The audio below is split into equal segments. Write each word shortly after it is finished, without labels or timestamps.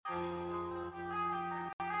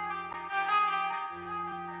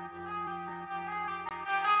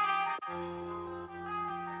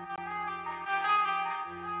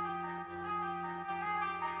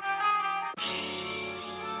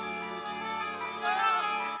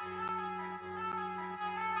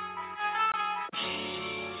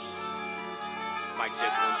Mic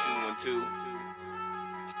check 1 2 1 2.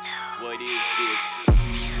 What is this?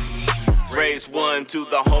 Raise one to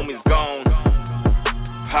the homies gone.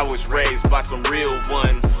 I was raised by some real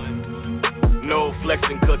ones. No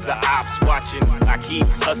flexing cause the ops watching. I keep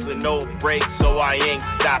hustling, no breaks, so I ain't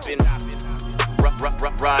stopping.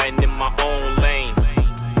 Riding in my own lane.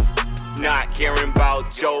 Not caring about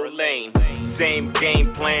Joe Lane. Same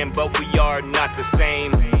game plan, but we are not the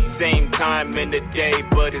same. Same time in the day,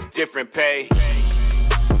 but it's different pay.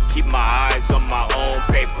 Keep my eyes on my own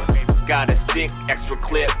paper. Got a stick, extra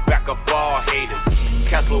clip, back up all haters.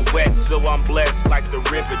 Castle wet, so I'm blessed like the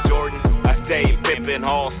River Jordan. I stay pimpin'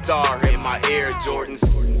 all-star in my Air Jordans.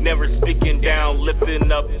 Never speaking down,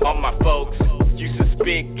 lifting up all my folks. Used to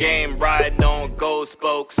spit game, riding on gold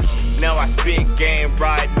spokes. Now I spit game,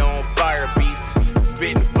 riding on fire beats.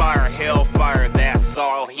 Spitting fire, hellfire, that's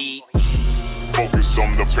all heat. Focus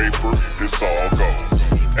on the paper, it's all gold.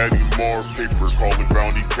 Adding more paper, call it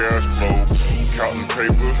bounty cash flow. Counting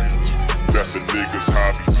paper, that's a nigga's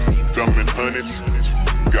hobby. Dumbing hundreds,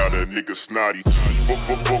 got a nigga snotty.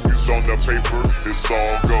 Focus on the paper, it's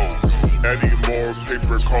all gold. Adding more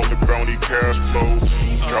paper, call it bounty cash flow.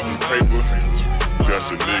 Counting paper, that's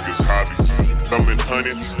a nigga's hobby. Dumbing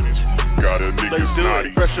hundreds, got a nigga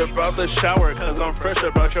snotty. Fresh up out the shower, cause I'm fresh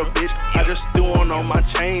about your bitch. I just threw on all my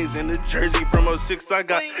chains in the jersey from 06. I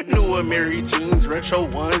got new Amiri jeans, retro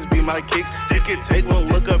ones be my kicks. You can take one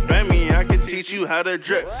look up at me, I can teach you how to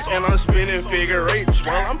drip. And I'm spinning figure eights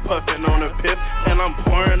while I'm puffing on a pip. And I'm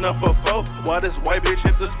pouring up a foe while this white bitch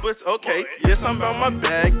hit the splits. Okay, yes, I'm about my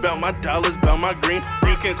bag, about my dollars, about my green.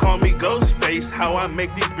 You can call me Ghostface, how I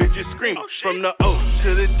make these bitches scream. From the O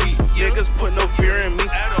to the D, niggas put no fear in me.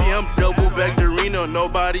 See, I'm double back to Reno,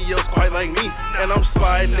 nobody else quite like me. And I'm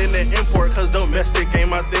sliding in the import, cause domestic ain't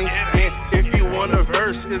my thing. And if you want a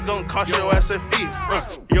verse, it's gonna cost your ass a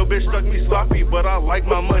fee. Yo bitch stuck me sloppy, but I like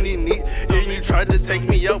my money neat. Yeah, you tried to take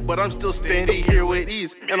me out, but I'm still standing here with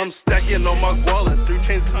ease. And I'm stacking on my wallet, 3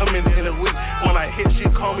 chains coming in a week. When I hit, she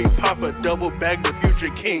call me Papa, double bag the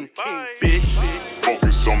future king. Bitch.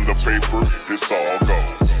 Focus on the paper, it's all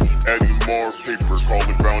gold. Adding more paper, call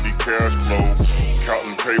it bounty cash flow.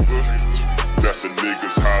 Counting paper, that's a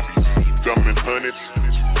nigga's hobby. Dumbing hundreds,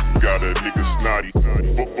 got a nigga snotty.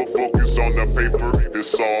 Focus on the paper,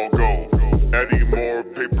 it's all gold. Adding more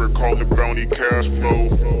paper, call it bounty cash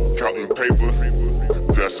flow. Counting paper,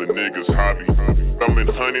 that's a nigga's hobby.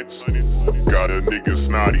 Dumbing hundreds, got a nigga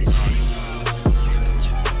snotty.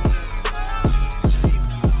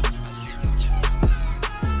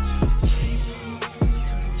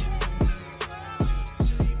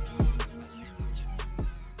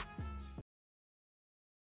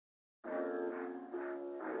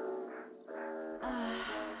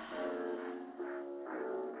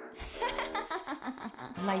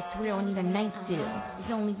 Life's real, need a night deal.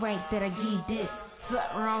 It's only right that I give this.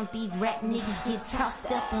 Fuck around these rap niggas, get tossed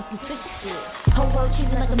up on some fish shit. Whole world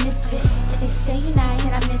treated like a misfit. They say night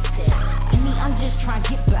and I missed it. And me, I'm just trying to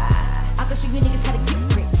get by. I can show you niggas how to get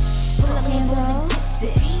rich. Pull up Lambo,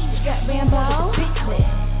 get it. Strap Rambo with a big clip.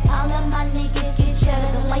 All of my niggas get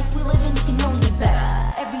cheddar. The life we live in, you can know me better.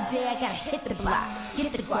 Every day I gotta hit the block,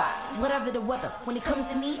 get the guap, whatever the weather. When it comes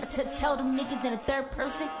to me, I tell them niggas in a third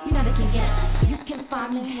person, you know they can get it. You can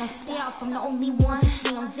find me on sale from the only one. Stay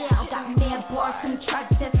on down, got mad bars, couldn't try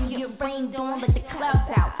to test me. Get rained on like the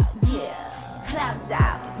clouds out, yeah, clouds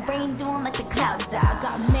out. Rained on like the clouds out.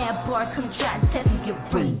 Got mad bars, couldn't try to test me. Get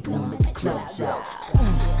rained on like the clouds out.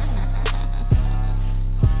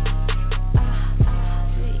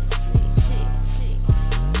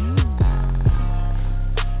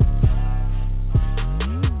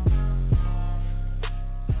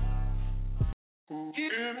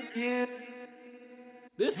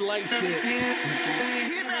 This light shit,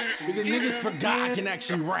 because niggas forgot I can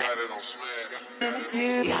actually rap.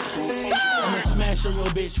 I'ma smash on your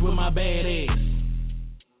bitch with my bad ass.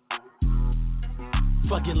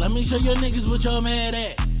 Fuck it, let me show your niggas what y'all mad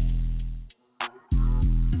at.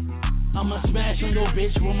 I'ma smash on your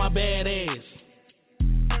bitch with my bad ass.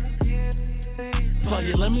 Fuck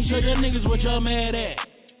it, let me show your niggas what y'all mad at.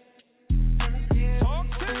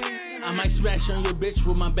 I might smash on your bitch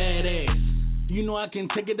with my bad ass. You know I can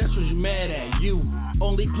take it, that's what you mad at. You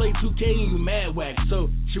only play 2K and you mad whack. So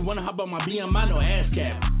she wanna hop on my BMI, no ass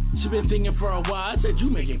cap. She been thinking for a while, I said you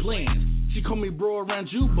making plans. She called me bro around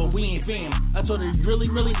you, but we ain't fam. I told her you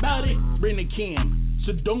really about it, bring the cam.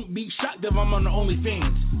 So don't be shocked if I'm on the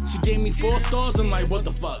OnlyFans. She gave me 4 stars, I'm like, what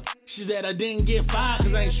the fuck? She said I didn't get 5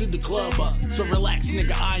 cause I ain't shoot the club up. So relax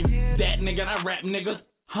nigga, I'm that nigga, I rap nigga.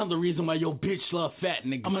 I'm the reason why your bitch love fat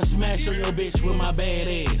nigga. I'ma smash on your bitch with my bad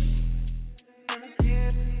ass.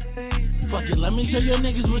 Fuck it, let me show your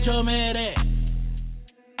niggas what y'all mad at.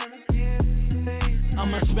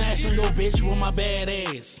 I'ma smash on your bitch with my bad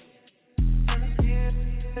ass.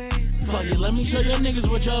 Fuck it, let me show your niggas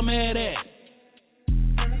what y'all mad at.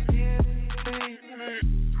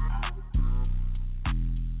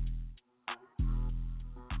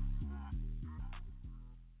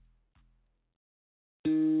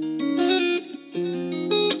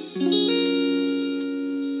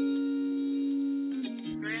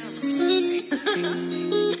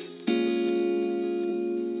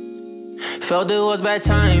 Felt it was bad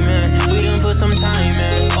timing, we done put some time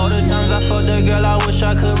in. All the times I fucked the girl, I wish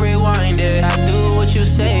I could rewind it. I do what you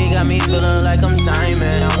say, got me feeling like I'm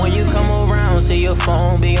Simon. And when you come around, see your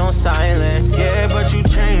phone be on silent. Yeah, but you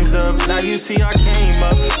changed up, now you see I came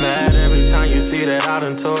up. Mad every time you see that I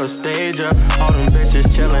done tore a stage up. All them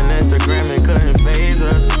bitches chillin' Instagram and couldn't phase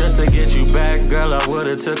us. Just to get you back, girl, I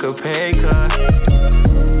would've took a pay cut.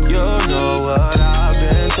 You know what I've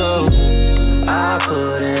been through, I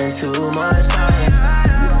put in too much time.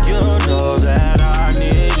 You know that I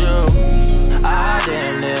need you. I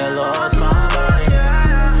damn near lost my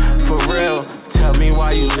mind. For real, tell me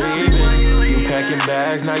why you leaving. You packing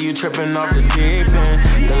bags, now you tripping off the deep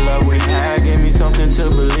end. The love we had gave me something to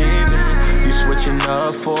believe in. You switching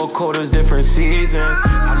up 4 quarters, different seasons.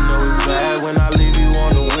 I know it's bad when I leave you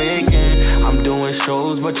on the weekend. I'm doing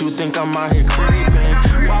shows, but you think I'm out here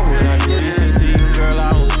creeping. Why would I do these things to you, girl?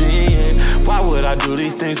 I don't see it. Why would I do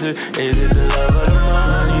these things to? Is it the love of the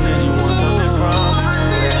money that you want something from?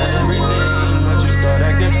 Yeah, everything, but you start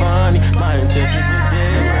acting funny. My intentions was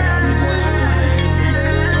different.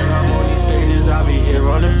 When I'm on these stages, I'll be here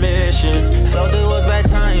on a mission. Felt it was bad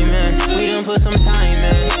timing, we done put some time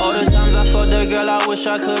in. All the times I fucked the girl, I wish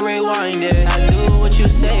I could rewind it. I do what you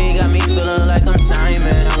say, got me feeling like I'm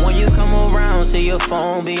Simon. And when you come around, see your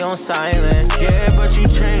phone be on silent. Yeah, but you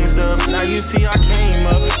changed up, now you see I came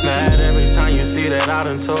up. Mad every time you see that I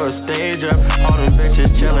done tore a stage up. All them bitches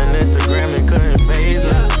chillin' Instagram and couldn't phase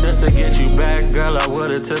us. Just to get you back, girl, I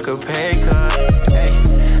would've took a pay cut. Hey,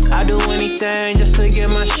 I do anything just to get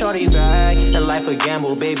my shorty back. And life a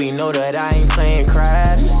gamble, baby, know that I ain't playing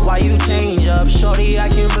crash. Why you change up, shorty, I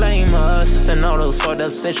can blame us. And all those sort of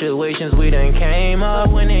situations we done came up.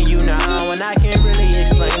 Winning you now, and I can't really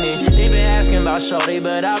explain it. They been asking about shorty,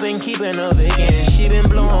 but I've been keeping her vacant. She been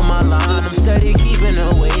blowing my line, I'm steady keeping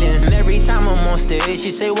her waiting. And every time I'm on stage,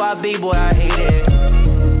 she say, why B-boy, I hate it.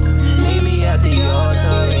 Meet me at the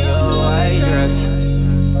altar in your white dress.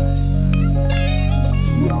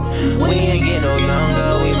 We ain't get no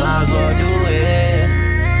younger, we might as well do it.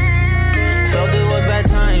 Felt it was bad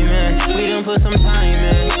timing, we done put some time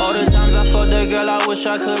in. All the times I fucked the girl, I wish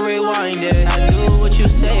I could rewind it. I do what you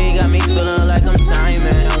say, got me feeling like I'm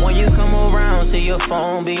Simon. And when you come around, see your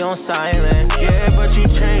phone be on silent. Yeah, but you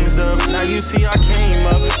changed up, now you see I came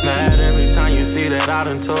up. Mad every time you see that I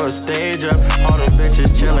done tore a stage up. All them bitches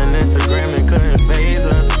chillin' Instagram and couldn't phase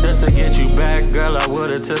us. Just to get you back, girl, I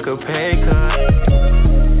would've took a pay cut.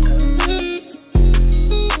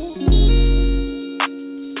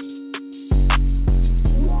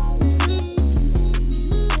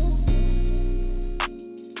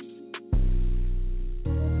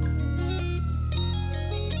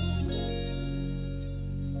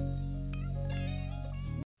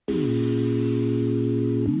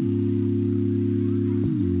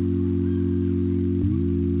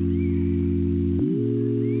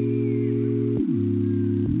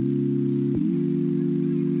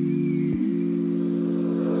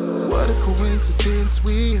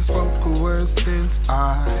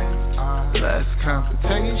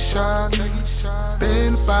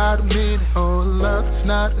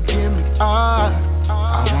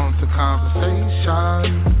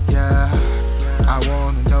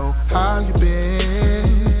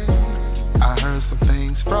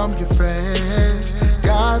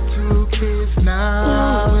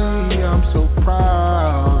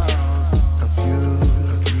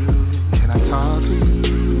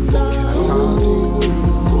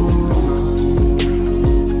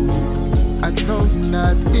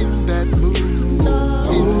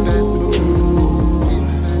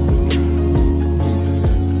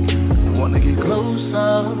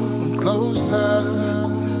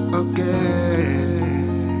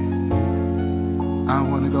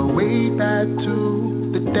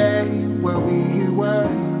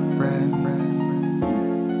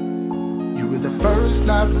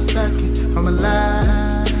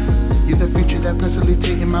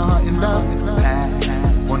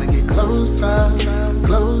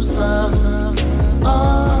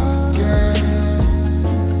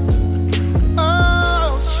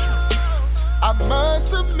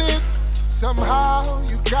 Somehow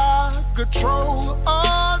you got control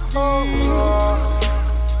on me.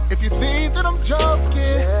 If you think that I'm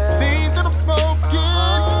joking, think that I'm smoking,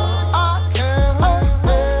 I am.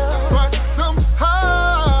 But somehow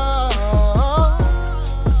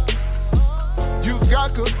you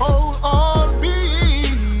got control on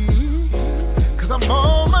me. 'Cause I'm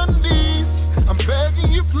on my knees, I'm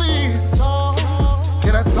begging you please.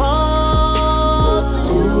 Can I talk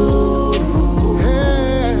to you?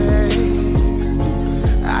 Hey,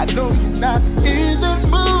 I know you're not in the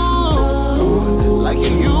mood like you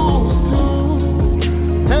used to.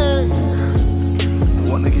 Hey, I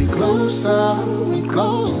wanna get closer,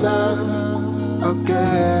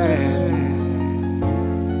 again.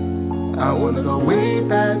 I wanna go way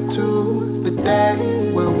back to the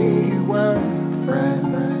day where we were friends.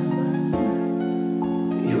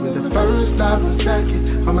 You were the first love and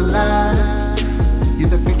second of my life. You're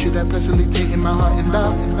the future that personally taking my heart and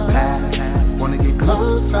love in the past. Wanna get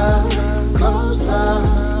closer, again.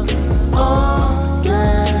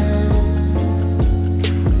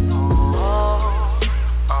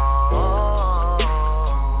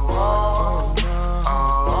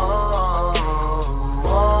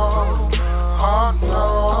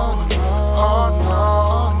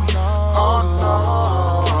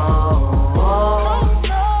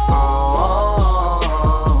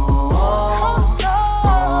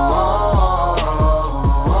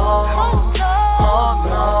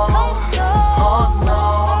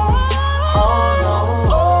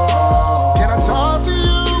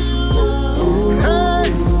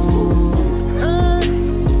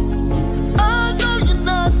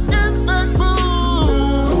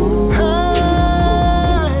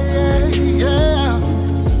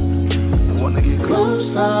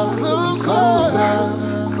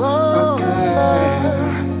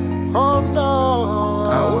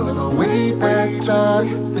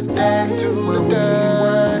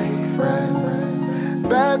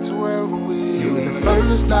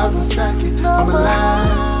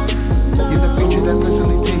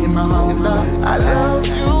 I love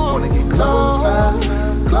you. Wanna get closer,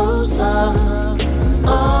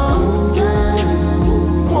 again.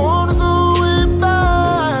 Wanna go way back,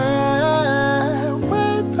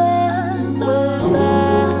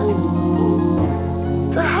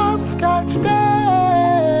 to hopscotch days.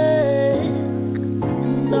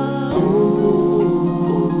 No.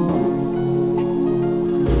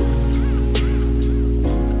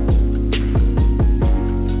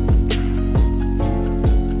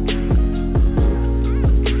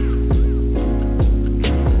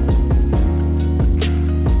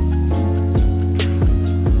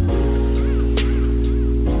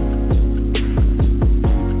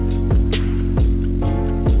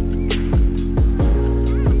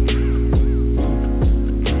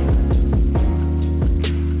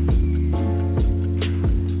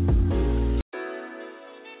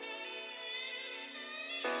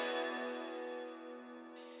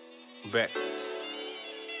 Back.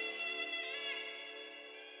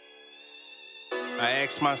 I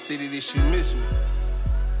asked my city, did she miss me?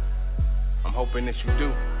 I'm hoping that you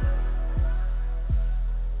do.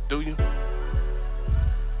 Do you?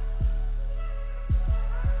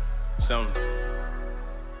 Something.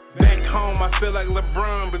 Back home, I feel like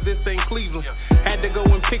LeBron, but this ain't Cleveland. Had to go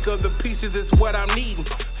and pick up the pieces, it's what I'm needing.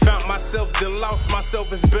 Found myself, then lost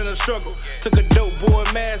myself, it's been a struggle. Took a dope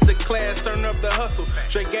boy master class, turned up the hustle.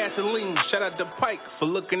 Straight gasoline, shout out to Pike for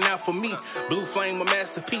looking out for me. Blue flame, a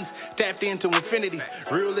masterpiece, tapped into infinity.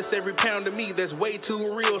 Realist every pound of me, that's way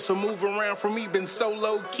too real. So move around for me, been so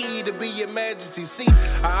low key to be your majesty. See,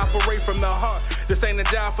 I operate from the heart, this ain't a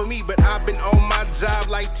job for me, but I've been on my job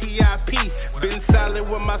like TIP. Been solid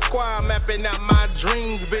with my squad, mapping out my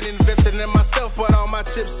dreams. Been investing in myself, but all my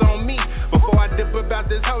chips on me. Before I dip about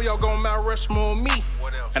this hoe, y'all gon' Mount Rushmore me.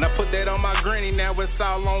 And I put that on my granny, now it's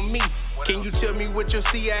all on me. Can you tell me what you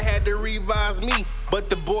see? I had to revise me, but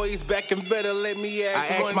the boy is back and better. Let me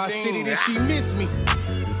ask I one thing. I asked my city, did she miss me?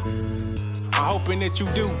 I'm hoping that you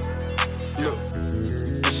do. Look,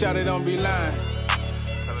 shout it, don't be lying.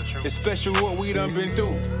 It's special what we done been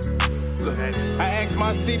through. Look, I asked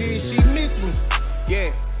my city, did she miss me?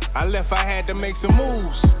 Yeah, I left, I had to make some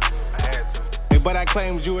moves. Hey, but I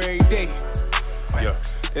claimed you every day. Yeah,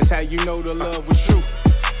 that's how you know the love was true.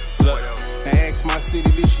 Look, I asked my city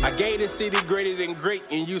this year. I gave the city greater than great,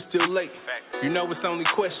 and you still late. You know it's only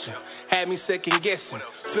question. Had me second guessing.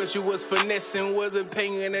 Felt you was finessing, wasn't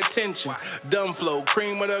paying attention. Dumb flow,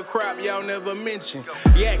 cream of the crop, y'all never mentioned.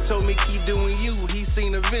 Yak told me keep doing you, he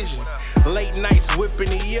seen a vision. Late nights whipping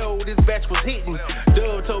the yo, this batch was hitting.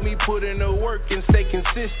 Dub told me put in the work and stay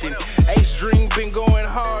consistent. Ace Dream been going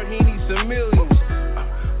hard, he needs some millions.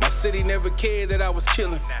 My city never cared that I was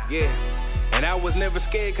chillin', yeah. And I was never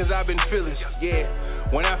scared cause I've been feelin',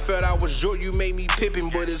 yeah. When I felt I was short, you made me pippin',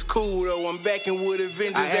 but it's cool though, I'm back and with a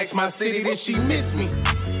vengeance. I asked my city, did she miss me?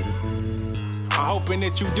 I'm hoping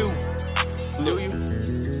that you do you?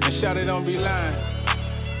 And shout it, don't be lying.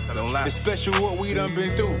 Don't lie. It's special what we done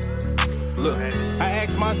been through. Look, I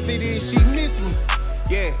asked my city if she missed me.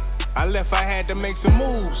 Yeah, I left, I had to make some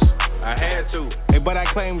moves. I had to. Hey, but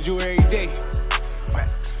I claimed you every day.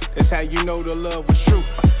 That's how you know the love was true.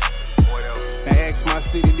 I asked my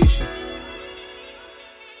city, did she?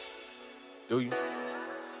 Do you?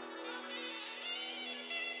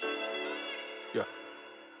 Yeah.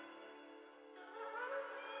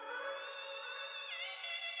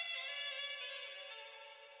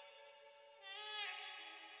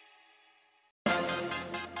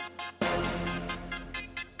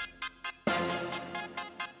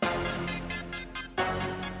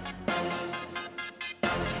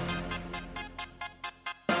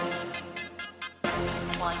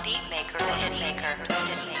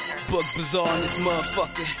 Bug Bazaar in this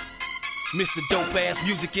motherfucker. Mr. Dope Ass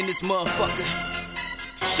Music in this motherfucker.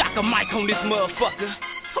 Shaka Mike on this motherfucker.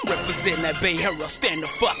 I'm representing that Bay Area. Stand the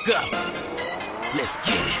fuck up. Let's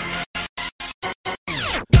get it.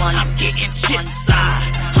 I'm getting chip side.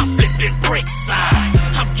 I'm flipping brick side.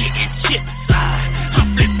 I'm getting chip side.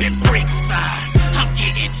 I'm flipping brick side. I'm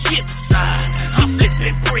getting chip side. I'm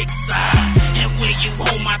flipping brick side. And when you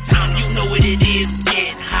hold my time, you know what it is.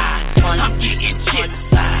 Get high. I'm getting chip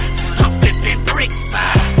side. I'm flipping brick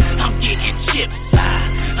side. I'm getting chip side.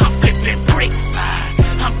 I'm flipping brick side.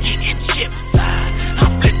 I'm getting chip side.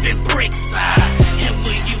 I'm flipping brick side. And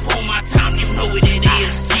when you hold my time, you know what it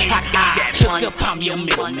is. I got that hook up, I'm your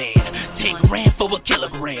middleman. 10 grand for a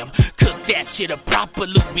kilogram. Cook that shit up proper,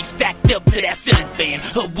 look me stacked up to that ceiling fan.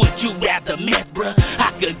 Or would you rather mess, bruh?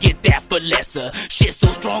 I could get that for lesser. Shit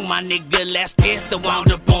so strong, my nigga, last test. I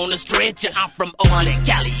wound up on a stretcher. I'm from Oakland,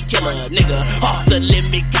 Cali, killer, nigga. Off the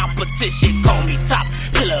limit competition, call me top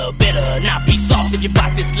pillar. Better not be soft if you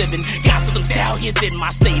bout this living. Got some stallions in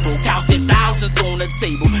my stable, counting thousands on the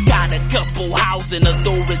table. Got a couple housing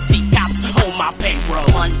authority cops on my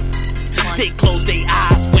payroll. They close their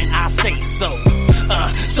eyes when I say so.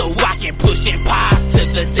 So I can push and pie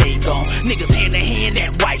till the day gone. Niggas hand in hand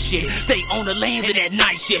that white shit. They on the land of that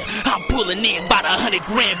night shit. I'm pulling in about 100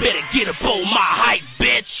 grand. Better get up on my height,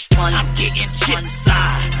 bitch. I'm getting chip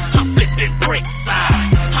side. I'm flipping brick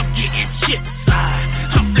side. I'm getting chip side.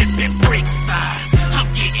 I'm flipping brick side. I'm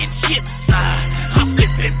getting chip side. I'm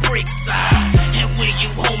flipping brick side. And when you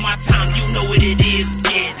hold my time, you know what it is.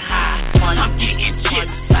 Get high. I'm getting chip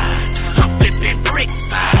side. I'm flipping brick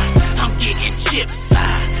side. I'm getting chip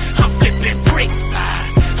side. I'm flipping brick side.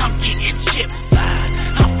 I'm getting chip side.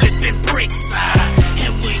 I'm flipping brick side.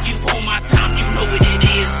 And when you hold my time, you know what it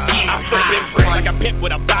is. I'm flipping brick like a pimp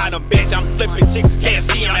with a bottom, bitch. I'm flipping chicks, can't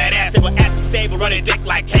see on that ass. They were at the stable, running dick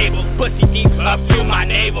like cable. Pussy deep up to my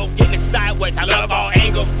navel. Getting it sideways, I love all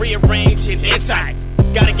angles. Rearrange it inside.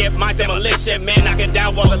 Gotta get my demolition, man. Knocking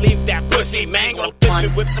down while I leave that pussy mango.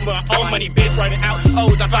 Bitch with some own money, bitch. Running out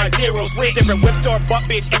O's, I find zeros. Switch different whip store, butt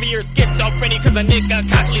bitch. Every year schizophrenic, cause a nigga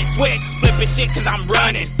constantly switch. Flipping shit, cause I'm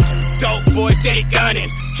running. Dope boy, steady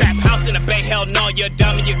gunning. Trap house in the Bay, hell no, you're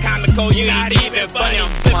dumb and you're comical. You're not even funny.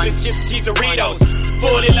 I'm flipping chips, cheese, Doritos.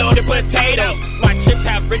 Fully loaded potatoes. My chips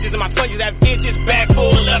have bridges and my sponges have ditches. Bag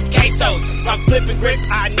full of quesos. I'm flipping grits,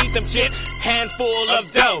 I need some chips. Handful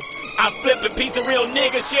of dough. I'm flipping piece of real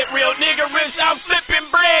nigga shit, real nigga rich. I'm flipping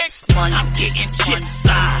bricks. I'm getting chip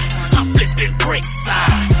side. I'm flipping brick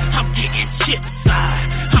side. I'm getting chip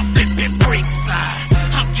side. I'm flipping brick side.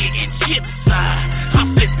 I'm getting chip side.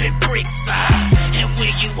 I'm flipping brick side. And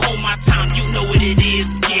when you hold my time, you know what it is.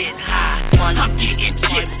 Get high. I'm getting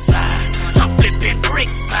chip side. I'm flipping brick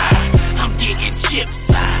side. I'm getting chip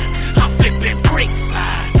side. I'm flipping brick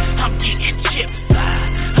side. I'm getting chip side.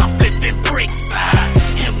 I'm flipping brick side.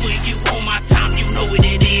 And when you hold my time, you know what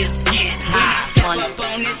it is. Get high. Step up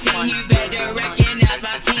on the scene, you better recognize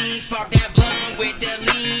my team. Spark that blunt with the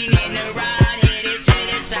lean and the ride, headed to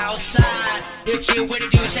the south side. The chill with the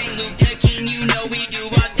dude, St. Luther King, you know we do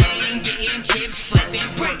our thing. Getting chips, flipping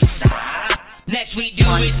brick side. Next we do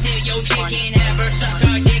is steal your chicken, have her suck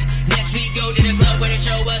our dick. Next we go to the club where they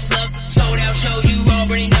show us love. Sold out show, you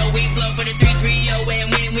already know we flow for the 330.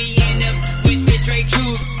 And when we end up with spit straight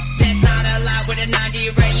truth, that's not a lie with a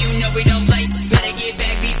 90 ray, you know we don't play. Gotta get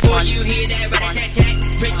back before you hear that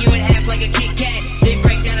rat-a-tat-tat. Break you in half like a Kit Kat. They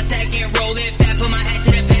break down a sack and roll it back. Put my hat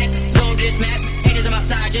to the back, blow this map. Haters on my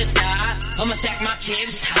side, just die. I'ma stack my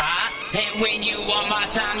chips high. And when you on my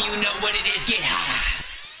time, you know what it is, get high.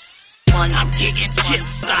 I'm getting chip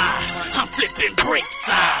side. I'm flipping bricks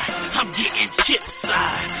side. I'm getting chips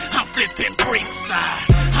side. I'm flipping bricks side.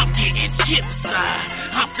 I'm getting chips side.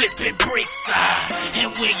 I'm flipping bricks side.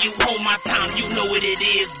 And when you hold my time, you know what it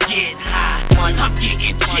is. Get high. I'm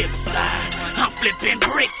getting chips side. I'm flipping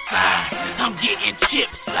bricks side. I'm getting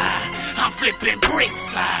chips side. I'm flipping bricks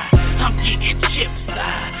side. I'm getting chips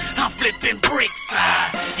side. I'm flipping bricks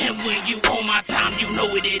side. And when you hold my time, you know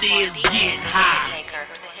what it is. Get high.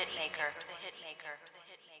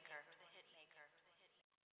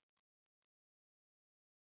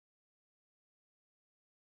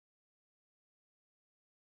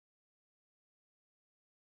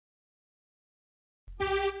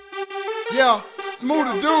 Yeah,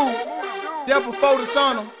 Smooth Dude, Death Before the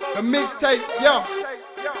Sun, the mixtape, yeah.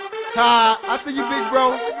 I see you, big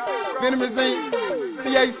bro. Venomous Inc.,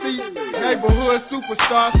 CAC, neighborhood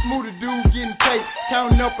superstar, Smooth Dude getting cake,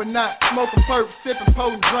 counting up a knot, smoking perp, sipping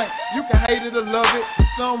potent drink. You can hate it or love it,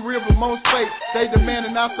 some real but most fake. They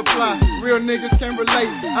demanding our supply, real niggas can relate.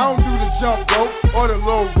 I don't do the jump rope or the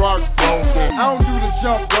low rock bounce. I don't do the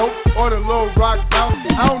jump rope or the low rock bounce.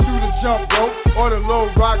 I don't do the jump rope or the low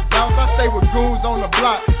rock bounce. I stay with goons on the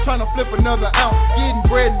block, trying to flip another ounce, getting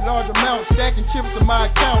bread in large amounts, stacking chips in my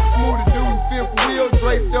account. Smooth Dude, fifth wheel,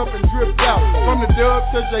 draped up and dripped out. From the dub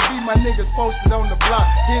to JB, my niggas posted on the block,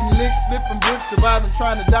 hitting licks, flipping bricks, surviving,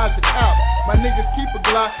 trying to dodge the cop. My niggas keep a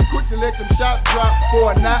Glock, quick to let them shots drop.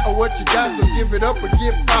 For a knot or what you got, so give it up or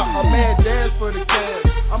get popped. I'm mad dash for the cash,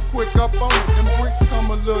 I'm quick up on it. Them bricks come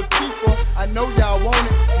a little cheaper, I know y'all want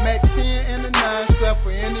it. Max 10 and a 9 strap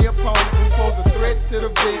for any opponent who pose a threat to the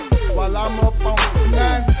vet while I'm up on it.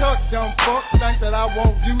 9 tuck, dumb fuck, think that I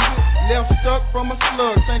won't use it. Left stuck from a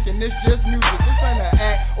slug, thinking this just music. This ain't an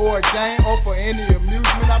act or a game or for any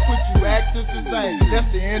amusement. I put you actors to sing, that's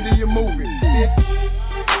the end of your movie, bitch.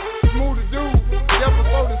 Smooth Dude, Death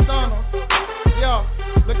Before the Sun. Yeah,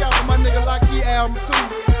 look out for my nigga Lockheed album too.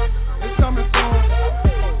 It's coming soon.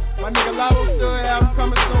 My nigga Lotto Stud album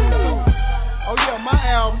coming soon too. Oh yeah, my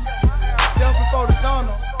album, Death Before the Sun.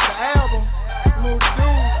 The album, Smooth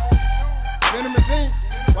Dude, Venomous Inc.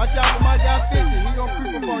 Watch out for my guy 50. He gon'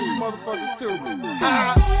 creep up on you motherfuckers too.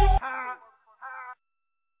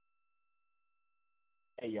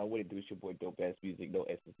 Hey y'all, what it do? It's your boy Dope Ass Music, no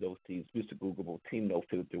S's, no C's, Mr. Googleable, Team No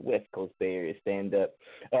Filter, West Coast Bay Area, stand up.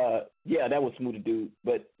 Yeah, that was Smooth Dude,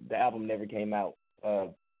 but the album never came out.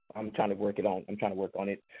 I'm trying to work on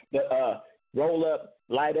it. But roll up,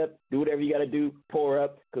 light up, do whatever you gotta do, pour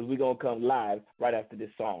up, cause we gonna come live right after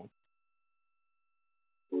this song.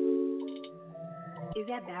 Is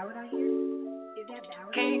that Ballard out here? Is that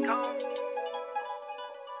Ballard? King Kong.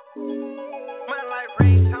 My life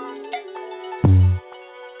ringtone.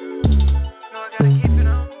 No, I gotta keep it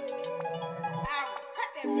on.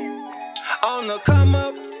 On the come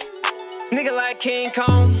up, nigga like King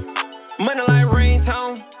Kong. Money like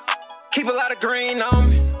ringtone. Keep a lot of green on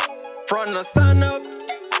me. From the sun up,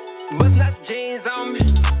 bust not the jeans on me.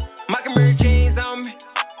 My Camry jeans on me.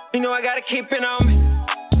 You know I gotta keep it on me.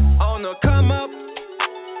 On the come up,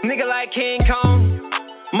 nigga like King Kong.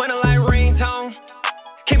 Money like ringtone.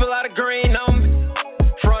 Keep a lot of green on me.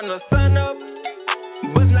 From the sun up,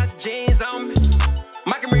 bust not the jeans on me.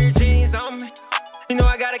 My Camry jeans on me. You know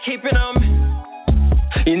I gotta keep it on me.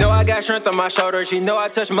 You know I got strength on my shoulders. You know I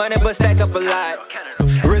touch money but stack up a lot.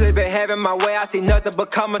 Really been having my way. I see nothing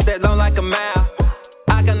but commas that long like a mile.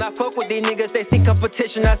 I cannot fuck with these niggas. They see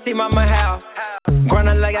competition. I see mama house.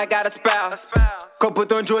 Grinding like I got a spouse. Go put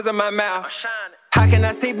them jewels in my mouth. How can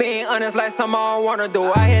I see being honest like something I don't wanna do?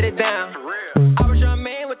 I hit it down. I was young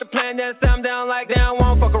man with the plan that I'm down like they don't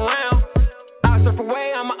wanna fuck around. I surf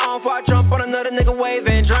away on my own before I jump on another nigga wave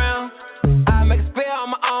and drown. I make a spill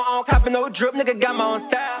on my own, copping no drip, nigga got my own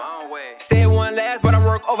style. Said one last, but I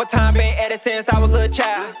work overtime, been at it since I was a little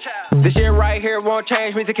child. This shit right here won't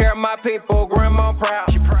change me, take care of my people, grandma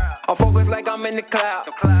proud. I'm focused like I'm in the cloud.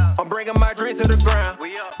 I'm bringing my dreams to the ground.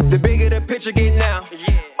 The bigger the picture get now.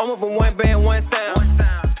 I'm moving one band, one sound.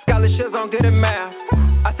 Scholarships on good and math.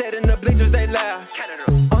 I said in the bleachers they laugh.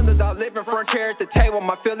 Underdog living from chair to table.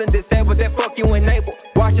 My feelings disabled, that fuck you enable.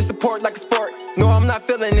 Watch your support like a sport. No, I'm not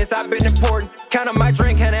feeling this, I've been important. Counting my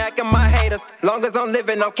drink, can't act on my haters. Long as I'm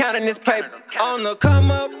living, I'm counting this paper. On the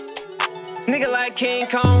come up, nigga like King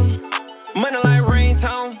Kong. Money like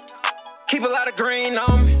ringtone. Keep a lot of green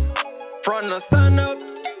on me. From the sun up,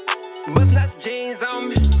 bust not the jeans on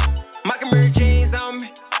me. My Camry jeans on me.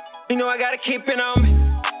 You know I gotta keep it on me.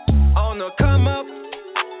 On the come up,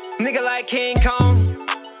 nigga like King Kong.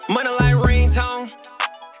 Money like ringtone.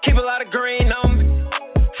 Keep a lot of green on me.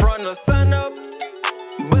 From the sun up,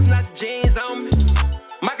 bust not the jeans on me.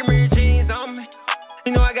 My Camry jeans on me.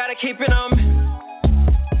 You know I gotta keep it on me.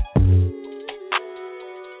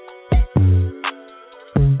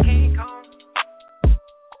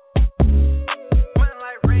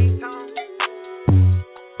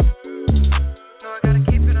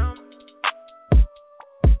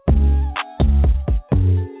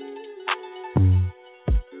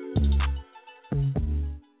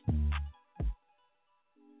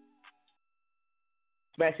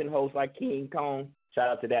 smashing host like King Kong. Shout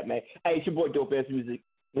out to that, man. Hey, it's your boy Dope Ass Music.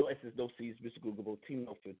 No S's, no C's, Mr. Googleable, Team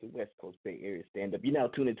No Filter, West Coast Bay Area Stand Up. You're now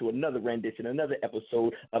tuned into another rendition, another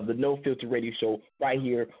episode of the No Filter Radio Show right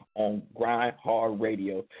here on Grind Hard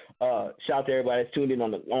Radio. Shout out to everybody that's tuned in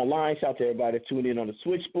on the online. Shout out to everybody that's tuned in on the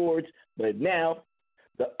switchboards. But now,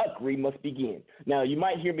 the uckery must begin. Now, you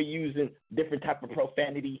might hear me using different type of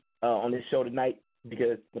profanity on this show tonight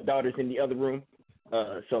because my daughter's in the other room.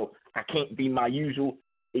 So I can't be my usual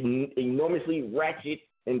enormously ratchet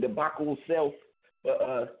and debacle self.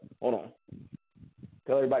 But hold on.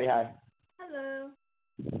 Tell everybody hi. Hello.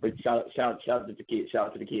 But shout out to the kid. Shout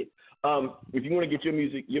out to the kid. If you want to get your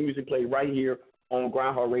music played right here on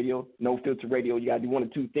Grind Hard Radio, No Filter Radio, you gotta do one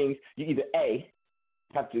of two things. You either A,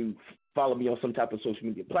 have to follow me on some type of social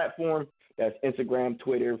media platform. That's Instagram,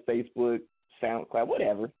 Twitter, Facebook, SoundCloud,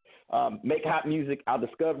 whatever. Make hot music. I'll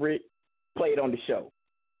discover it. Play it on the show.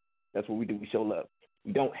 That's what we do. We show love.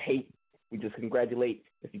 We don't hate. We just congratulate.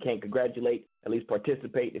 If you can't congratulate, at least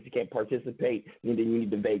participate. If you can't participate, then you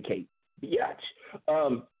need to vacate. Biatch.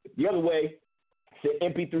 The other way, say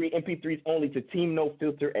MP3s only to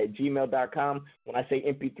teamnofilter@gmail.com. When I say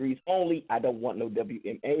MP3s only, I don't want no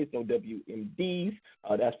WMAs, no WMDs.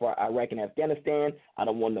 That's for Iraq and Afghanistan. I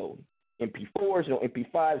don't want no MP4s, no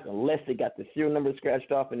MP5s, unless they got the serial number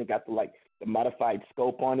scratched off and they got the modified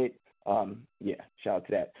scope on it. Shout out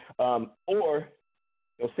to that. Or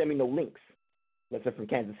they'll send me no links. Let's say from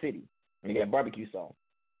Kansas City, and they got barbecue sauce.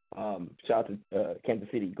 Shout out to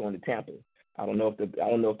Kansas City going to Tampa. I don't know if the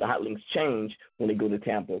hot links change when they go to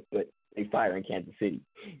Tampa, but they fire in Kansas City.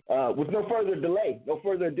 With no further delay, no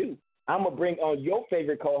further ado, I'm gonna bring on your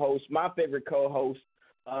favorite co-host, my favorite co-host.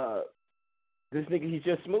 This nigga, he's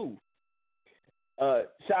just smooth. Shout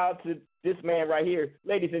out to this man right here,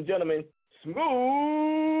 ladies and gentlemen,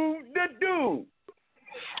 Smooth the Dude.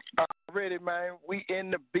 Ready, man. We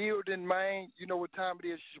in the building, man. You know what time it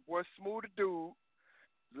is. It's your boy Smooth the Dude,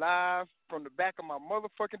 live from the back of my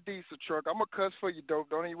motherfucking diesel truck. I'm going to cuss for you, Dope.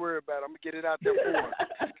 Don't even worry about it. I'm going to get it out there for him.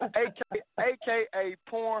 AKA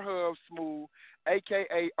Pornhub Smooth,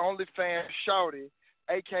 AKA OnlyFans Shawty,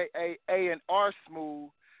 AKA A&R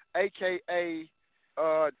Smooth, AKA,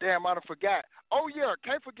 damn, I done forgot. Oh, yeah,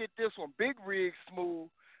 can't forget this one, Big Rig Smooth,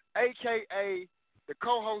 AKA the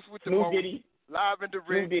co-host with the most, live in the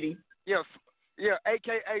rig. Diddy. Yeah,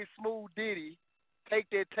 AKA Smooth Diddy. Take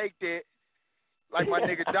that. Like my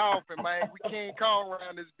nigga Dolphin, man. We King Kong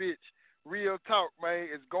around this bitch. Real talk, man.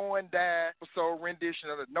 It's going down. Episode rendition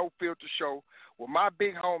of the No Filter Show with my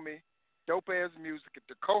big homie, Dope Ass Music,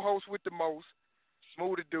 the co-host with the most,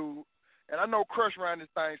 Smooth the Dude. And I know Crush around this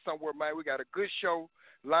thing somewhere, man. We got a good show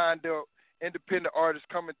lined up, independent artists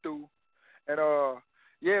coming through. And,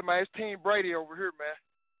 yeah, man, it's Team Brady over here, man.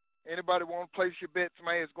 Anybody want to place your bets,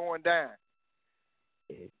 man? It's going down.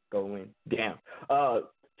 It's going down.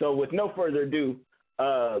 So with no further ado,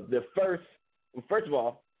 first of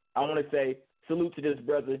all, I want to say salute to this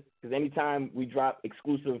brother because anytime we drop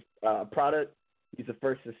exclusive product, he's the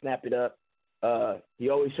first to snap it up.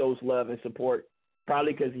 He always shows love and support,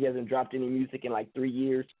 probably because he hasn't dropped any music in like 3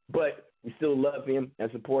 years, but we still love him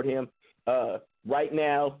and support him. Right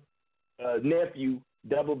now, nephew,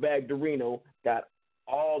 Double Bag Dorino, got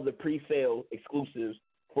all the pre-sale exclusives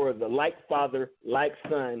for the Like Father, Like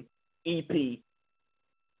Son EP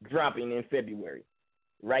dropping in February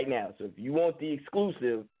right now. So if you want the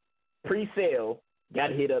exclusive pre-sale, got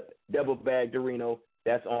to hit up Double Bag Dorino.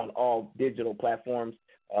 That's on all digital platforms,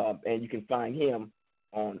 and you can find him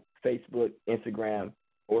on Facebook, Instagram,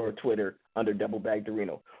 or Twitter under Double Bag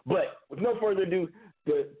Dorino. But with no further ado,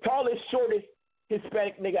 the tallest, shortest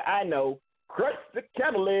Hispanic nigga I know, Crush the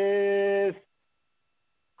Catalyst.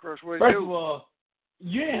 First of all,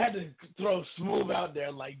 you didn't have to throw Smooth out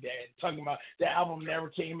there like that, talking about the album never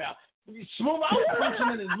came out. Smooth, I would punch him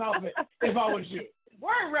in his mouth if I was you.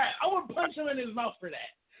 Word right, I would punch him in his mouth for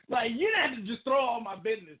that. Like, you didn't have to just throw all my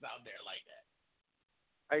business out there like that.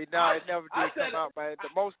 Hey, no, it never did come out, man.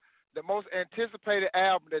 The most anticipated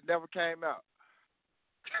album that never came out.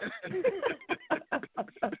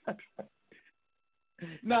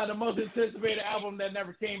 No, the most anticipated album that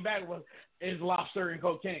never came back is Lobster and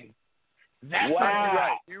Cocaine. That's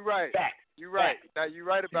wow. You're right. Fact. You're right. Now, you're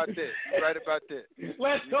right about that. You're right about that.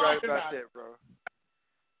 Let's you're talk right about about that, bro.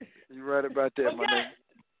 You're right about that, my nigga.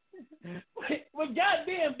 Well,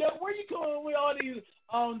 goddamn, Doug, where you going with all these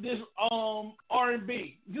this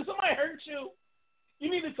R&B? Did somebody hurt you? You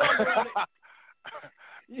need to talk about it.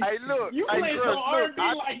 Hey, look. You play some R&B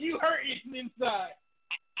like you hurting inside.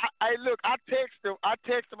 Hey, look, I text him. I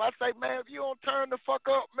say, man, if you don't turn the fuck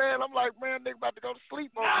up, man, I'm like, man, nigga about to go to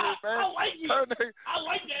sleep over here, man. I like it. I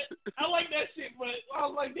like that. I like that shit, but I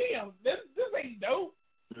was like, damn, this ain't dope.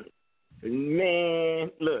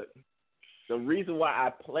 Man, look, the reason why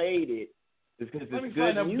I played it is because it's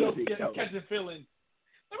good music. Catching feelings.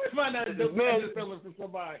 Let me find out if dope catching feelings for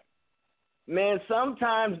somebody. Man,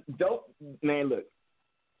 sometimes dope. Man, look,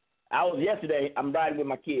 yesterday. I'm riding with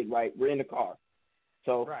my kid. Right, we're in the car.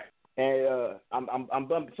 So right. And I'm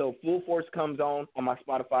bumping. So Full Force comes on my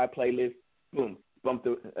Spotify playlist. Boom, bump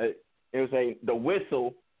the. It was the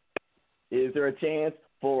whistle. Is there a chance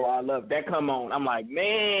for our love? That come on. I'm like,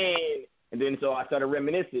 man. And then so I started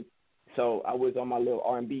reminiscing. So I was on my little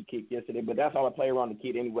R&B kick yesterday, but that's all I play around the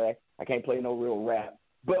kid anyway. I can't play no real rap.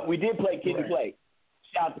 But we did play Kid and Play.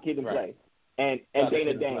 Shout out to Kid and Play. And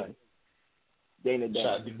Dana Dane. Shout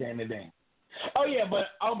out to Dana Dane. Oh yeah, but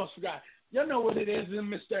I almost forgot. Y'all know what it is,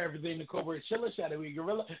 Mr. Everything, the corporate Chiller, Shadowy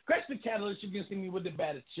Gorilla. Crash the Catalyst, you can see me with the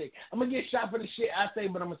baddest chick. I'm going to get shot for the shit I say,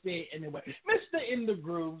 but I'm going to say it anyway. Mr. In the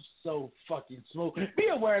Grooves, so fucking smooth. Be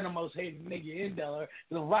aware of the most hated nigga in Delaware.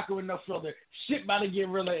 The rocker with no filter. Shit about to get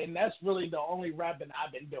realer, and that's really the only rapping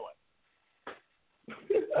I've been doing.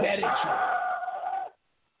 That is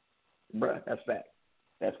true. Bruh, that's fact.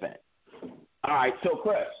 That's fact. All right, so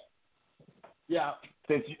Crash. Yeah.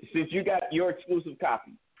 Since you got your exclusive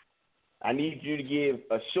copy, I need you to give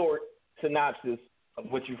a short synopsis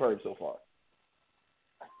of what you've heard so far.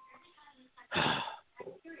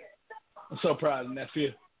 I'm so proud of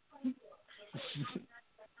nephew.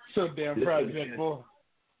 So damn proud of that boy.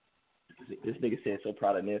 This nigga said so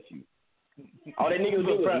proud of nephew. All that nigga was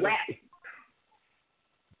doing was rap.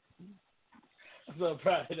 I'm so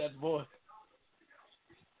proud of that boy.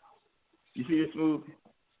 You see this Smooth?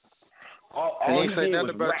 All he he say did nothing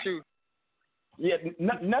was about rap. you. Yeah,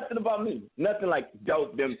 nothing about me. Nothing like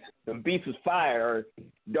dope. Them beats was fire or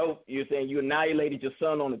dope. You're saying you annihilated your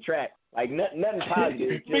son on the track. Like nothing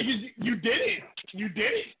positive. Because you did it. You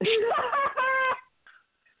did it.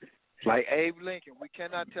 Like Abe Lincoln, we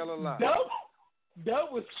cannot tell a lie.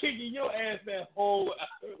 Dope was kicking your ass that whole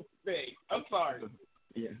thing. I'm sorry.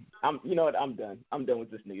 Yeah, you know what? I'm done. I'm done with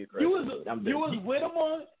this nigga. You was with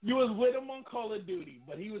him on Call of Duty,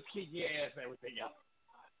 but he was kicking your ass and everything else.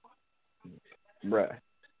 Bruh,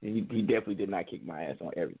 he definitely did not kick my ass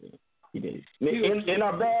on everything. He did. In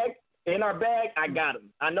our bag, I got him.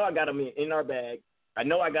 I know I got him in our bag. I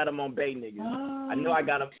know I got him on Bay niggas. I know I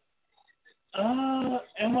got him.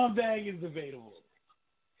 In my bag is debatable.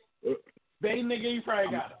 Bay nigga, you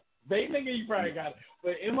probably got him. Bay nigga, you probably got him.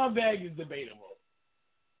 But in my bag is debatable.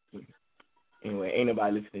 Anyway, ain't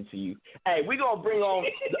nobody listening to you. Hey, we gonna bring on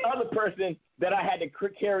the other person that I had to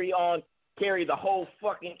carry the whole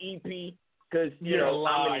fucking EP. Because,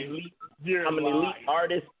 I'm an elite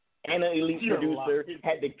artist and an elite producer.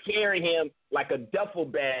 Had to carry him like a duffel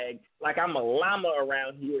bag, like I'm a llama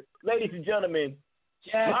around here. Ladies and gentlemen,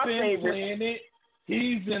 my favorite Planet,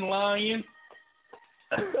 he's in Lion.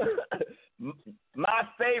 My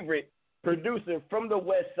favorite producer from the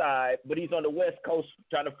West Side, but he's on the West Coast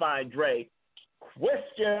trying to find Dre.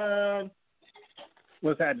 Question.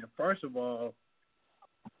 What's happening? First of all,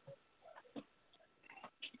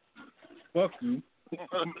 fuck you.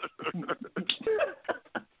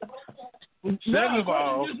 Second of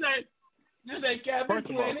all, just that Captain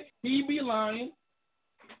Planet, he be lying.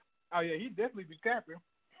 Oh yeah, he definitely be capping.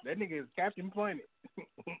 That nigga is Captain Planet.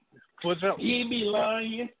 What's up? He be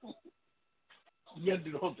lying. You gotta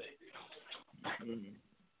do the whole thing.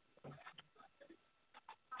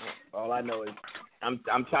 All I know is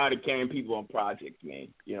I'm tired of carrying people on projects, man.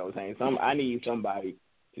 You know what I'm saying? I need somebody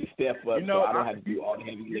to step up so I don't have to do all the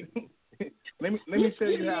heavy lifting. Let me tell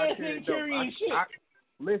you how I carry dope.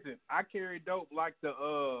 Listen, I carry dope like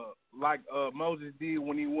Moses did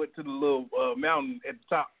when he went to the little mountain at the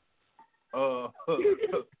top,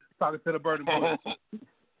 talking to the burning bush.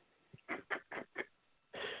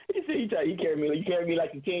 You carry me. You carry me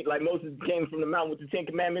like Moses came from the mountain with the 10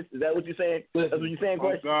 Commandments. Is that what you're saying? That's what you're saying,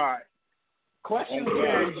 Question? Oh God. Question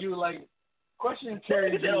carries you like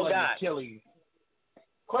Achilles.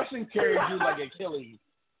 Question carries you like Achilles.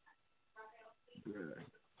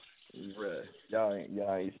 Bruh. Y'all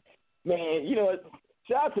ain't. Man, you know what?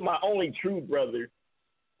 Shout out to my only true brother.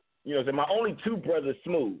 You know what I'm saying? My only two brothers,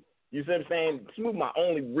 Smooth. You see what I'm saying? Smooth, my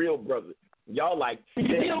only real brother. Y'all like. You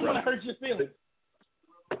don't want to hurt your feelings.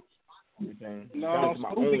 No,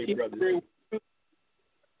 my only brother.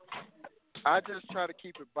 I just try to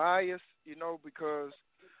keep it biased, because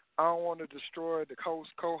I don't want to destroy the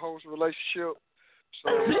co-host relationship. So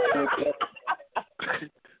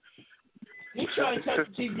he trying to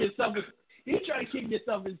keep yourself. You try to keep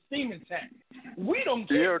yourself in steam intact. We don't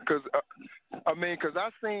care. Yeah, because I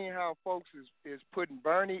seen how folks is putting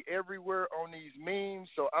Bernie everywhere on these memes,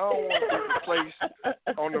 so I don't want to be replaced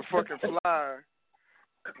on the fucking flyer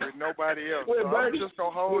with nobody else. So I'm just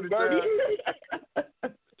gonna hold it down.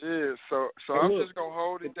 Yeah, so I'm just gonna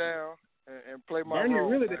hold it down and play my Bernie role.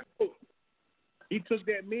 Really, he took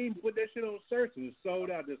that meme, put that shit on search, and it sold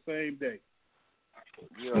out the same day.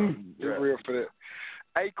 Yeah, you're real for that.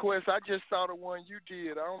 Hey, Quest, I just saw the one you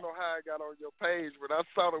did. I don't know how I got on your page, but I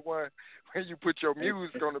saw the one where you put your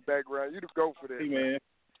music on the background. You to go for that.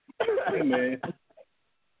 Hey, man.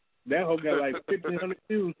 That whole got like 1,500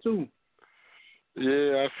 views, too.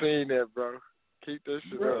 Yeah, I seen that, bro. Keep that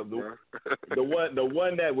shit up, bro. the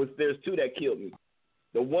one that was, there's two that killed me.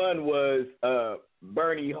 The one was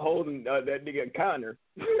Bernie holding that nigga Connor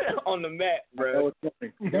on the mat, bro. That was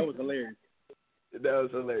funny. That was hilarious. That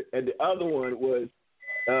was hilarious. And the other one was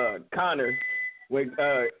Connor when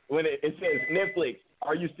it says Netflix,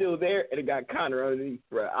 are you still there? And it got Connor underneath,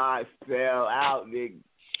 bro. I fell out, nigga.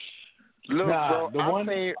 Look, bro,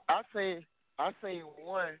 I seen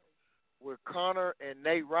one with Connor and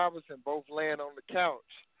Nate Robinson both laying on the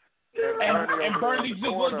couch. And Bernie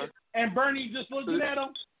just looking at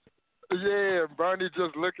him. Yeah, Bernie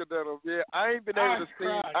just looking at him. Yeah, I ain't been able to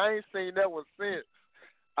see. I ain't seen that one since.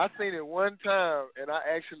 I seen it one time, and I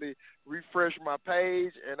actually refreshed my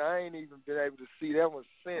page, and I ain't even been able to see that one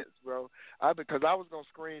since, bro. Because I was gonna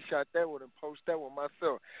screenshot that one and post that one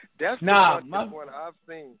myself. That's the one I've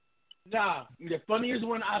seen. Nah, the funniest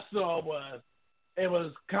one I saw was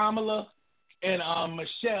Kamala and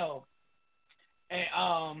Michelle,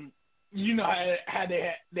 and you know how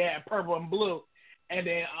they had purple and blue, and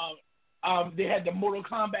then they had the Mortal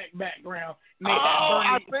Kombat background. And they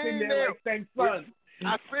I seen seen that. Like Thanks, son.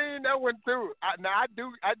 I seen that one too. I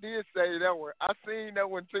did say that one. I seen that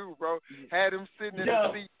one too, bro. Had him sitting in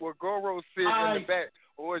the seat where Goro sitting in the back,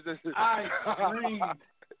 or is this?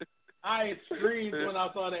 I screamed when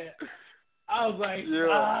I saw that. I was like,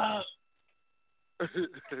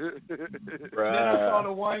 Then I saw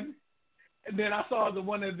the one. And then I saw the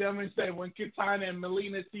one of them and said when Kitana and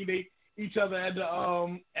Melina see each other at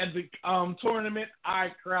the tournament,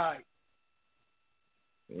 I cried.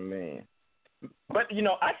 Man. But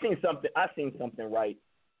I seen something right,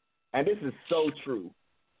 and this is so true.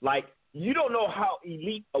 Like, you don't know how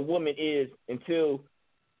elite a woman is until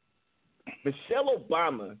Michelle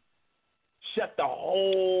Obama shut the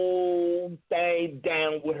whole thing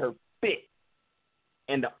down with her fit,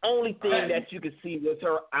 and the only thing that you could see was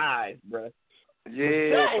her eyes, bro. Yeah,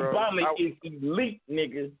 Michelle Obama is elite,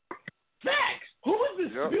 nigga. Facts. Who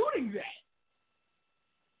is disputing that?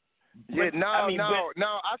 Yeah, no. I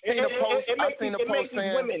seen a post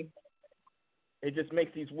saying women. It just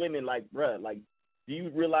makes these women like, bruh, like, do you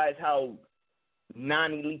realize how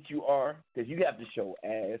non-elite you are? Because you have to show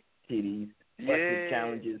ass, titties, ethnic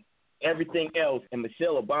challenges, everything else, and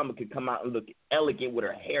Michelle Obama could come out and look elegant with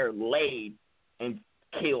her hair laid and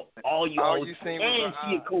kill all you seen and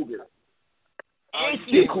she a cougar. And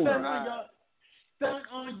she a cougar. Stunt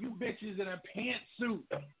on you bitches in a pantsuit.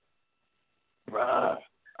 Bruh.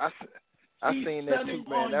 I seen that too,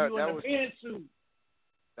 man. That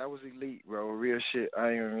was elite, bro. Real shit. I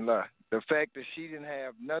ain't even lie. The fact that she didn't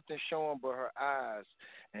have nothing showing but her eyes,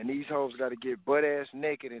 and these hoes got to get butt ass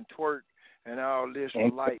naked and twerk and all this for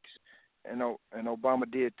likes, and Obama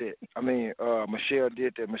did that. I mean, Michelle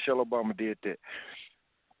did that. Michelle Obama did that.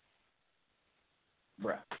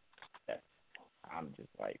 Bruh. I'm just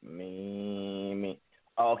like, me.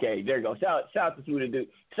 Okay, there you go. Shout out to Smooth Dude.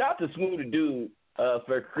 Shout out to Smooth Dude.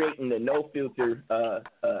 For creating the No Filter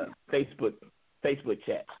Facebook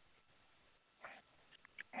chat.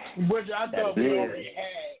 Which I thought we already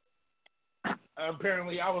had.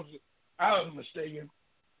 Apparently, I was mistaken.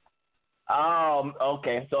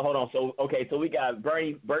 Okay. So hold on. So we got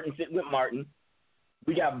Burton sitting with Martin.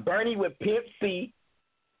 We got Bernie with Pimp C.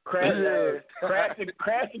 Crash the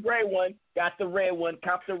gray one. Got the red one.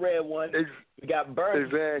 Cop the red one. We got Bernie.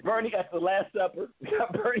 Exactly. Bernie at the Last Supper. We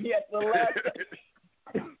got Bernie at the Last Supper.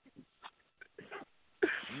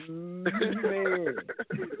 Man.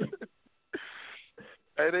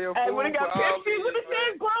 Hey, when they got Pimp C with the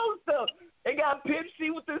same gloves though. They got Pimp C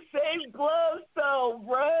with the same gloves though,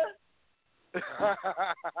 bruh.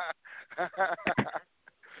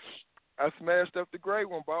 I smashed up the gray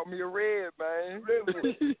one, bought me a red, man.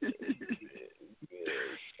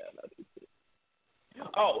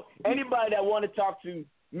 Oh, anybody that want to talk to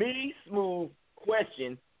me, Smooth,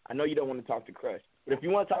 question. I know you don't want to talk to Crush, but if you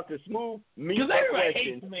want to talk to Smooth, me,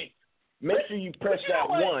 question, make sure you press that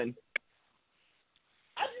one.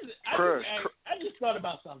 I just thought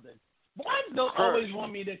about something. Why don't always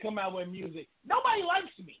want me to come out with music? Nobody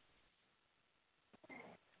likes me.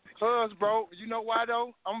 Cuz, bro, you know why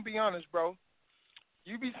though? I'm gonna be honest, bro.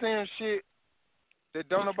 You be saying shit that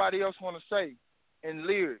don't nobody else want to say in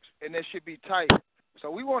lyrics, and that shit be tight.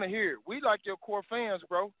 So we want to hear it. We like your core fans,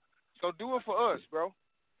 bro. So do it for us, bro.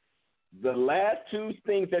 The last two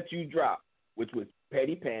things that you dropped, which was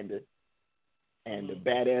Petty Panda and the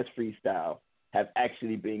Badass Freestyle, have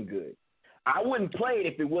actually been good. I wouldn't play it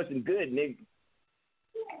if it wasn't good, nigga.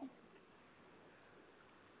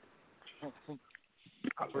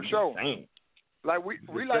 For sure. Like we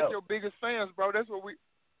like your biggest fans, bro. That's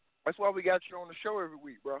why we got you on the show every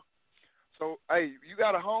week, bro. So hey, you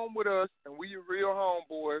got a home with us, and we your real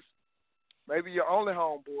homeboys. Maybe your only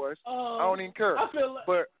homeboys. I don't even care.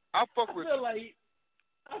 But I fuck with you.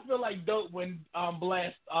 I feel like dope when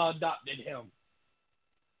Blast adopted him.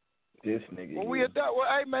 This nigga. When we adopt, well,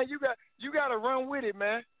 hey man, you got to run with it,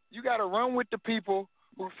 man. You got to run with the people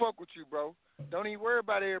who fuck with you, bro. Don't even worry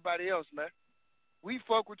about everybody else, man. We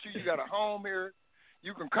fuck with you. You got a home here.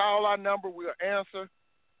 You can call our number. We'll answer.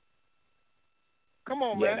 Come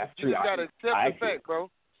on, man. That's you true. just got to accept the fact, bro.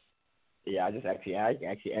 Yeah, I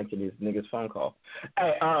actually answered this nigga's phone call.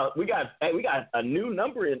 Hey, we got a new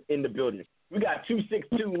number in the building. We got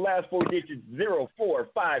 262 last four digits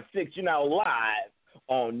 0456. You're now live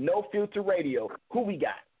on No Filter Radio. Who we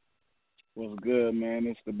got? What's good, man?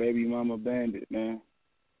 It's the Baby Mama Bandit, man.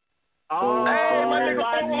 Oh, hey, my nigga,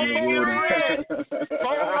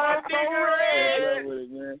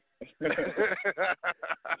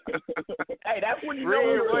 Hey, that's when you Red,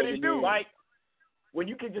 know what he do? Like when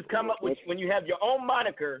you can just come up with, when you have your own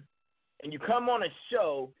moniker and you come on a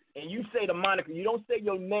show and you say the moniker, you don't say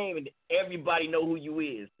your name and everybody know who you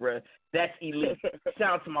is, bruh. That's elite.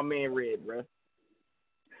 Shout out to my man Red, bruh.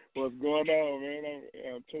 What's going on, man?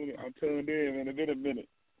 I'm tuned in, man. It's been a minute.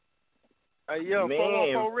 Hey, yo,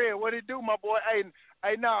 414 Red, what it do, my boy?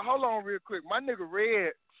 Hey, now hold on real quick. My nigga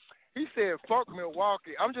Red, he said, "Fuck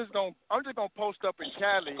Milwaukee. I'm just gonna post up in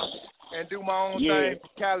Cali and do my own thing,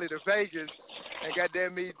 Cali to Vegas, and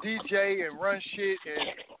goddamn me DJ and run shit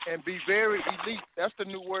and be very elite. That's the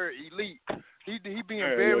new word, elite. He being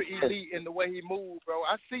very elite in the way he moves, bro.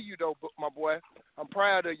 I see you though, my boy. I'm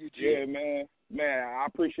proud of you, G. Yeah, man. I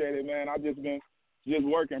appreciate it, man. I just been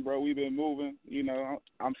working, bro. We've been moving. You know,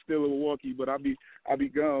 I'm still in Milwaukee, but I'll be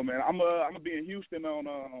gone, man. I'm gonna be in Houston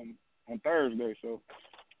on Thursday, so.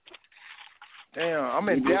 Damn, I'm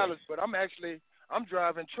in Dallas, but I'm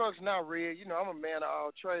driving trucks now, Red. You know, I'm a man of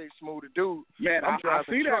all trades, smooth dude. Man, I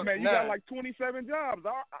see that, man. You got like 27 jobs.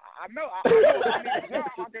 I know. I need a job.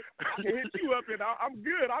 I can hit you up, and I'm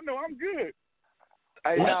good. I know I'm good.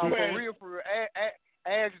 Hey, now, for real.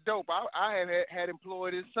 Ask Dope. I had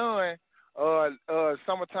employed his son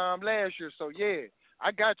summertime last year, so yeah.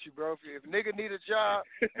 I got you, bro. If nigga need a job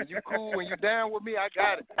and you cool and you down with me, I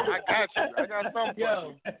got it. I got you. I got something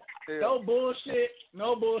for you. No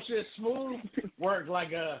bullshit. Smooth work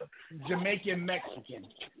like a Jamaican Mexican.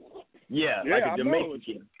 Yeah, like a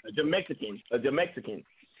Jamaican.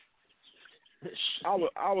 I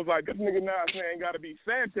was like, this nigga now saying got to be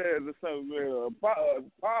Sanchez or something,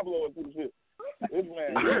 Pablo or some shit. This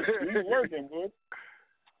man, he's working, boy.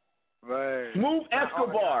 Right. Smooth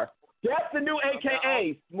Escobar. That's the new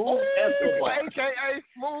AKA, Smooth Escobar. AKA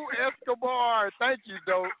Smooth Escobar. Thank you,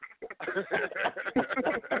 Dope.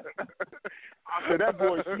 I said that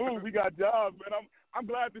boy Smooth. We got jobs, man. I'm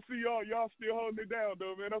glad to see y'all. Y'all still holding it down,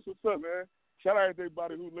 though, man. That's what's up, man. Shout out to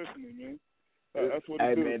everybody who's listening, man. That's what it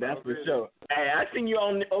Hey, do. man, that's for sure. Hey, I seen you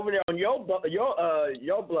over there on your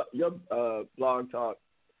blog talk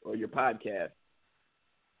or your podcast.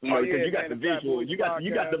 Because you got the visual. You got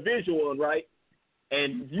the visual, right?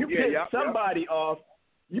 And you pissed somebody off.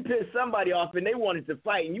 You pissed somebody off, and they wanted to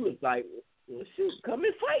fight, and you was like, "Well, shoot, come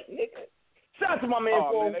and fight, nigga." Shout out to my man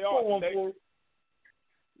 414.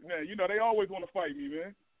 Man, you know they always want to fight me,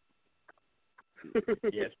 man.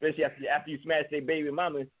 Yeah, especially after you smash their baby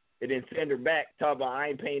mama and then send her back. Talk about I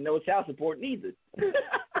ain't paying no child support neither.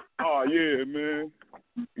 Oh yeah, man.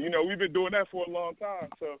 You know we've been doing that for a long time,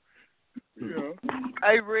 so you know.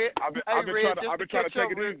 Hey, Red. I've been trying to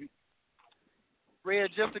take it easy.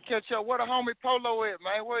 Red, just to catch up, what a homie Polo at,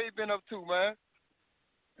 man? What you been up to, man?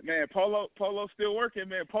 Man, Polo's still working,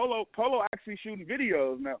 man. Polo actually shooting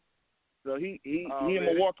videos now. So he in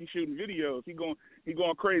Milwaukee shooting videos. He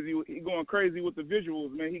going crazy. He going crazy with the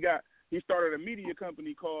visuals, man. He started a media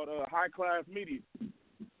company called High Class Media.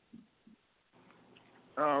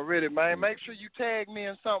 Really, man. Make sure you tag me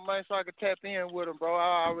in something, man, so I can tap in with him, bro.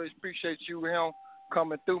 I always appreciate you and him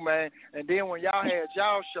coming through, man. And then when y'all had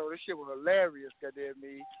y'all show, this shit was hilarious, goddamn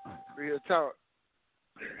me. Real talk.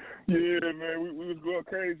 Yeah, man, we was going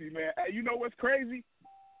crazy, man. Hey, you know what's crazy?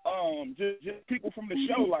 Just people from the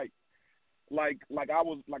show, like I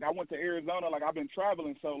went to Arizona, like I've been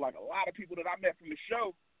traveling, so like a lot of people that I met from the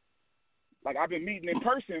show, like I've been meeting in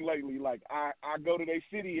person lately. Like I go to their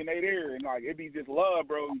city and they there, and like it be just love,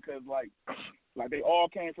 bro, because like they all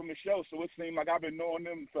came from the show, so it seemed like I've been knowing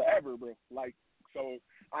them forever, bro. Like, so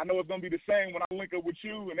I know it's gonna be the same when I link up with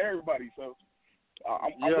you and everybody. So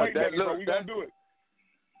I'm waiting at it, bro. We gonna do it.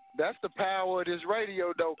 That's the power of this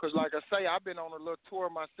radio, though, because like I say, I've been on a little tour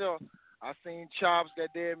myself. I seen Chops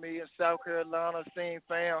that did me in South Carolina, seen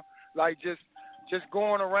fam, like just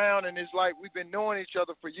going around, and it's like we've been knowing each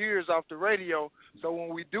other for years off the radio. So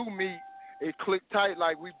when we do meet, it click tight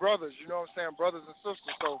like we brothers, you know what I'm saying, brothers and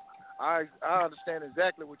sisters. So I understand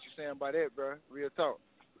exactly what you're saying by that, bro. Real talk.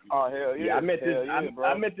 Oh hell yeah! I met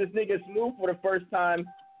this nigga Smooth for the first time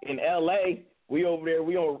in L.A. We over there.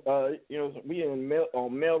 We on we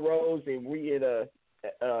on Melrose, and we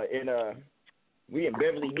we in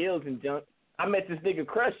Beverly Hills and junk. I met this nigga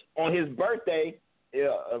Crush on his birthday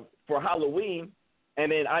for Halloween,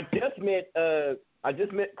 and then I just met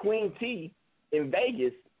Queen T in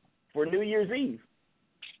Vegas for New Year's Eve.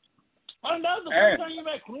 Oh, that was the first time you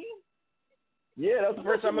met Queen? Yeah, that was the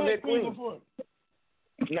first time I met Queen. Before.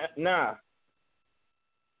 Nah.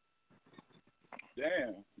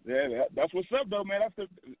 Damn. Yeah, that's what's up though, man.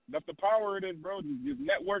 That's the power of this, bro. Just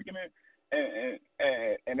networking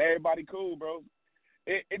and everybody cool, bro.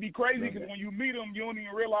 It'd be crazy because when you meet them, you don't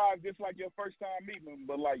even realize it's like your first time meeting them,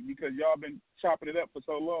 but like because y'all been chopping it up for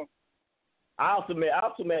so long. I also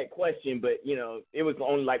met Question, but it was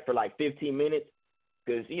only for 15 minutes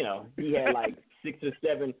because he had like 6 or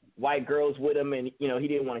 7 white girls with him, and he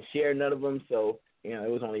didn't want to share none of them, so it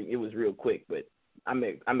was real quick. But I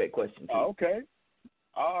met Question too. Oh, okay.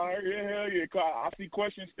 All right, yeah, hell yeah. I see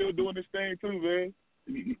Question still doing this thing too, man.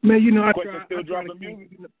 Man, I still try dropping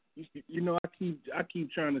music. I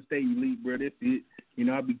keep trying to stay elite, bro. That's it.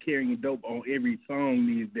 I be carrying dope on every song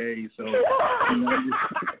these days. So,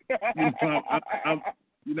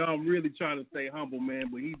 I'm really trying to stay humble, man.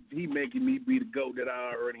 But he making me be the GOAT that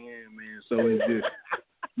I already am, man. So it's just,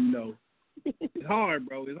 it's hard,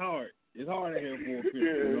 bro. It's hard. It's hard out here for a film.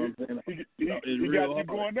 You know what I'm saying? He got you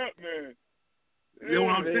going up, man. You know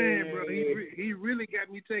what I'm saying, bro? He really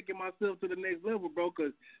got me taking myself to the next level, bro,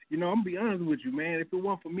 because, I'm going to be honest with you, man. If it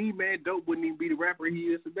weren't for me, man, Dope wouldn't even be the rapper he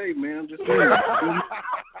is today, man. I'm just saying.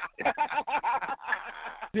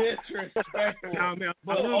 Disrespectful. Nah, man,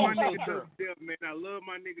 I love my nigga Dope, man. I love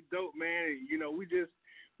my nigga Dope, man.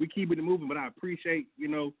 We keep it moving, but I appreciate,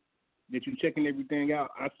 that you checking everything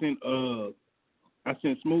out. I sent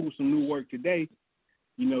Smooth some new work today,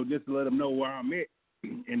 just to let him know where I'm at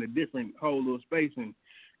in a different whole little space, and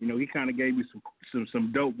he kind of gave me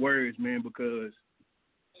some dope words, man, because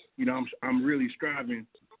I'm really striving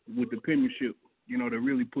with the penmanship, to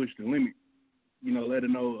really push the limit, let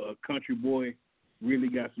him know a country boy really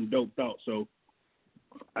got some dope thoughts. So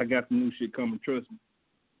I got some new shit coming, trust me.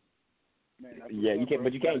 Man, yeah, you can't,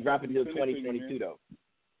 but you can't drop it until 2022 though.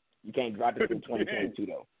 You can't drop it until 2022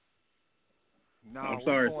 though. No, I'm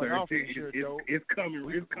sorry, sir. It's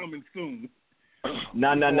coming. It's coming soon.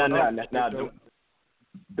 No.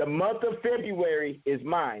 The month of February is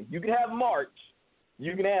mine. You can have March.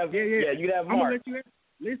 You can have you can have March.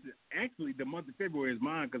 Listen, actually, the month of February is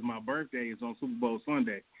mine because my birthday is on Super Bowl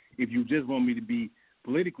Sunday. If you just want me to be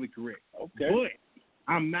politically correct, okay. But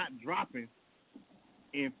I'm not dropping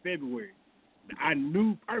in February. I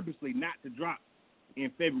knew purposely not to drop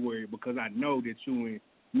in February because I know that you and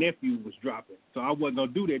nephew was dropping. So I wasn't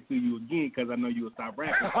gonna do that to you again because I know you would stop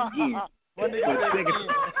rapping again.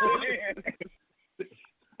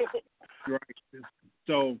 Right.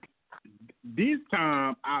 So this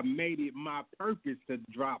time I made it my purpose to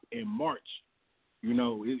drop in March. We're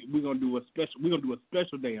gonna do a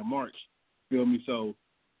special day in March. Feel me? So,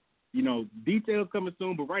 details coming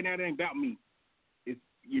soon, but right now it ain't about me. It's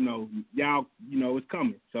y'all, it's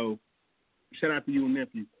coming. So shout out to you and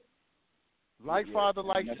nephew. Like father,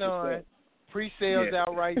 like son. Pre-sales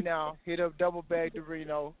out right now. Hit up Double Bag to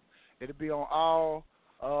Reno. It'll be on all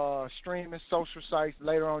streaming social sites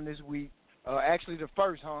later on this week. Actually, the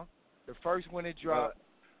first when it dropped.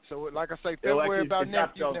 So, like I say, February about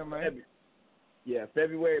nephew, man. Yeah,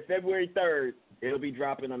 February 3rd. It'll be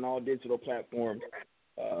dropping on all digital platforms.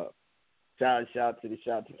 Shout out to the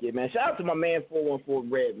kid, man. Shout out to my man 414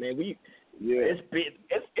 Red, man. It's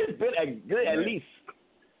been a good at least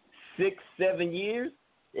 6-7 years.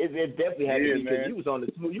 It definitely had to be because you was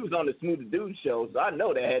on the Smooth Dude show, so I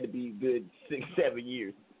know that had to be a good 6-7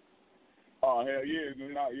 years. Oh hell yeah,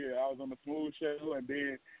 man! I was on the Smooth show,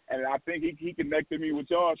 and I think he connected me with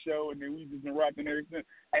y'all show, and then we just been rocking ever since.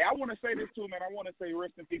 Hey, I want to say this too, man. I want to say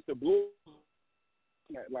rest in peace to Blue.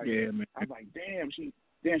 Like, yeah, man. I was like, damn, she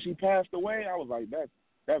passed away. I was like,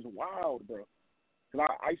 that's wild, bro. Cause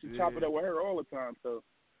I used to chop it up with her all the time. So,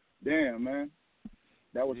 damn, man,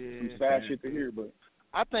 that was some sad shit to hear. But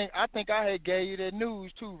I think I had gave you that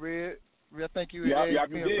news too, Red. I think you had you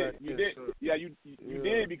me did. about You this, did. so. Yeah, you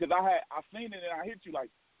did because I seen it and I hit you like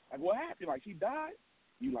what happened? Like she died?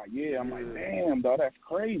 You like I'm like damn, dog, that's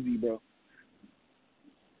crazy, bro.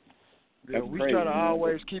 Yeah, we try to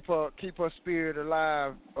always keep her spirit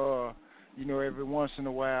alive. Every once in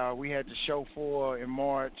a while we had the show for her in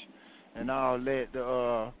March and all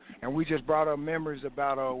that. And we just brought up memories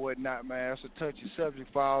about her or whatnot, man. It's a touchy subject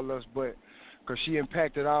for all of us, but. Because she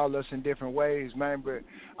impacted all of us in different ways, man. But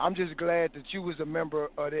I'm just glad that you was a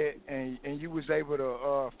member of that and you was able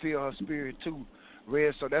to feel her spirit too,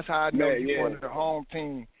 Red. So that's how I know you wanted the home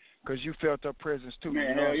team because you felt her presence too. Man,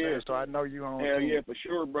 you know what I'm saying? Yeah. So I know you home hell team. Yeah, for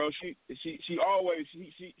sure, bro. She always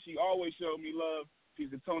showed me love. She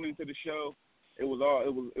used to tune into the show. It was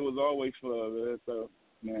always for her, man. So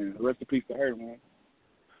man, rest in peace to her, man.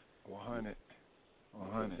 100.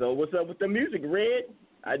 So what's up with the music, Red?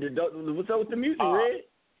 What's up with the music, Red?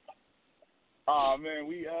 Man,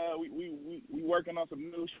 we working on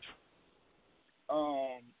some new.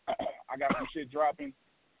 I got some shit dropping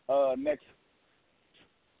next.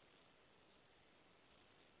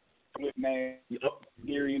 With name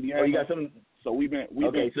Gary, Indiana. Oh, you got some. So we've been.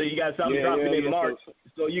 So you got something dropping in March.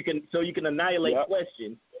 So you can annihilate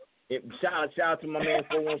Question. Shout out to my man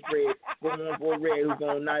 414 Red who's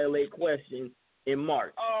gonna annihilate Question in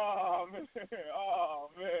March. Oh man.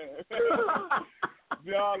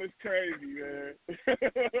 Y'all is crazy, man.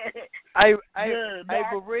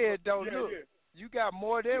 But Red though, look, you got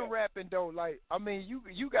more than rapping though. Like, I mean,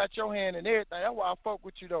 you got your hand in everything. That's why I fuck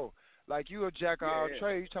with you though. Like, you a jack of all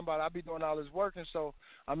trades. You talking about I be doing all this working. So,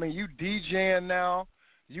 I mean, you DJing now.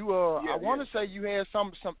 You I want to say you had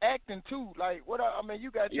some acting too. Like, what? I mean,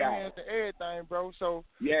 you got your hands in everything, bro. So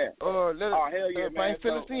hell yeah, man.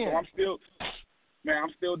 Fill us in. So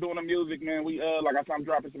I'm still doing the music, man. We like I said, I'm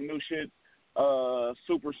dropping some new shit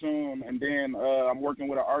super soon, and then I'm working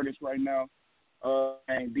with an artist right now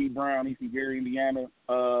named D Brown. He's from Gary, Indiana.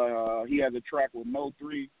 He has a track with No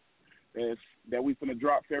 3 that we finna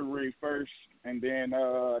drop February 1st, and then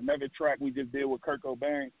another track we just did with Kurt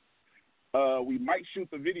Cobain. We might shoot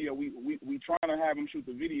the video. We trying to have him shoot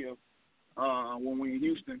the video when we're in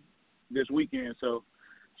Houston this weekend. So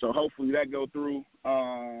hopefully that go through.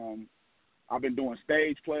 I've been doing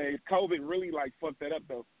stage plays. COVID really like fucked that up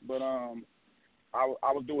though. But I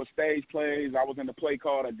was doing stage plays. I was in a play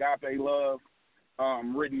called Agape Love,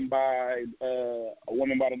 written by a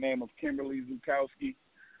woman by the name of Kimberly Zukowski.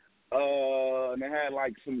 And it had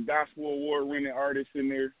like some gospel award-winning artists in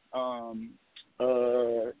there.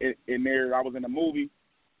 In there, I was in a movie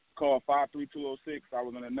called 53206. I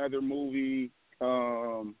was in another movie.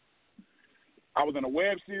 I was in a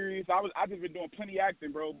web series. I just been doing plenty of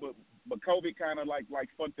acting, bro. But COVID kind of like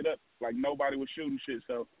fucked it up. Like nobody was shooting shit,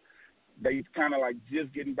 so they kind of like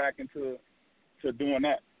just getting back into doing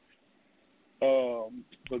that. So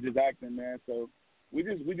just acting, man. So we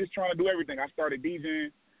just trying to do everything. I started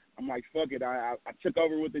DJing. I'm like, fuck it. I took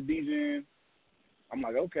over with the DJing. I'm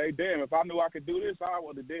like, okay, damn. If I knew I could do this, I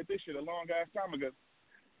would have did this shit a long ass time ago.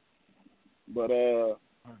 But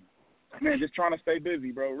man, just trying to stay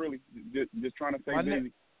busy, bro. Really, just trying to stay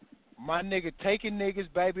busy. My nigga taking niggas,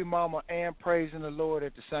 baby mama, and praising the Lord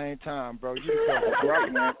at the same time, bro. You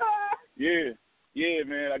right, man. Yeah,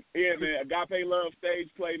 man. Agape Love stage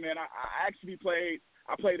play, man. I actually played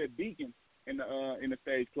a deacon in the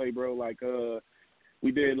stage play, bro. Like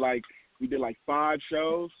we did 5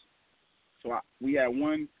 shows. So we had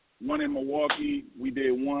one in Milwaukee. We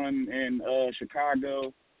did one in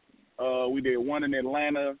Chicago. We did one in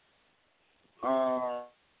Atlanta.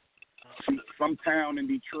 Some town in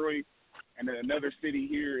Detroit, and then another city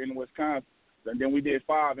here in Wisconsin. And then we did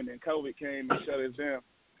 5, and then COVID came and shut us down.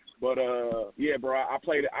 But yeah, bro, I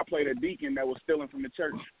played a deacon that was stealing from the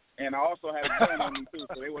church, and I also had a gun on me too,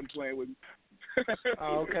 so they wasn't playing with me.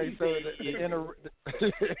 Okay, so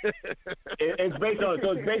it's based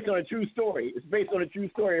on a true story. It's based on a true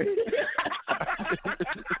story.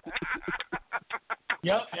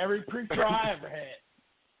 Yep, every preacher I ever had.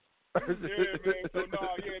 Yeah, man. So man,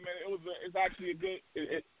 it's actually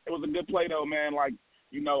it was a good play though, man. Like,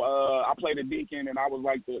 you know, I played a deacon and I was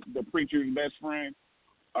like the preacher's best friend.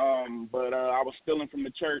 But I was stealing from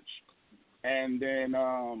the church, and then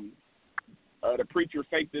the preacher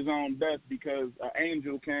faked his own death because an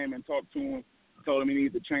angel came and talked to him, told him he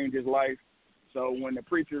needed to change his life. So when the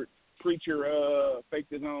preacher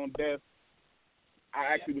faked his own death, I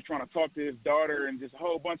actually was trying to talk to his daughter and just a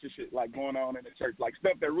whole bunch of shit like going on in the church, like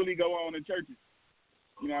stuff that really go on in churches.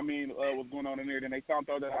 You know what I mean? What's going on in there? Then they found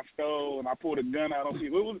out that I stole and I pulled a gun out on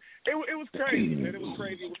people. It was crazy, man. It was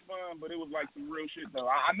crazy. It was fun, but it was like some real shit though.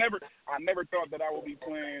 I never thought that I would be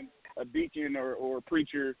playing a deacon or a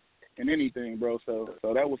preacher in anything, bro. So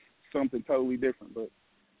that was something totally different, but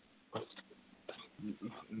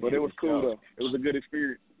it was cool though. It was a good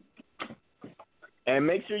experience. And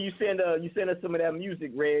make sure you send us some of that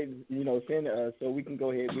music, Red. You know, send so we can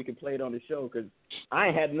go ahead, we can play it on the show. Cause I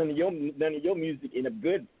ain't had none of your music in a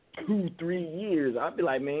good 2-3 years. I'd be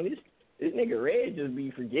like, man, this nigga Red just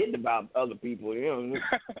be forgetting about other people. You know?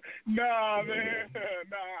 Nah, man,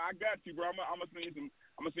 nah, I got you, bro. I'm gonna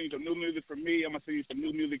send you some new music from me. I'm gonna send you some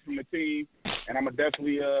new music from the team, and I'm gonna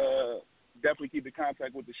definitely keep in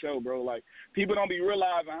contact with the show, bro. Like people don't be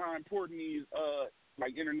realizing how important these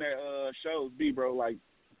like internet shows be, bro. Like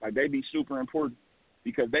they be super important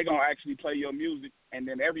because they gonna actually play your music, and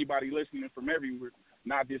then everybody listening from everywhere,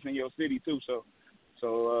 not just in your city too.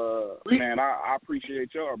 So man, I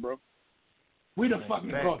appreciate y'all, bro. We the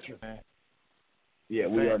fucking culture. Yeah,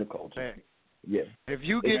 we are the culture. Yeah. If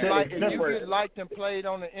you get liked and played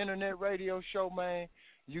on the internet radio show, man,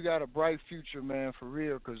 you got a bright future, man, for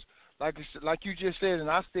real. Cause like you just said, and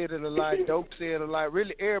I said it a lot, Dope said it a lot,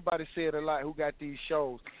 really everybody said it a lot who got these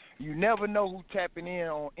shows. You never know who tapping in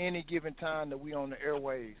on any given time that we on the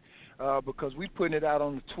airwaves, because we putting it out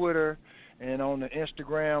on the Twitter and on the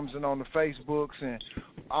Instagrams and on the Facebooks, and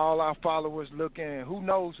all our followers looking, and who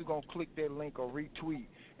knows who gonna click that link or retweet,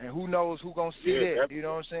 and who knows who gonna see that, you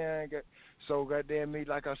know what I'm saying? So goddamn me,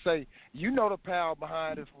 like I say, you know the power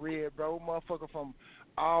behind this Red, bro. Motherfucker from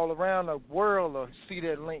all around the world will see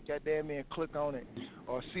that link, goddamn me, and click on it,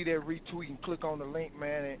 or see that retweet and click on the link,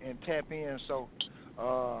 man, and tap in. So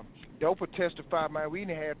Dope will testify, man. We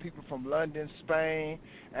done had people from London, Spain,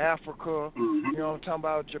 Africa, you know what I'm talking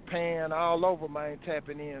about, Japan, all over, man,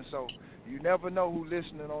 tapping in. So you never know who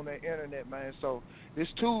listening on the internet, man. So this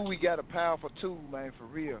tool, we got a powerful tool, man, for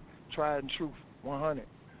real. Tried and truth, 100.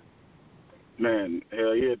 Man,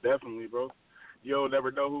 hell yeah, definitely, bro. You'll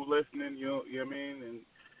never know who's listening, you know what I mean? And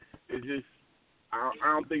it's just, I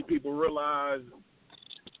don't think people realize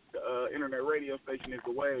the internet radio station is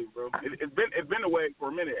the wave, bro. It's been the wave for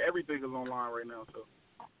a minute. Everything is online right now, so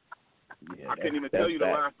I can't even tell you the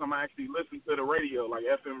last time I actually listened to the radio, like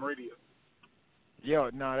FM radio. Yo,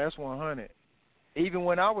 nah, that's 100. Even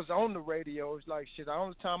when I was on the radio, it's like shit. The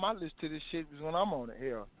only time I listen to this shit was when I'm on the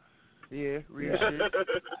air. Yeah, real shit.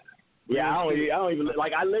 Yeah, I don't even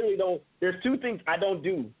like. I literally don't. There's two things I don't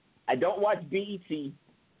do. I don't watch BET,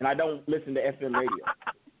 and I don't listen to FM radio.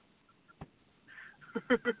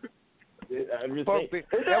 I'm just saying,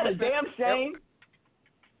 is that a damn shame?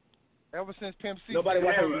 Ever since Pimp C, nobody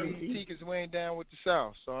watches BET because we ain't down with the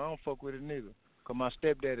South, so I don't fuck with it neither. Cause my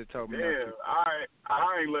stepdaddy told me. Yeah,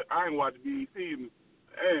 I ain't watched BET. Man,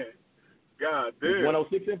 God damn.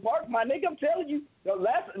 106 in Park, my nigga. I'm telling you. The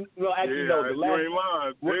last, well, actually, no, the last. You ain't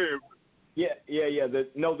lying. Damn. Yeah.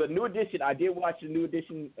 The New Edition. I did watch the New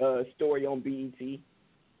Edition story on BET,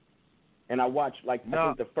 and I watched I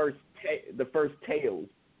think the first Tales.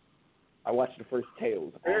 I watched the first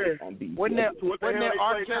Tales on BET. Wasn't that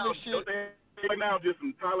R. Kelly shit? Right now, just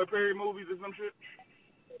some Tyler Perry movies or some shit.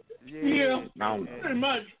 Yeah, pretty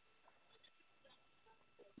much.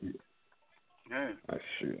 Man. That's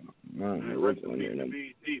true. Man,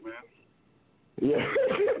 BET, man. Yeah.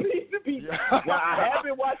 Now,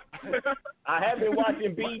 I have been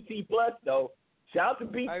watching BET Plus though. Shout out to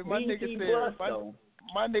BET Plus though.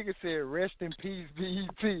 My nigga said, "Rest in peace,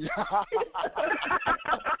 BET."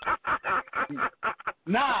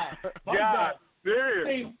 Nah, God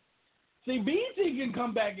damn. See, BET can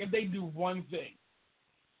come back if they do one thing.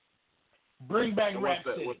 Bring back Rap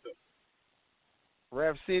City.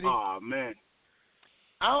 Rap City? Oh, man.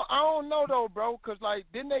 I don't know, though, bro, because, like,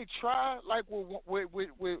 didn't they try, like, with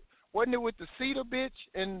wasn't it with the Cedar bitch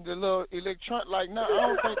and the little electronic? Like, no, I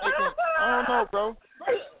don't think they can. I don't know, bro.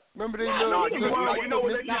 Remember they little. No, you know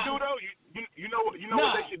what they should do, though? You know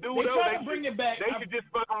what they should do, though? They bring it back. They should just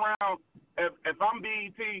fuck around. If I'm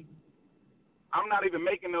BET, I'm not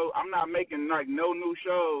making like no new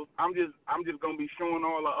shows. I'm just gonna be showing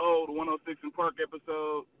all the old 106 in Park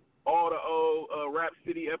episodes, all the old Rap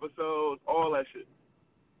City episodes, all that shit.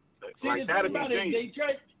 See, like that'd be genius.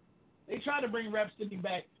 They tried to bring Rap City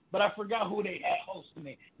back, but I forgot who they had hosting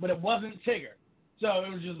it. But it wasn't Tigger, so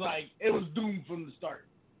it was just like it was doomed from the start.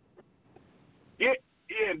 Yeah,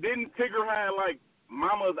 Yeah, didn't Tigger have like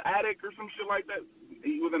Mama's attic or some shit like that?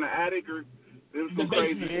 He was in the attic or there was some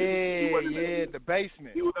crazy shit. The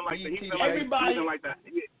basement. He was in like everybody. He was in like that.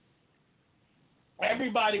 Yeah.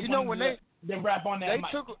 Everybody, you know, when they rap on that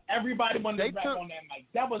mic. Everybody wanted to rap took, on that mic.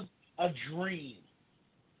 That was a dream.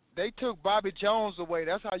 They took Bobby Jones away.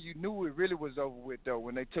 That's how you knew it really was over with, though.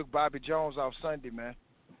 When they took Bobby Jones off Sunday, man.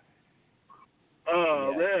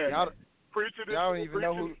 Man. Y'all don't even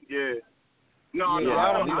know who. Yeah. No, I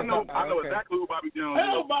know exactly who Bobby Jones is.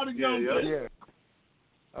 Hell, Bobby Jones. Yeah.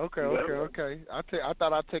 Okay. I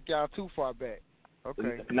thought I took y'all too far back.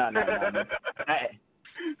 Okay. No.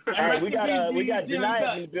 Hey, we got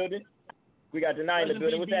Denia in the building. We got Denia in the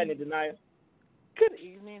building. What's happening, Denia? Good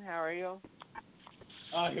evening. How are you?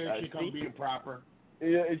 Here she comes being proper.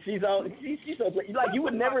 Yeah, she's so like you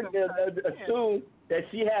would never assume that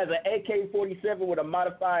she has an AK-47 with a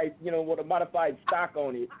modified stock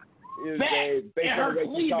on it. Based on her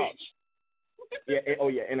cleavage.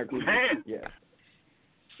 In her cleavage. Yeah.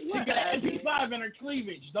 She got an MP5 in her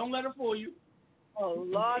cleavage. Don't let her fool you. Oh,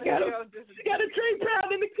 Lord. She got a Trey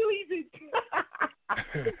Brown in the cleavage.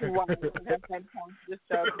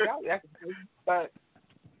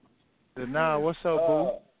 Nah, what's up,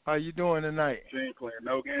 boo? How you doing tonight? She ain't playing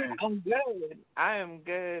no game. I'm good. I am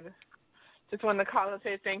good. Just wanted to call and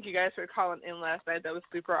say thank you guys for calling in last night. That was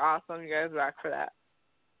super awesome. You guys rock for that.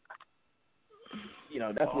 You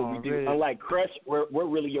know, that's what we do. Really? Unlike Crush, we're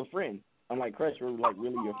really your friend. Unlike Crush, we're like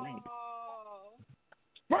really your friend.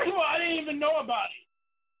 First of all, I didn't even know about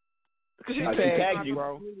it. She tagged you,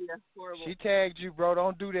 bro. She tagged you, bro.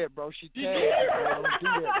 Don't do that, bro. She tagged you, bro. Don't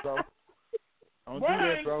do that, bro. Don't do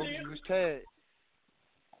that, bro. You was tagged.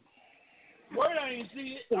 Word, I didn't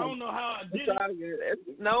see it. I don't know how I did it.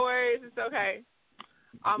 No worries. It's okay.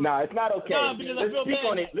 No, it's not okay. No, Let's speak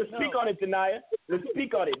on it. Let's speak on it, Denia. Let's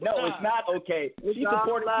speak on it. No, it's not okay. She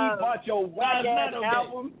supported you, bought your whack-ass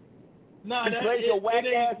album. No, she played your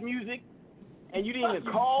whack-ass music, and you didn't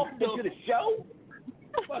even call into the show?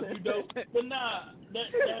 Fuck you, though. But nah, that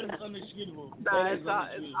is unexcusable. Nah, it's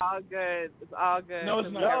all good. It's all good. No,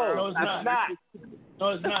 it's not. No, it's not. No,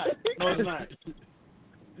 it's not. No, it's not.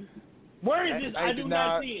 Where is this? I do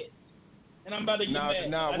not see it. And I'm about to get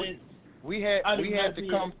mad. We had to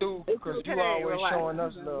come through because you always showing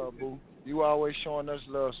us love, boo. You always showing us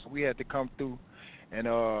love, so we had to come through and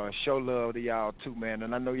show love to y'all too, man.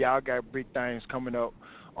 And I know y'all got big things coming up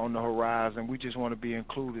on the horizon. We just want to be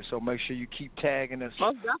included, so make sure you keep tagging us.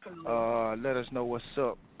 Most definitely. Let us know what's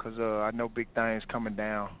up, because I know big things coming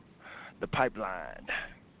down the pipeline.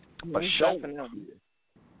 For sure.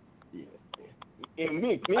 Yeah. And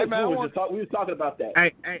me and we was talking about that.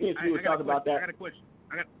 I got a question.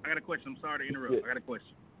 I got a question. I'm sorry to interrupt. I got a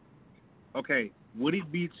question. Okay, would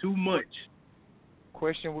it be too much?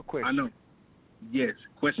 Question with question. I know. Yes,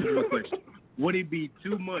 question with question. Would it be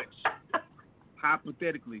too much,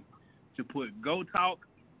 hypothetically, to put Go Talk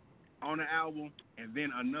on the album and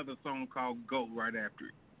then another song called Go right after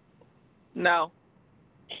it? No.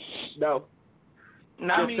 Just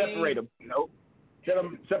separate them. Nope.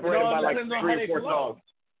 Separate them by like 3 or 4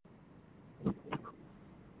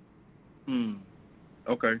 songs.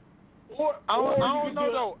 Okay. I don't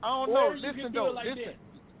know though. Listen though.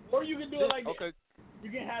 Or you can do it like this. Okay.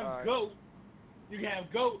 You can have Goat. You can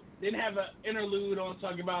have Goat, then have an interlude on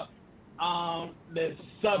talking about the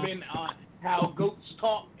subbing on how goats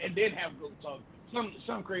talk, and then have Goat talk.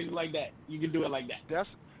 Something crazy like that. You can do it like that.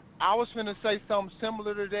 I was finna say something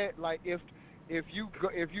similar to that. Like if you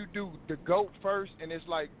do the Goat first, and it's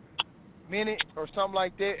like minute or something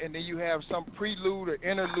like that, and then you have some prelude or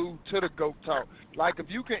interlude to the Goat talk. Like if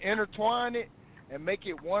you can intertwine it and make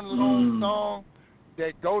it one long song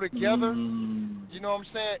that go together, you know what I'm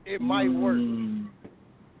saying? It might work.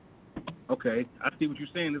 Okay, I see what you're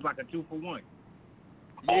saying. It's like a 2-for-1.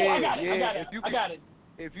 I got it.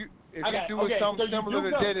 If you do something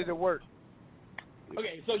similar to that, it'll work.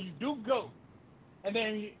 Okay, so you do Goat, and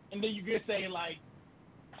then you can say like,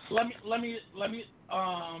 let me.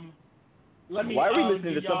 Why are we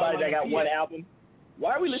listening to somebody that got one album?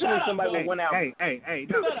 Why are we listening to somebody with one album? Hey,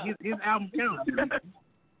 no, his album counts.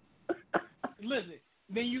 Listen,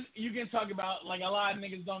 then you can talk about like a lot of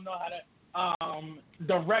niggas don't know how to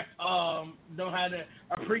know how to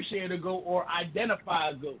appreciate a goat or identify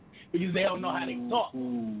a goat because they don't know how to talk.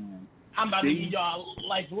 I'm about to give y'all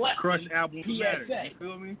life lessons. Crush albums matter.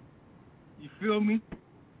 You feel me?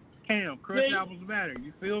 Cam, Crush albums matter.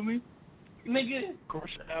 You feel me? Nigga,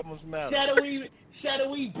 Crush albums matter.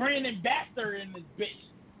 Shadowy Brandon Baxter in this bitch.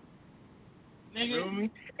 Nigga. You feel me?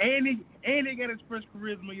 And they got express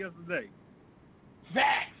charisma yesterday.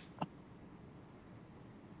 Facts.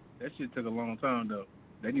 That shit took a long time though.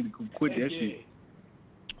 They need to quit that shit.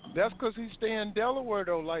 That's because he stay in Delaware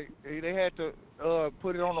though. Like they had to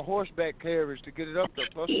put it on a horseback carriage to get it up there.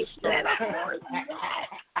 Plus the start.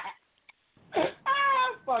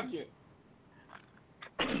 Fuck you.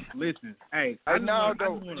 Listen, hey.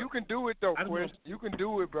 You can do it though, Quest. You can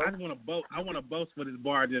do it, bro. I want to boast for this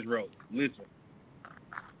bar I just wrote. Listen.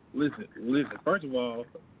 First of all,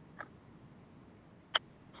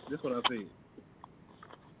 this is what I said.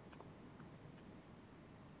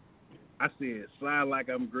 I said, slide like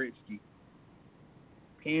I'm Gretzky.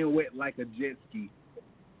 Pen wet like a jet ski.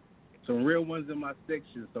 Some real ones in my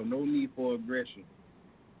section, so no need for aggression.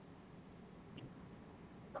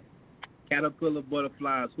 Caterpillar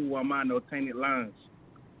butterflies, who am I? No tainted lines.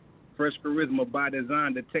 Fresh charisma by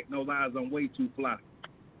design, the techno lies, I'm way too fly.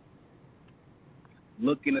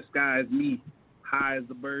 Look in the sky is me, high as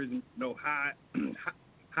the birds, no high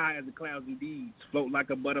as the clouds and deeds. Float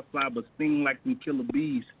like a butterfly, but sting like some killer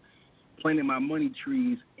bees. Planting my money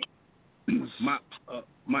trees, my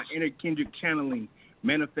inner Kendrick channeling.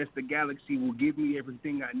 Manifest the galaxy will give me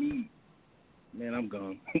everything I need. Man, I'm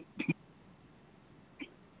gone.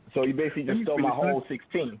 So you basically just stole my whole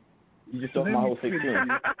 16. You just stole my whole 16.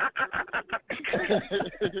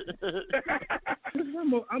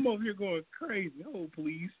 I'm over here going crazy. Oh,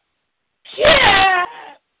 please. Yeah.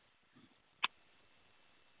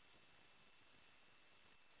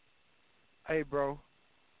 Hey, bro.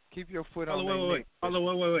 Keep your foot on Wait. Hold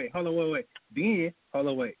on,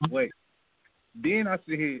 wait. Then I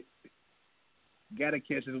said, gotta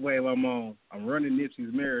catch this wave I'm on. I'm running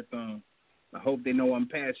Nipsey's marathon. I hope they know I'm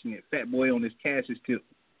passionate. Fat boy on this Cassius tip.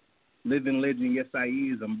 Living legend, yes I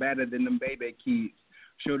is. I'm better than them baby kids.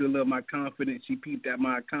 Show the love my confidence. She peeped at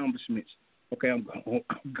my accomplishments. Okay, I'm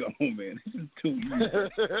gone, man. This is too easy.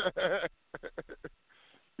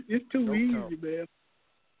 It's too easy, man.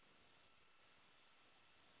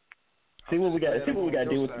 See what we got to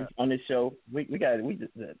do on this show. The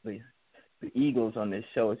Eagles on this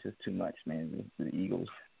show is just too much, man. The Eagles.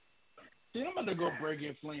 See, I'm about to go break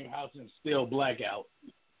in Flame House and steal Blackout.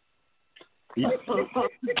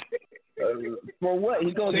 For what?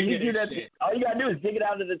 He's gonna do that. All you gotta do is dig it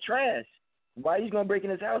out of the trash. Why are you gonna break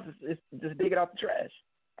in his house? It's just dig it out the trash.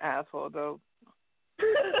 Asshole, dope.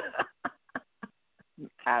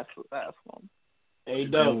 Asshole. Hey,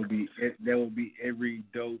 dope. That will be every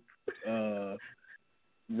dope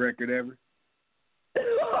record ever.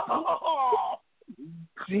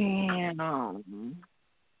 Damn.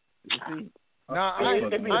 Nah, I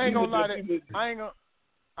ain't gonna lie. I ain't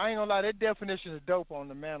gonna lie. That definition is dope on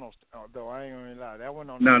the Manos, though. I ain't gonna lie. That one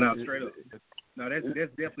on. No, straight up. No, that's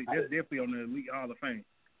definitely on the Elite Hall of Fame.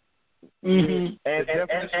 Mm-hmm.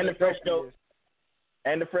 And the fresh dope.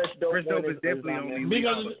 And the fresh dope. Fresh dope is definitely on the Elite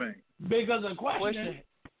Hall of Fame. Because of question.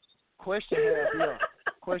 Question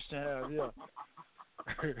half, yeah.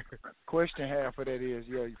 Question half of that is,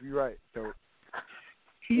 yeah, you're right, dope.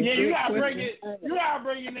 Yeah, you gotta bring it. You gotta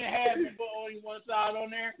bring in that half and put only one side on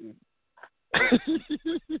there.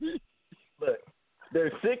 Look,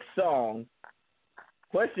 there's 6 songs.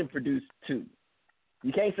 Question produced 2.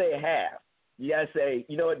 You can't say half. You gotta say,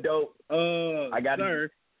 you know what, dope?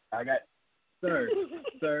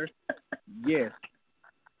 Sir. Yes.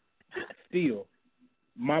 Still,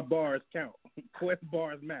 my bars count. Quest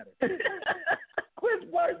bars matter.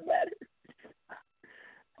 Quest bars matter.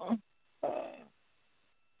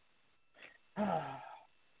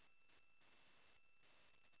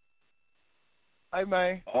 Hey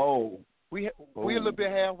man. We a little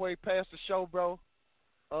bit halfway past the show, bro.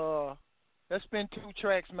 Let's spin 2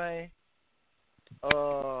 tracks, man.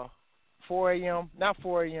 4 a.m. Not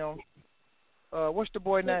 4 a.m. What's the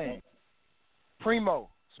boy name? Primo.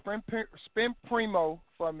 Spin Primo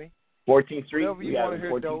for me. 14th Street. Whatever you want to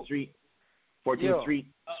hear, 14th Street. 14th Street.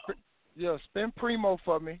 Yeah, spin Primo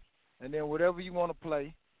for me, and then whatever you want to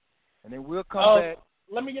play, and then we'll come back.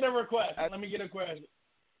 Let me get a request. Let me get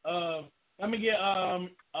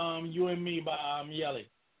You and Me by Yelly.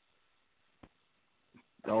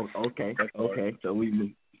 Oh, okay. So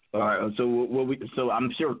we all right. So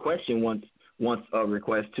I'm sure Question wants a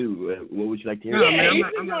request too. What would you like to hear? No, man,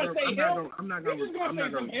 I'm not gonna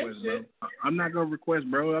request, bro. I'm not gonna request,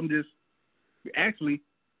 bro. I'm just actually,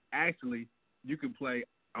 you can play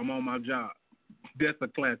I'm on my job. That's a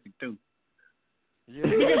classic too. Yeah.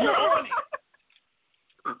 You're on it.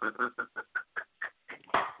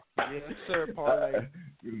 Yes, sir, parlay.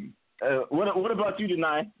 What about you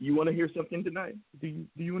tonight? You want to hear something tonight? Do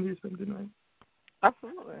you want to hear something tonight?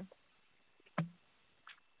 Absolutely.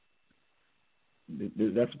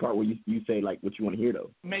 That's the part where you say like what you want to hear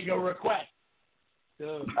though. Make a request.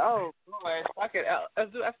 Oh boy, fuck it.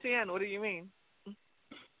 Let's do FTN. What do you mean?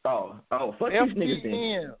 Oh, fuck these niggas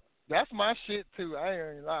then. That's my shit too. I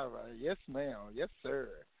ain't gonna lie about it. Yes, ma'am. Yes, sir.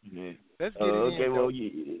 Yeah. Let's get it okay, in. Well,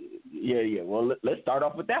 yeah. Well, let's start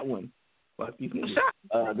off with that one. Fuck these niggas.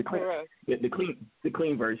 The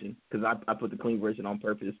clean version, because I put the clean version on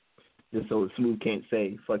purpose, just so Smooth can't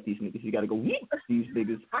say fuck these niggas. You gotta go these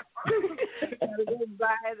niggas. Gotta go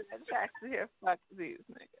buy that track to hear fuck these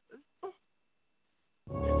niggas.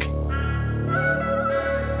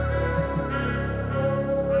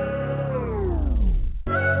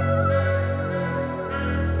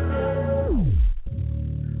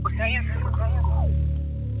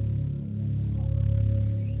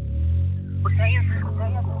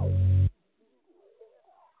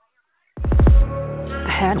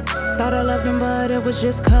 Thought I loved him, but it was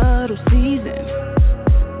just cuddle season.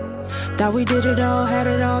 Thought we did it all, had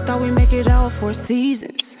it all, thought we make it all for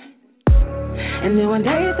seasons. And then one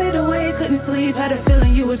day you said away, couldn't sleep, had a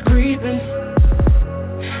feeling you was grieving.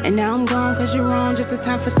 And now I'm gone cause you're wrong, just in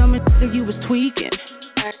time for something that you was tweaking.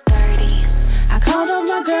 I called up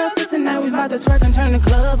my girl, so tonight we about to twerk and turn the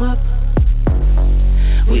club up.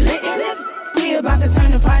 We lit in it, we about to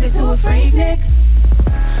turn the party to a freak nick.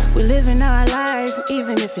 We living our lives,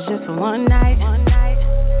 even if it's just for one night.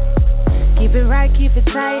 Keep it right, keep it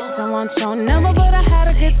tight. Don't want your number, but I had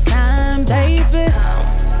a good time, baby.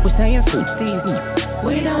 We're saying fruit season.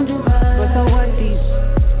 We don't do much, but so what these?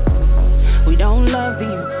 We don't love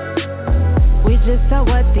these. We just so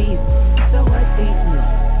what these? So what these?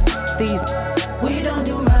 These. We don't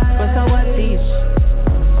do much, but so what these?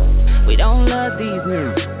 We don't love these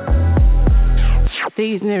niggas.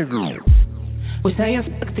 These niggas. We saying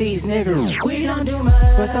fuck these niggas. We don't do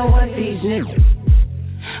much, but so what these niggas?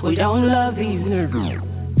 We don't love these niggas.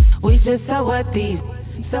 We just so what these?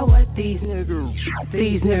 So what these niggas?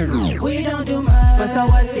 These niggas. We don't do much, but so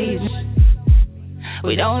what these?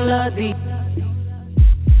 We don't love these.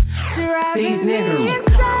 These niggas.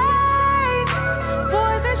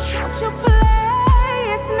 Boy, the shit you play,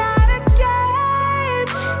 it's not a game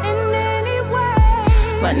in any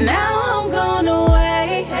way. But now I'm gone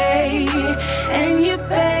away, and you're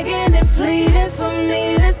begging and pleading for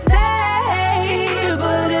me to stay,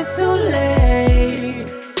 but it's too late.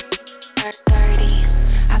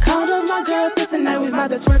 I called up my girl, so tonight we about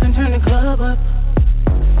to twerk and turn the club up.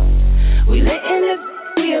 We lit in this,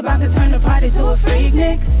 we about to turn the party to a freak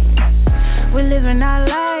nick. We're living our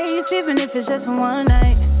lives, even if it's just for one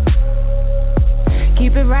night.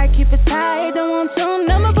 Keep it right, keep it tight. Don't want your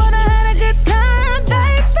number, but I had a good time,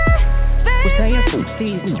 baby. We're saying fruit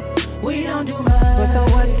season. We don't do much, but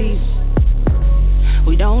so what these?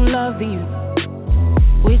 We don't love these.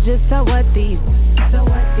 We just so what these? So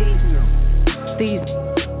what these? These.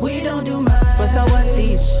 We don't do much, but so what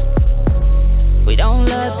these? We don't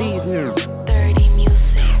love these. Dirty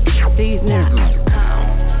music. These niggas.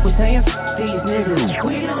 We saying these niggas.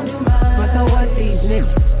 We don't do much, but so what these niggas?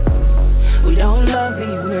 We don't love these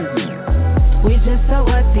niggas. We just so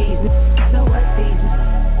what these? So what these?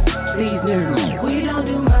 These niggas. We don't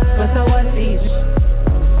do much, but so what these?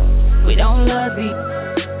 We don't love these.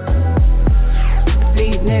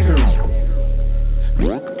 These niggas.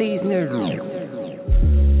 These niggas.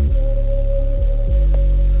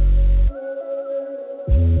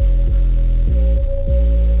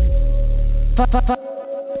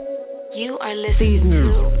 You are listening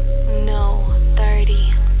to No 30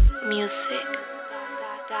 Music.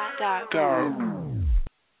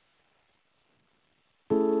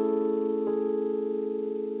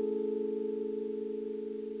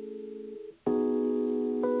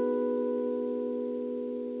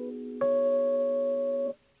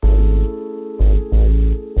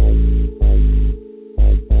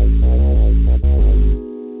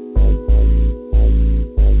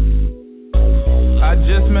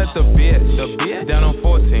 The bitch down on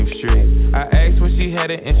 14th Street. I asked where she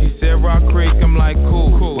headed and she said Rock Creek. I'm like,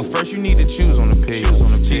 cool. But first you need to choose on the piece.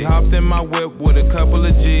 She hopped in my whip with a couple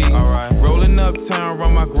of G's. Alright. Rolling uptown,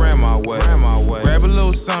 run my grandma way. Grab a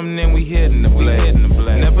little something and we hitting the blade.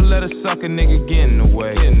 Never let a sucker nigga get in the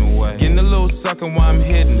way. Getting a little sucker while I'm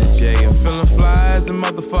hitting the J. I'm feeling fly as a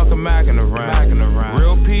motherfucker macking around.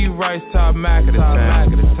 Real P Rice top mac of the time.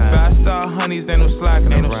 5-star honeys ain't no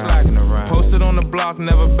slacking around. Posted on the block,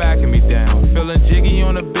 never backing me down. Feeling jiggy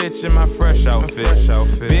on a bitch in my fresh outfit.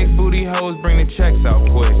 Big booty hoes bring the checks out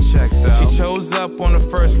quick. She chose up on the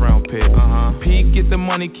first round pick. Pete get the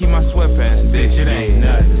money, keep my sweatpants thick. It ain't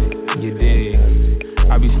nothing, you dig.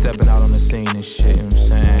 I be stepping out on the scene and shit, you know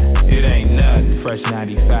what I'm saying? It ain't nothing. Fresh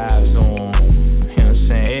 95s on, you know what I'm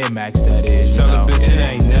saying? Air Max that is, Tell the bitch it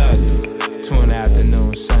ain't nothing. 2 in the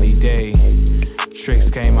afternoon, sunny day. Tricks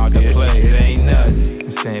came out the the play, it ain't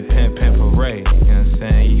nothing. I'm saying pimp parade, you know what I'm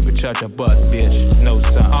saying? You even church a bus, bitch, no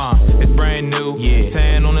something. It's brand new, yeah,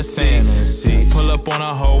 tan on the sand, pull up on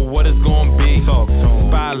a hoe, what it's gon' be? Talk to him.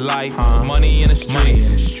 Spotlight, money in the street.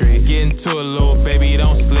 Get into a little baby,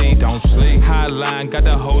 don't sleep. Hotline, got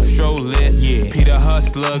the whole show lit. Yeah. Peter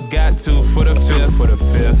Hustler, got two for the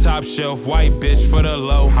fifth. Top shelf, white bitch for the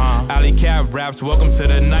low. Alley Cat raps, welcome to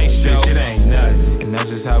the night show. Bitch, it ain't nothing. And that's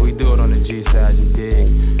just how we do it on the G side, you dig?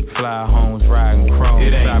 Fly homes, riding chrome.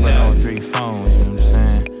 It ain't nothing. On 3 phones, you know what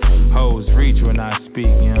I'm saying? Hoes reach when I speak,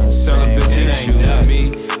 you know what I'm saying? It ain't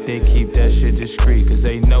nothing. They keep that shit discreet, cause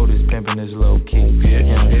they know this pimpin' is low key. You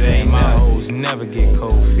know what I'm saying? My hoes never get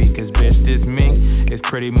cold feet, cause bitch, this me is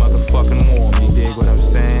pretty motherfucking warm. You dig what I'm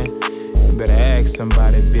saying? You better ask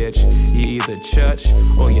somebody, bitch. You either church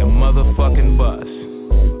or your motherfucking bus.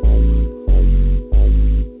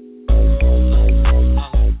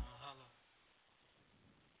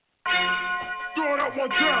 Do it up one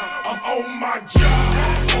time. I'm on my job.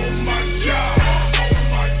 On my job.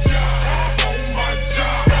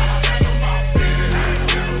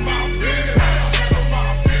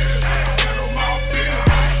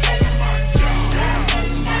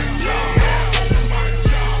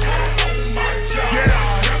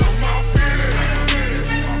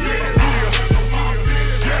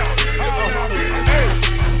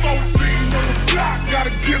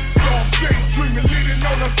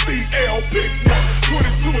 CL, big one,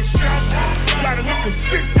 22 a shout, lighting up a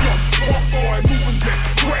 6 jump, walk boy moving that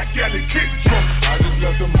crack at the kick drum. I just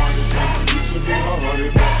left the money from used to be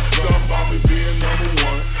 $100, something about me being number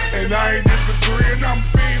one, and I ain't disagreeing, I'm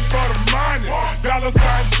fiend for the money. Dollar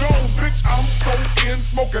sign Jones, bitch, I'm so in,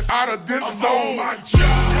 smoking out of this zone. On my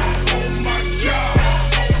job, on my job.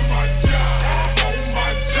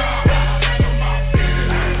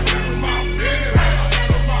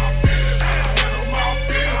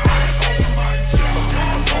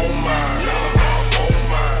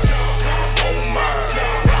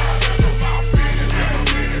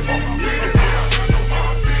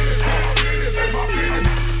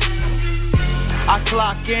 I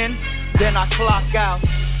clock in, then I clock out.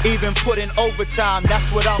 Even put in overtime, that's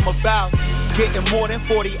what I'm about. Getting more than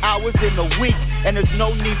 40 hours in a week, and there's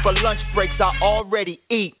no need for lunch breaks, I already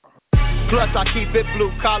eat. Plus I keep it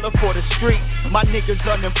blue collar for the street. My niggas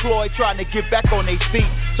unemployed trying to get back on their feet.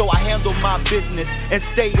 So I handle my business and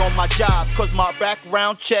stay on my job, cause my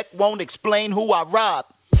background check won't explain who I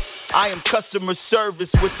robbed. I am customer service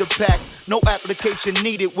with the pack. No application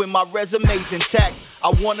needed when my resume's intact. I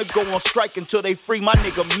wanna go on strike until they free my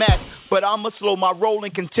nigga Mac, but I'ma slow my roll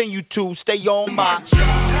and continue to stay on my job.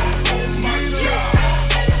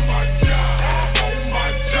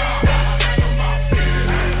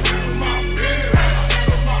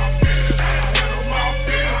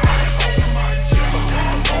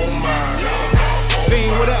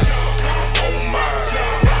 What up?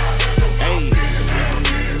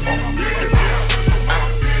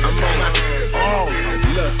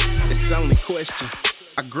 Only question.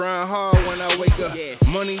 I grind hard when I wake up.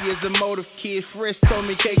 Money is the motive, kid fresh told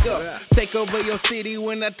me cake up. Take over your city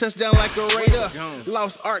when I touch down like a raider.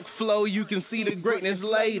 Lost arc flow, you can see the greatness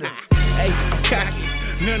later. Hey, I'm cocky,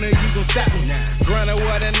 none of you gon' stop me. Grinding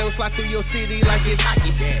what I know, slide through your city like it's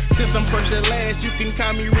hockey. Since I'm first and last, you can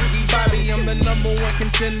call me Ricky Bobby. I'm the number one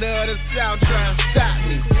contender of the South, try and stop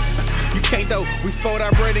me. You can't though, we fold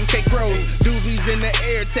our bread and cake rolls. Doobies in the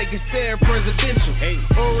air, take it there, presidential.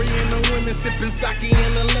 Oriental women sipping sake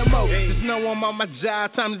in the limo. Just know I'm on my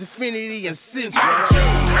job, times infinity and century. On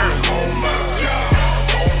my job,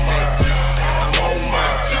 on my job, I'm on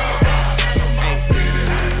my job.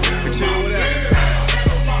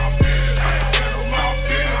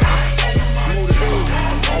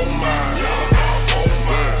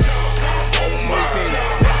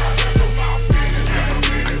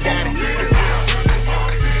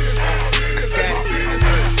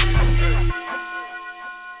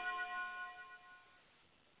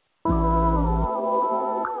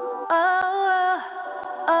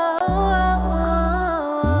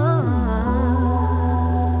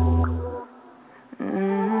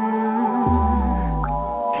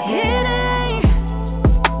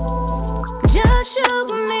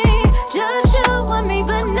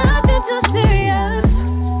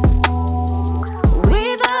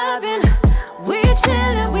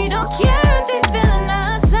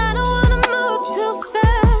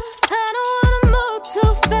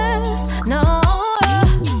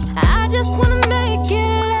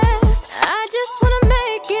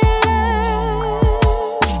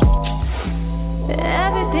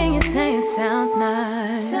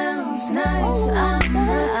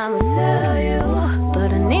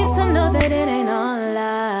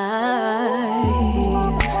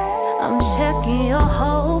 I'm checking your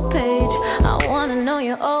whole page. I wanna know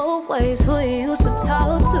your old ways, who you used to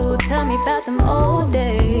talk to. Tell me about them old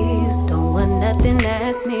days. Don't want nothing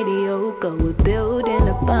that's mediocre. We're building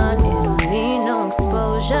a bond, it don't need no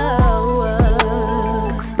exposure.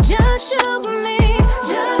 Just shoot with me,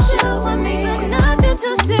 nothing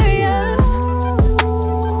too serious.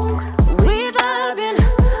 We vibing,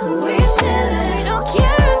 we chilling. Don't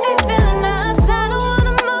care if they feeling us. I don't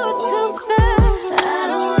wanna move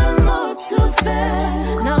too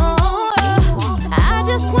fast. No, I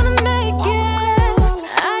just wanna make it.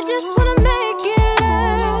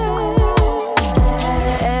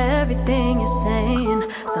 Everything you're saying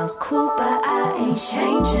sounds cool, but I ain't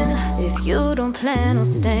changing. If you don't plan on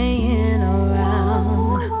staying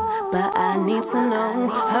around, but I need to know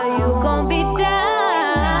how you gon' be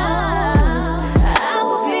down. I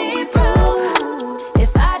will be broke if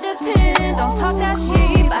I depend on talk that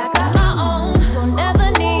cheap. I got my own, don't never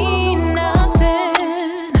need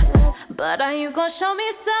nothing. But are you gon' show me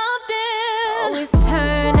something? Always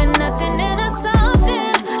turning nothing into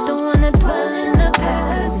something. Don't wanna dwell in the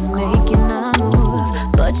past, making a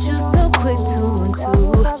move, but you so quick to and two.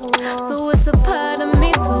 So it's a part of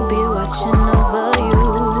me to be watching over you.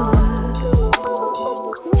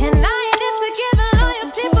 And I ain't into giving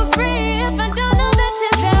loyalty for free. If I don't know that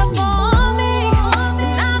you're there for me,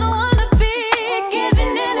 then I don't wanna be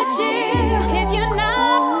giving energy if you're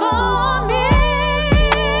not for me.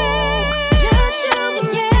 Just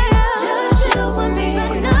shoot with me,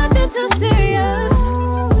 nothing too serious.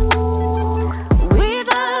 We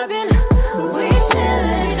vibing, we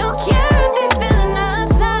chilling. Don't care if they feeling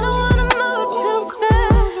us. I don't wanna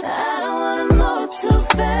move too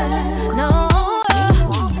fast. No,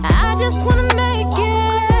 I just wanna make it.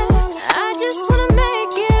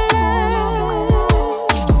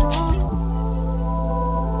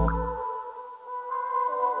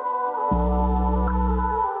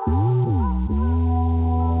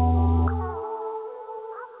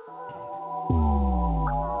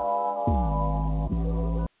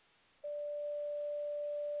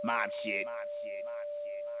 Mob shit.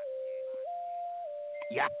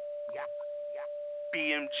 Yeah.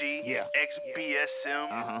 BMG, Yeah.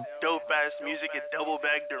 XBSM, dope ass music and double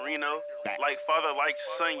back Dorino. Like father, like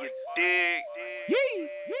son, you dig?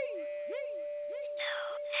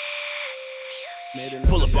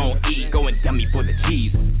 Pull up on E, going dummy for the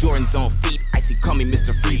cheese. Jordan's on feet, icy call me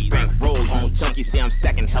Mr. Freeze. Bank roll on chunky, say I'm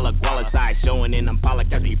stacking hella guala side, showing in I'm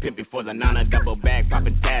Pollock after you pimping for the nana. Double bag,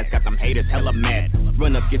 popping tags, got them haters hella mad.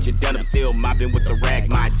 Run up, get your done up, still mopping with the rag.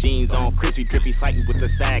 My jeans on crispy, drippy, fighting with the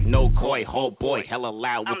sag. No koi, whole boy, hella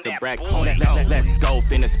loud with the brag. Let's go,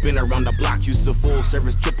 finna spin around the block. Use the full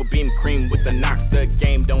service triple beam cream with the knocks. The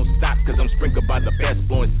game don't stop, cause I'm sprinkled by the best.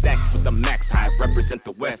 Blowing stacks with the max high, represent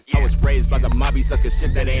the west. I was raised by the mobby, sucker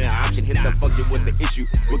shit that ain't an option. Hit the function with the issue.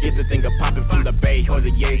 We'll get the thing of popping from the bay or the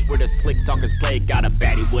yays where the slick talkers play. Got a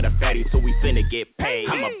baddie with a fatty, so we finna get paid.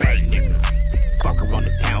 I'm a bait nigga. Fuck around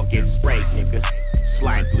the town, get sprayed, nigga.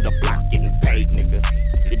 Sliding through the block, getting paid, nigga.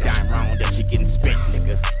 You dying wrong, that shit getting spent,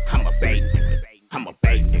 nigga. I'm a bait nigga. I'm a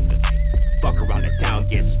bait nigga. Fuck around the town,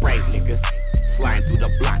 get sprayed, nigga. Sliding through the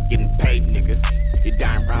block, getting paid, nigga. You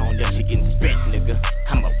dying wrong, that shit getting spent, nigga.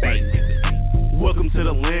 I'm a bait nigga. Welcome to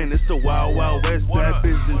the land, it's the wild, wild west. Bad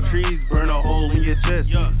bitches and trees, burn a hole in your chest.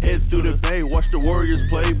 Head through the bay, watch the Warriors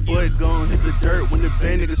play. Blood gon' hit the dirt when the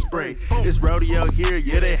band niggas spray. It's rowdy out here,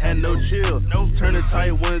 yeah, they had no chill. Turn the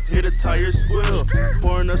tight ones, hear the tires squill.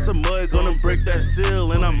 Pouring us some mud, gonna break that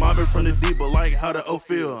seal. And I'm mobbing from the deep, but like how the O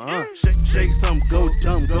feel, Shake some, go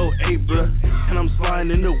jump, go ape, bruh. And I'm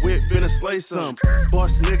sliding in the whip, finna slay some. Boss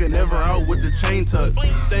nigga, never out with the chain tuck.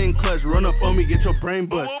 Staying clutch, run up on me, get your brain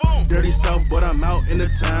bust. Dirty South, but I'm out in the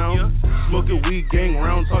town. Smoking weed, gang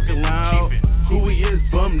round, talking loud. Who he is,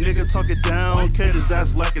 bum nigga, talk it down. Catch his ass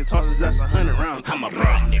black and toss his ass 100 rounds. I'm a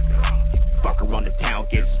bad nigga. Fuck around the town,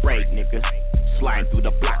 get sprayed, nigga. Sliding through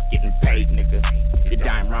the block, getting paid, nigga. You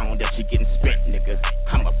dying wrong, that shit getting spent, nigga.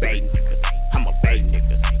 I'm a bait nigga. I'm a bait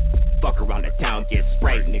nigga. Fuck around the town, get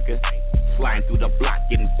sprayed, nigga. Sliding through the block,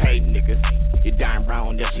 getting paid, nigga. You dying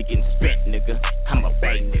wrong, that shit getting spent, nigga. I'm a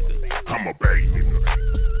bait nigga. I'm a bait nigga.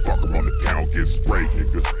 Fuck around the town, get sprayed,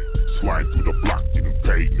 nigga. Sliding through the block, getting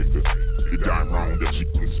paid, nigga. You dying wrong, that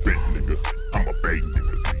shit getting spent, nigga. I'm a bait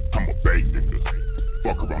nigga. I'm a bait nigga.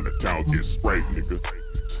 Fuck around the town, get sprayed, nigga.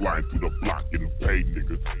 Sliding through the block, getting paid,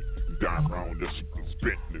 nigga. You dying wrong, that shit getting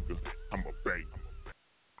spent, nigga. I'm a bait.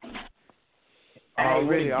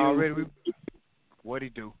 Already. What'd he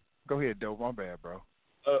do? Go ahead, Dope. My bad, bro.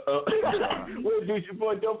 What do your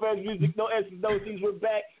boy Dope Ass Music? No S's, no C's. We're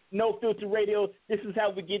back. No Filter Radio. This is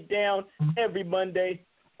how we get down every Monday.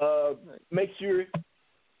 Make sure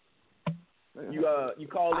you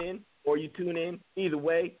call in or you tune in. Either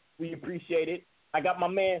way, we appreciate it. I got my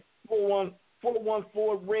man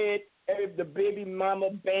 414 Red, the baby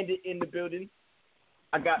mama bandit in the building.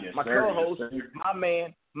 I got my co-host, my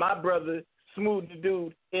man, my brother, Smooth the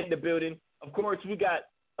Dude in the building. Of course, we got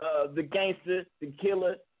the gangster, the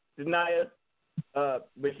killer, Denia,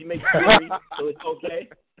 but she makes jewelry, so it's okay.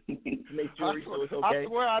 She makes jewelry, so it's okay. I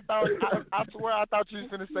swear I thought you was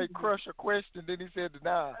gonna say crush a question. Then he said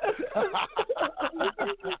deny.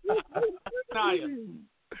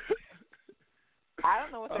 I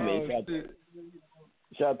don't know what that means.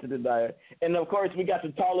 Shout out to Denia. And of course, we got the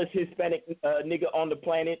tallest Hispanic nigga on the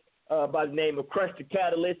planet by the name of Crush the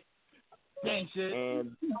Catalyst. Dang shit.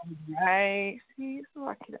 And right. He's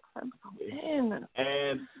lucky that I'm in.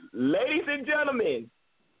 And ladies and gentlemen,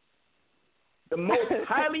 the most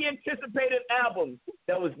highly anticipated album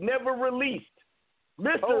that was never released,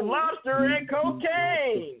 Mr. Lobster and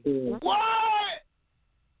Cocaine. What?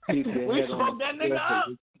 We smoked that nigga up.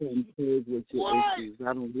 What? I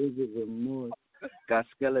don't visit remorse. Got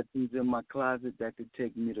skeletons in my closet that could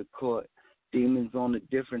take me to court. Demons on a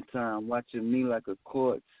different time, watching me like a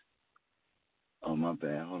corpse. Oh, my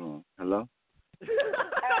bad. Hold on. Hello?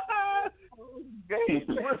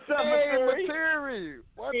 What's up, Materi?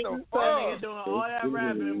 What the fuck? Nigga doing all that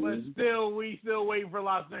rapping, but we still waiting for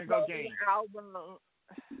Lobster and Cocaine.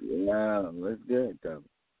 Yeah, that's good, though.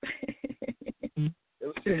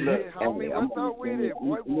 Look, homie, what's up with it? I'm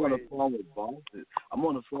on the phone with bosses. I'm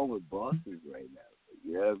on the phone with bosses right now.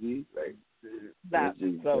 You know what I mean? Like, that's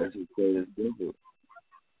just simple.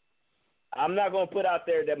 I'm not going to put out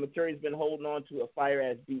there that Maturi's been holding on to a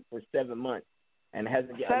fire-ass beat for 7 months and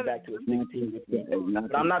hasn't gotten back to a 16 with me.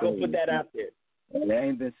 But I'm not going to put that out there. It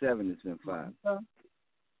ain't been 7, it's been 5.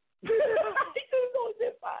 He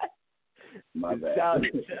said 5. My bad.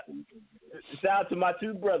 Shout out to my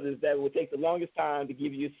two brothers that will take the longest time to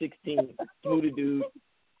give you a 16, Smoothie Dude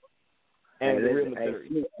and the real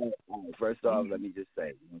Maturi. First off, let me just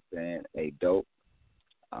say, you know what I'm saying? Hey, dope.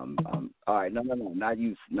 All right, no, not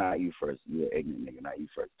you first. You're an ignorant nigga, not you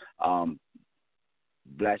first.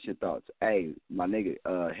 Blast your thoughts. Hey, my nigga,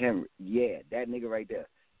 Henry, yeah, that nigga right there.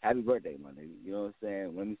 Happy birthday, my nigga. You know what I'm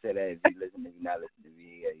saying? Let me say that if you listen, if you're not listening to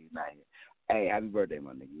me, yeah, you're not here. Hey, happy birthday,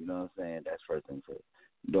 my nigga. You know what I'm saying? That's first thing first.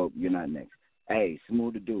 Dope, you're not next. Hey,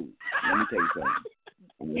 Smooth the Dude. Let me tell you something.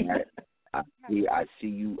 I see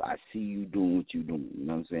you doing what you doing. You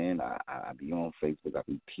know what I'm saying? I be on Facebook. I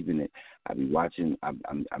be peeping it. I be watching. I'm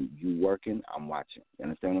you working. I'm watching. You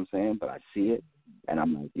understand what I'm saying? But I see it, and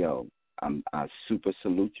I'm like, yo, I super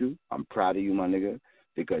salute you. I'm proud of you, my nigga,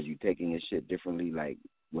 because you taking your shit differently, like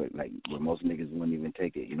where most niggas wouldn't even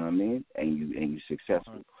take it. You know what I mean? And you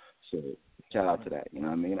successful. So shout out to that. You know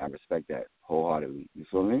what I mean? I respect that wholeheartedly. You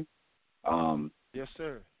feel me? Yes,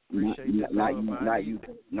 sir. Not you,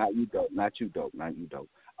 dope.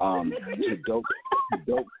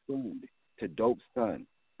 To dope son.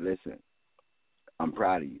 Listen, I'm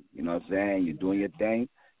proud of you. You know what I'm saying? You're doing your thing.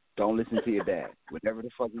 Don't listen to your dad. Whatever the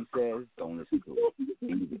fuck he says, don't listen to it.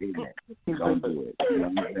 Don't do it. You know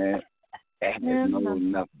what I'm saying? That has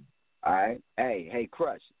nothing. All right? Hey,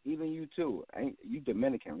 Crush, even you too. Ain't you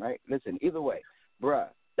Dominican, right? Listen, either way, bruh,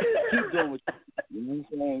 keep doing what you know what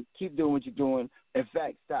I'm saying? Keep doing what you're doing. In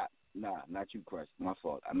fact, stop. Nah, not you, Crush. My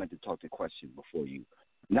fault. I meant to talk to Question before you.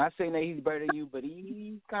 Not saying that he's better than you, but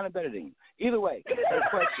he's kind of better than you. Either way, hey,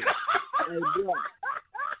 Question. Hey, bro.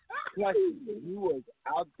 Question, you was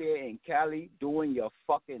out there in Cali doing your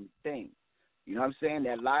fucking thing. You know what I'm saying?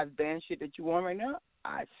 That live band shit that you on right now,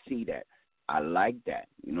 I see that. I like that.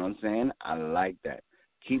 You know what I'm saying? I like that.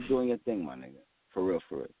 Keep doing your thing, my nigga. For real,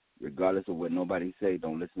 for real. Regardless of what nobody say,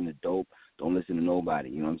 don't listen to dope. Don't listen to nobody.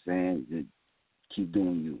 You know what I'm saying? Just keep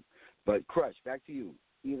doing you. But, Crush, back to you.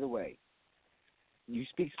 Either way. You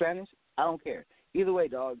speak Spanish? I don't care. Either way,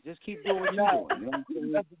 dog, just keep doing what you're doing. You know what I'm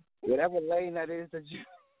saying? Whatever lane that is that you...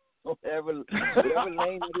 Whatever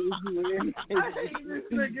lane it is you in,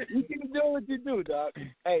 you keep doing what you do, dog.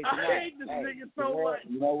 Hey, I hate this nigga so much.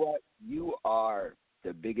 You know what? You are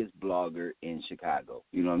the biggest blogger in Chicago.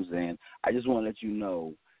 You know what I'm saying? I just want to let you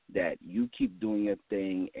know that you keep doing your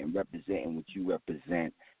thing and representing what you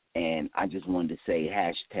represent. And I just wanted to say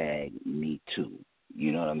 #me too.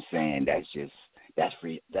 You know what I'm saying? That's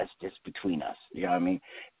just between us. You know what I mean?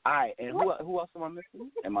 All right, and who else am I missing?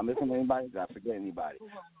 Am I missing anybody? Did I forget anybody?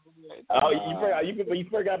 Oh, you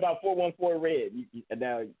forgot about 414 Red.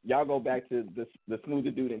 Now y'all go back to the Smoother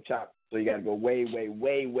Dude and Chop. So you got to go way back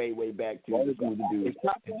to the Smoother Dude. Is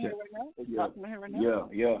Chop in here right now? Is Chop in here right now?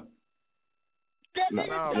 Yeah. No,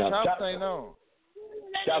 Chop ain't on.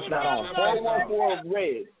 Chop's not on. 414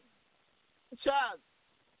 Red. Chop.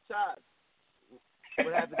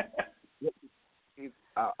 what happened?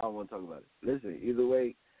 I want to talk about it. Listen, either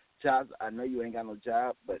way, Chops, I know you ain't got no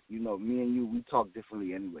job, but, you know, me and you, we talk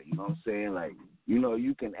differently anyway. You know what I'm saying? Like, you know,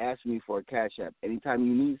 you can ask me for a cash app anytime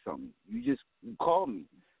you need something. You just call me.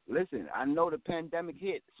 Listen, I know the pandemic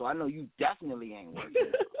hit, so I know you definitely ain't working.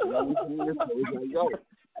 You know what I'm saying? So it's like, yo,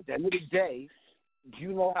 at the end of the day,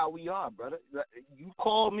 you know how we are, brother. You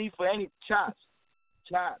call me for any Chops.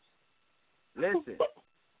 Listen,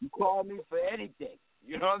 you call me for anything.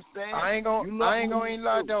 You know what I'm saying? I ain't gonna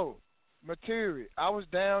lie though. Material. I was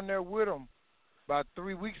down there with him about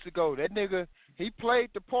 3 weeks ago. That nigga, he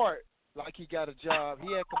played the part like he got a job.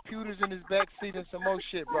 He had computers in his back seat and some more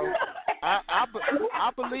shit, bro. I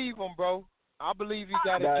believe him, bro. I believe he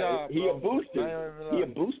got a job. He bro. a booster. He a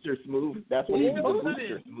booster, Smooth. That's what he's a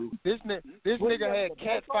booster, Smooth. This nigga had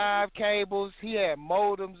Cat 5 cables. He had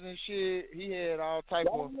modems and shit. He had all type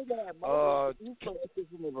of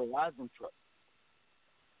Verizon truck.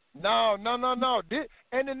 No.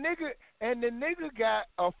 And the nigga got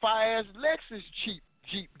a fire ass Lexus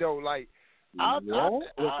Jeep though. Like I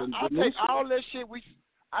take all that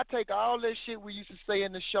shit we used to say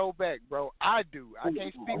in the show back, bro. I do. I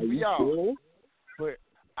can't speak for y'all, but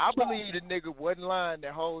I believe the nigga wasn't lying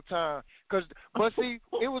that whole time. But see,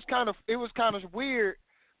 it was kind of weird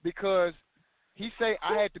because he say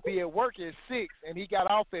I had to be at work at 6 and he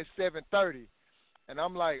got off at 7:30, and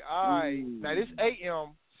I'm like, all right, now this 8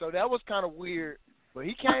 a.m. So that was kind of weird, but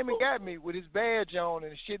he came and got me with his badge on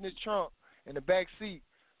and shit in his trunk in the back seat.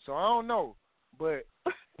 So I don't know, but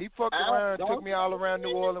he fucked around, took me all around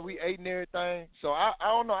New Orleans. We ate and everything. So I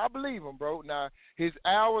don't know. I believe him, bro. Now his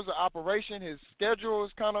hours of operation, his schedule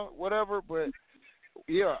is kind of whatever, but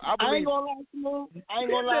yeah, I believe. I ain't gonna lie, Smooth. I ain't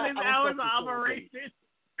gonna lie. His hours of operation.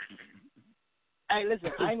 Hey,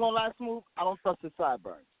 listen, I ain't gonna lie, Smooth. I don't trust his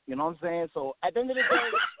sideburns. You know what I'm saying? So at the end of the day,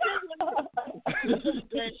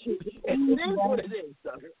 it is what it is,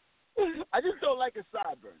 son. I just don't like a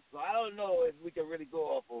sideburn. So I don't know if we can really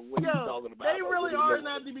go off of what you're talking about. They really are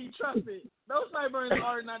not to be trusted. Those sideburns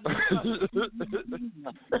are not to be trusted.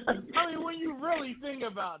 I mean, when you really think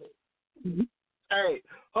about it. Hey,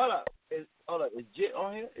 hold up. Is Jit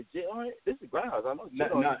on here? Is Jit on here? This is Groundhouse. I know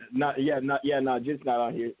Jit on here. Jit's not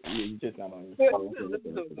on here. Jit's not on here.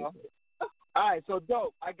 All right, so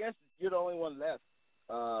Dope, I guess you're the only one left.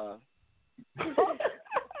 Hold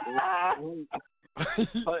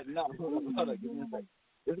on, give me a second.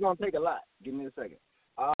 This is gonna take a lot. Give me a second.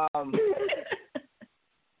 I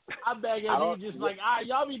beg you, just like, all right,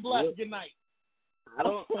 y'all be blessed. Good night. I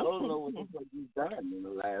don't know what the fuck you've done in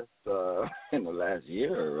the last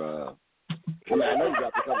year. I mean, I know you got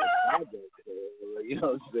a couple of projects, you know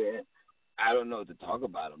what I'm saying? I don't know what to talk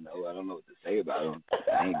about them, though. I don't know what to say about them.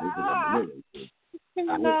 I ain't listening to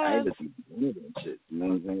them. I ain't listening to any of them shit. You know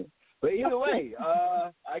what I'm saying? But either way,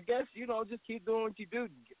 I guess, you know, just keep doing what you do,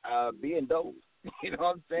 being dope. You know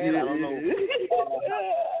what I'm saying? I don't know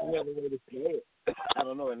any other way to say it. I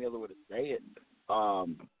don't know any other way to say it.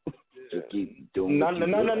 Just keep doing No,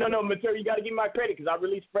 Material, you got to give me my credit because I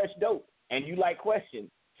released fresh dope, and you like questions.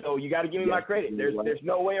 So you got to give me my credit. There's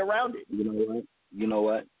no way around it. You know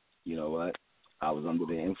what? I was under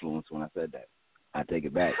the influence when I said that. I take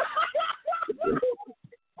it back.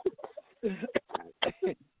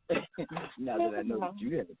 Now that I know that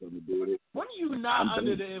you had something to do with it. When are you not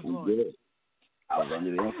under the influence? I was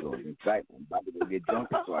under the influence. In fact, I'm about to go get drunk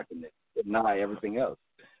so I can deny everything else.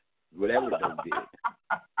 Whatever Dope did.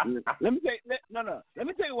 Let me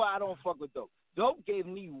tell you why I don't fuck with Dope. Dope gave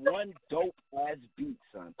me one dope ass beat,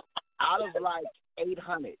 son. Out of like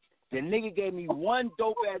 800. The nigga gave me one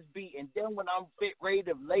dope ass beat, and then when I'm ready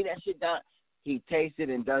to lay that shit down, he takes it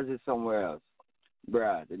and does it somewhere else.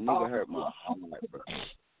 Bruh, the nigga hurt my heart, bro.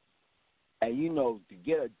 And you know, to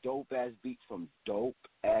get a dope ass beat from dope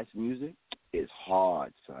ass music is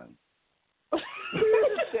hard, son.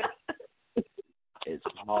 It's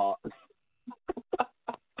hard.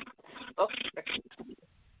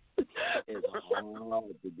 It's hard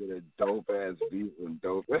to get a dope ass beat from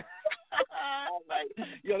dope. Like,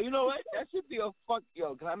 yo, you know what? That should be a fuck.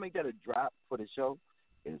 Yo, can I make that a drop for the show?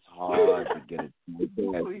 It's hard to get a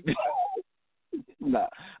dope ass beat. Nah,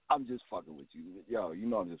 I'm just fucking with you. Yo, you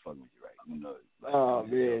know I'm just fucking with you, right? You know. Like, oh,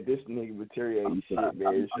 man, this nigga Material ain't shit,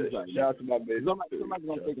 man. Shout out to my business. Somebody's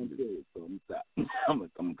going to take him serious, so I'm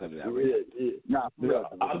going to cut it out. Yeah. Nah,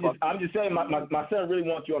 I'm just saying, my son really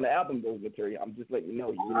wants you on the album, though, Material. I'm just letting you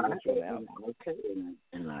know, he really wants you on the album. Okay,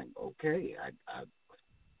 and like, okay,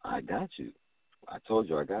 I got you. I told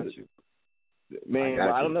you I got you. Man,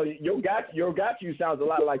 I don't know. Your got you sounds a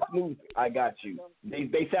lot like Smooth. I got you.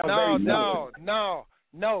 They sound very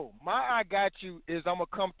No. My I got you is I'm gonna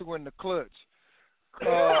come through in the clutch.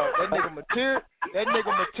 That nigga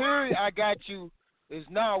material, I got you. Is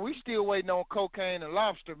now we still waiting on cocaine and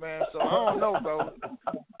lobster, man. So I don't know, bro.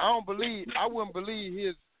 I wouldn't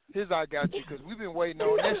believe his I got you, because we've been waiting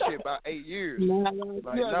on that shit about 8 years.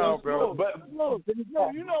 Like, no, bro. But Smooth,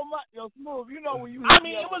 you know Smooth, you know when you. I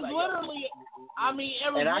mean, it was literally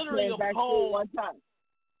a poll. One time.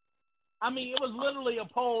 I mean, it was literally a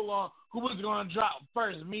poll on who was going to drop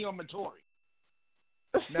first, me or Matori.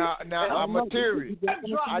 Now, I'm material.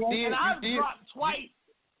 I've dropped twice.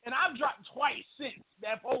 And I've dropped twice since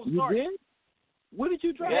that poll started. You did? What did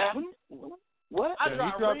you drop? Yeah. What? I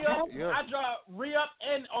dropped Re-Up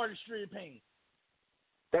and Artistry of Pain.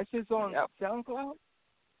 That shit's on SoundCloud?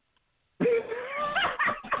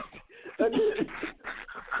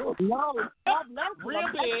 No, stop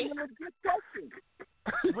laughing.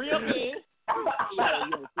 Re-Up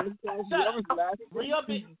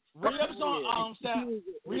is. Re-Up's on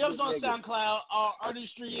SoundCloud.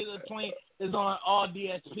 Artistry of Pain is on all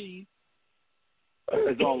DSPs.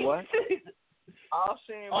 It's on what? All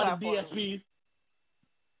streaming on the platforms. DSPs.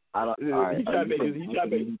 I don't. All right. He's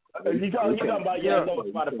talking about it's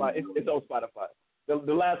on Spotify. It's on Spotify.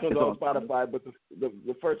 The last one's on Spotify, but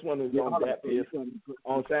the first one is on that is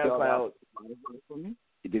on SoundCloud.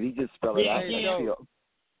 Did he just spell it out?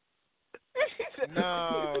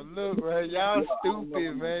 No, look, man, y'all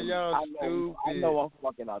stupid, man. Y'all stupid.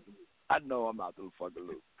 I know I'm out to the fucking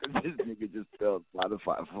loop, because this nigga just spelled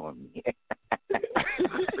Spotify for me.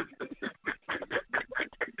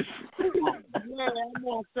 Yeah, I'm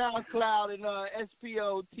on SoundCloud and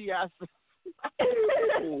SPOTI. I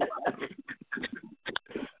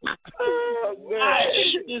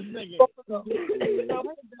hate this nigga. So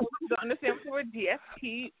understand what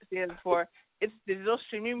DSP stands for. It's digital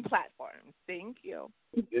streaming platforms. Thank you.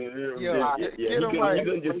 Get him right.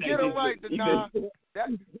 Get him right, Dana.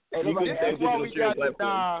 That's why we got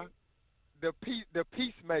Dana, the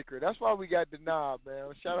peacemaker. That's why we got Dana,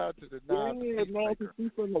 man. Shout out to Dana. Yeah, man,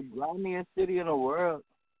 he's from the grimiest city in the world.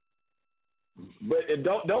 But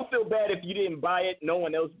don't feel bad if you didn't buy it. No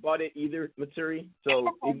one else bought it either, Maturi.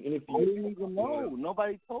 So even if you didn't even know,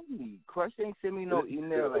 nobody told me. Crush ain't send me no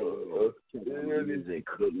email like.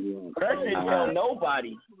 Crush didn't tell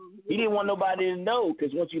nobody. He didn't want nobody to know,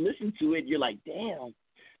 because once you listen to it, you're like, damn.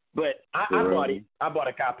 But I bought it. I bought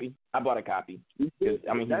a copy. Because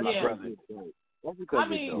I mean, he's my brother. I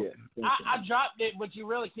mean, I dropped it, but you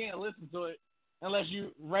really can't listen to it unless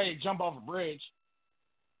you ready to jump off a bridge.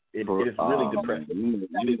 It is really depressing.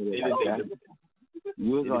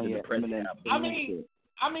 You was on your depressing. I mean,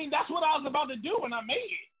 that's what I was about to do when I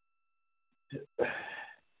made it.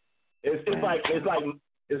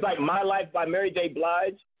 It's like My Life by Mary J.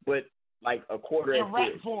 Blige, but like a quarter as in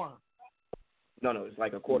rap good. form. No, it's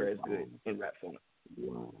like a quarter as good in rap form.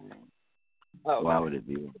 Why would it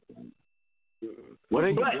be? What are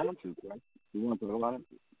you going to? You want to talk about it?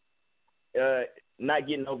 Not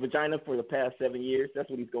getting no vagina for the past 7 years. That's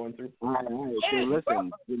what he's going through. All right. So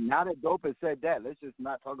listen, now that Dope has said that, let's just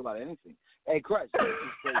not talk about anything. Hey, Crush,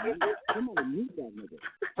 somebody mute that nigga.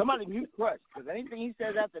 Somebody mute Crush, because anything he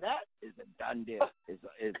says after that is a done deal.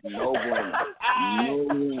 It's no bueno.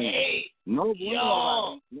 No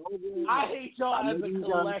bueno. I hate y'all as a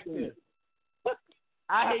collective.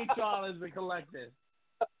 I hate y'all as a collective.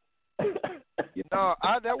 No,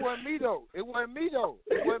 that wasn't me though. It wasn't me though.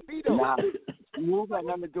 Nah, Smooth had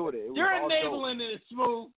nothing to do with it. You're enabling it,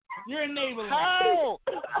 Smooth. You're enabling it. How?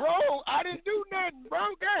 Bro, I didn't do nothing,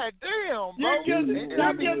 bro. God damn, bro. You're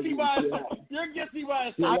guilty by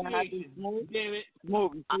association. Damn it.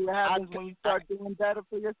 Smooth, you see what happens when you start doing better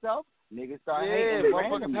for yourself? Niggas start hating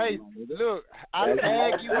randomly. Hey, look, I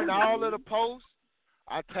tag you in all of the posts.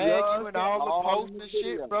 I tag you in all the posts and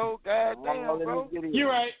shit, bro. God damn, bro.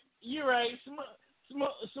 You're right.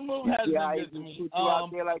 Smooth has been good to me.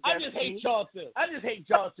 I just hate y'all too,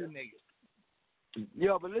 niggas.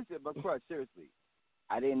 Yo, but listen, Crush, seriously.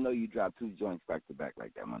 I didn't know you dropped 2 joints back to back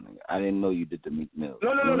like that, my nigga. I didn't know you did the Meek Mill.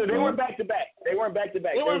 No. They weren't back to back. There was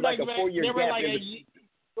like a 4-year gap. It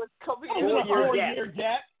wasn't a 4-year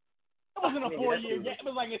gap. It wasn't a 4-year gap. It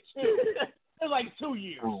was like a 2. It was like 2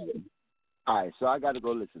 years. All right, so I got to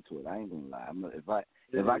go listen to it. I ain't gonna lie.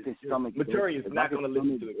 If I can stomach, Maturi is not gonna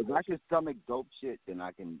listen to it. If I can stomach dope shit, then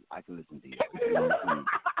I can listen to you. You know what I'm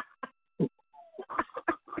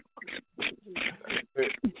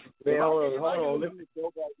Man, hold on.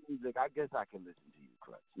 Music, I guess I can listen to you,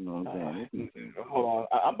 Crush. You know what I'm saying? Hold on.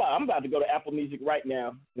 I'm about to go to Apple Music right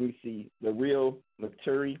now. Let me see. The real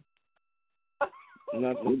Maturi.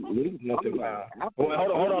 Nothing.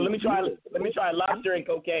 Hold on. Let me try lobster and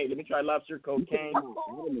cocaine.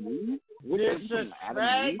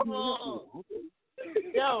 Disrespectful.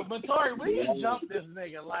 Yo, but Tori, we can jump this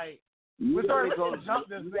nigga like. We can jump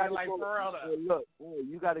this nigga like for real. Look,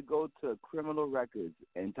 you got to go to Criminal Records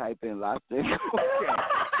and type in Las Vegas.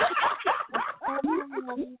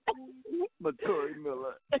 Mature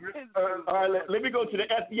Miller. All right, let me go to the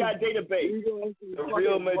FBI database. The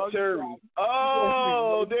real Mature.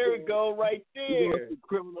 Oh, there we go, right there.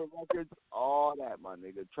 Criminal Records, all that, my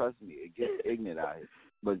nigga. Trust me, it gets ignorant out here.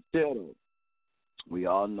 But still, we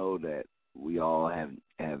all know that we all have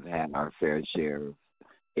had our fair share of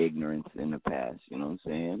ignorance in the past. You know what I'm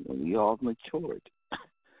saying? And we all matured.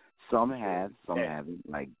 Some have, some haven't.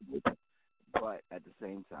 Like, but at the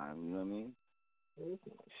same time, you know what I mean?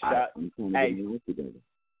 Shout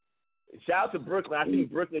out to Brooklyn. I see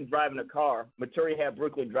Brooklyn driving a car. Maturi had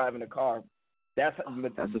Brooklyn driving a car.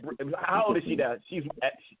 How old is she now? She's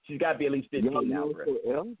got to be at least 15 now, bro.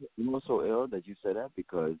 You know what's so ill that you said that?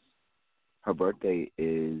 Because her birthday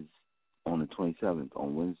is on the 27th,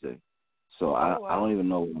 on Wednesday. So I don't even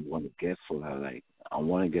know what I want to get for her. Like, I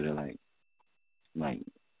want to get her like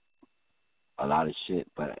a lot of shit,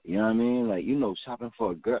 but you know what I mean? Like, you know, shopping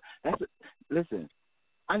for a girl. Listen,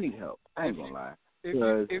 I need help. I ain't gonna lie.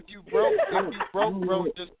 If you broke, bro,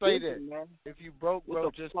 just say that. If you broke,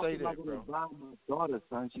 bro, just say that, bro. Buy my daughter,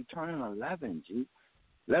 son. She turning 11, G.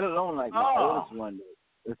 Let alone like my oldest one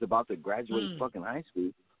that's about to graduate fucking high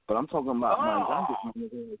school. But I'm talking about my youngest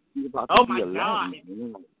one. She's about to be 11. You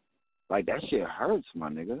know? Like, that shit hurts, my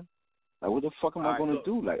nigga. Like, what the fuck am I going to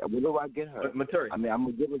do? Like, what do I get her? Maturi. I mean, I'm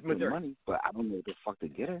going to give her some money, but I don't know what the fuck to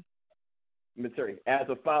get her. Maturi, as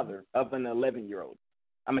a father of an 11-year-old,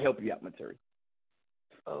 I'm going to help you out, Maturi.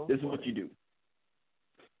 This is what you do.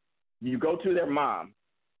 You go to their mom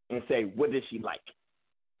and say, what does she like?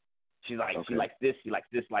 She's like, she likes this, she likes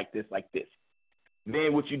this, like this, like this.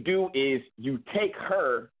 Then what you do is you take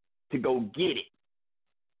her to go get it.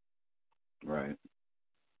 Right.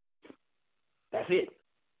 That's it.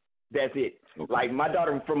 That's it. Okay. Like, my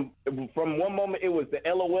daughter, from one moment, it was the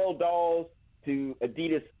LOL dolls to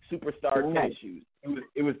Adidas Superstar tennis shoes.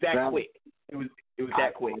 It was that quick. It was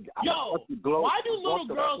that quick. Yo, why do little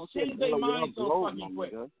girls change their minds so fucking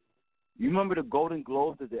quick? You remember the Golden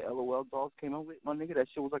Globes that the LOL dolls came out with, my nigga? That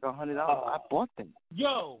shit was like $100. I bought them.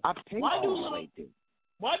 Yo, I paid why do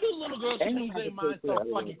little girls change their minds so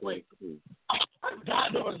fucking quick?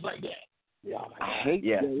 God knows it's like that. Yeah, I hate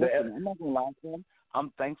that. Listen, I'm not gonna lie to him.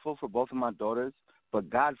 I'm thankful for both of my daughters, but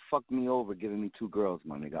God fucked me over giving me two girls,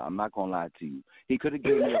 my nigga. I'm not gonna lie to you. He could have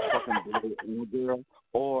given me a fucking boy and a girl,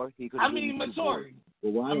 or he could have given me two girls.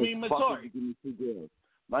 But why the fuck did you give me two girls?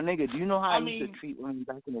 My nigga, do you know how I used to treat women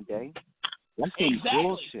back in the day? That's some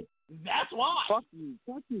bullshit. That's why. Fuck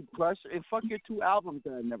you, Crush, and fuck your two albums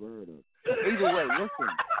that I never heard of. Either way, listen.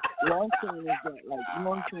 What I'm saying is that, like, you know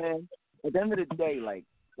what I'm saying? At the end of the day, like,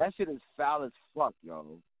 that shit is foul as fuck, yo.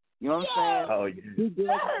 You know what I'm saying? Oh yeah.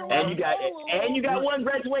 And you got one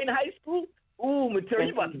graduating high school. Ooh, Maturi,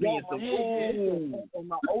 you about to be in some. Ooh. And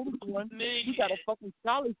my oldest one, he got a fucking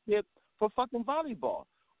scholarship for fucking volleyball.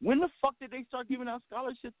 When the fuck did they start giving out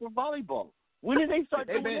scholarships for volleyball? When did they start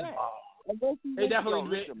doing that? They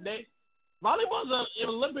definitely did. Volleyball's an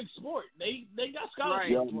Olympic sport. They got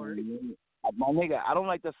scholarships for it. My nigga, I don't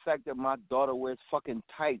like the fact that my daughter wears fucking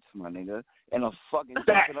tights, my nigga, and a fucking.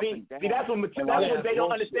 See, that's what they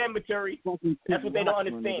don't understand, Maturi. That's what they don't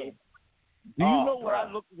understand. Do you know what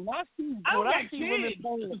I look when I see women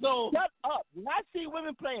playing? Shut up! When I see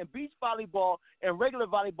women playing beach volleyball and regular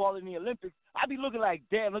volleyball in the Olympics, I be looking like,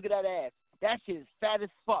 damn, look at that ass. That shit is fat as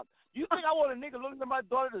fuck. You think I want a nigga looking at my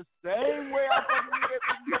daughter the same way I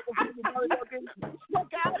fucking look?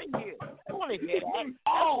 Fuck out of here! I don't want to hear that. That's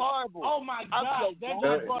horrible. Oh my god!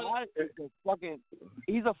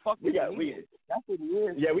 He's a fucking. That's what he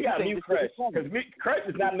is. Yeah, we got mute Crush because Crush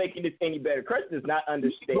is not making this any better. Crush does not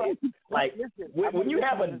understand. Like when you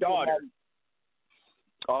have a daughter.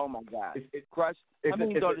 Oh my god, Crush! How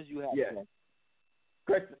many daughters you have? Yeah.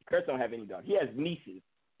 Crush don't have any daughters. He has nieces.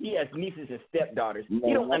 He has nieces and stepdaughters. He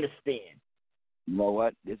don't understand. You know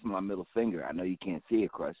what? This is my middle finger. I know you can't see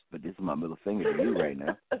it, Crush, but this is my middle finger to you right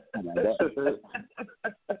now.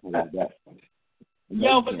 Like that.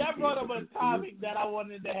 Yo, but that brought up a topic that I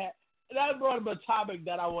wanted to have. That brought up a topic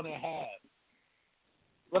that I want to have.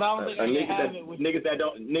 But I don't think I can have it with niggas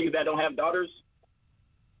that don't have daughters.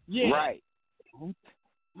 Yeah. Right. Oh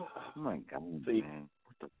my god, man.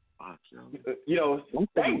 You know,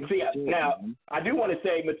 now I do want to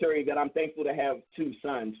say, Maturi, that I'm thankful to have two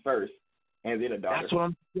sons first, and then a daughter. That's what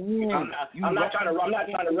I'm saying. I'm not trying to rub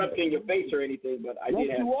it in your face or anything, but I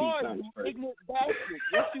did have two sons first. Ignorant bastard.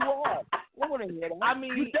 Yes, you are. I want to hear that. I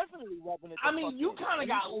mean, you definitely rubbing it. I mean, you kind of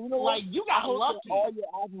got like you got lucky. All your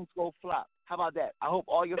albums go flop. How about that? I hope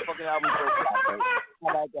all your fucking albums go platinum. How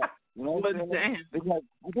about that? You know what I'm saying? Because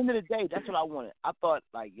at the end of the day, that's what I wanted. I thought,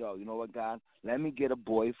 like, yo, you know what, God? Let me get a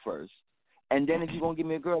boy first. And then if you're going to give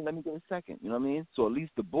me a girl, let me get a second. You know what I mean? So at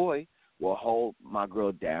least the boy will hold my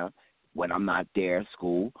girl down when I'm not there at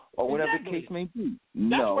school or whatever the case may be.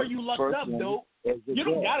 That's where you lucked up, dope. You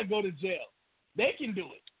don't got to go to jail. They can do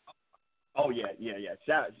it. Oh, yeah.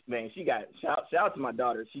 Shout out to my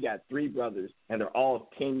daughter. She got 3 brothers, and they're all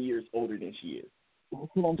 10 years older than she is. That's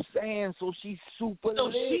what I'm saying. So she's super So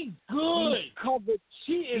lit. she's good. She's covered.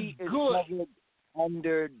 She is good. Covered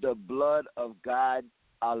under the blood of God,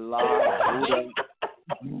 Allah, Buddha.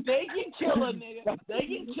 They can kill a nigga.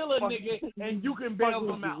 And you can bail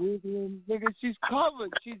them out. Nigga, she's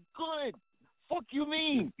covered. She's good. Fuck you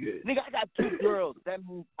mean? Nigga, I got 2 girls. That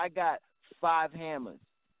means I got 5 hammers.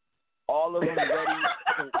 All of them ready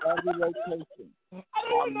for every location. I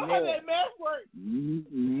don't even know how that math works.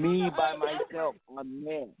 Me by myself, I'm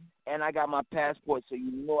there. And I got my passport, so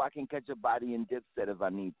you know I can catch a body in Dipset if I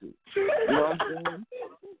need to. You know what I'm saying?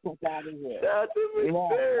 Fuck out of here. You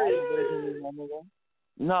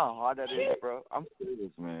know how hard that is, bro. I'm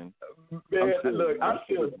serious, man. Man,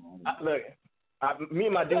 me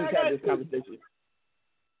and my dudes had this conversation.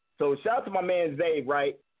 So shout out to my man Zave,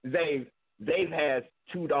 right? Zave has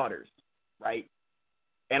 2 daughters, right?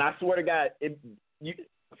 And I swear to God, it's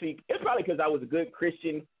probably because I was a good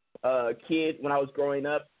Christian kid when I was growing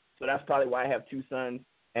up. So that's probably why I have 2 sons.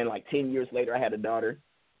 And like 10 years later, I had a daughter.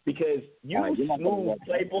 Because smooth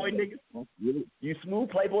Playboy niggas,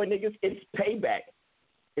 it's payback.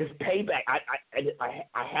 It's payback. I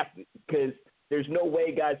have to, because there's no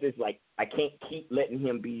way, guys. It's like I can't keep letting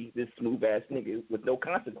him be this smooth ass nigga with no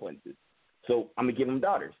consequences. So I'm gonna give him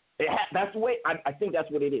daughters. That's the way. I think that's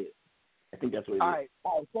what it is. All right,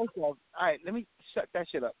 first off, all right, let me shut that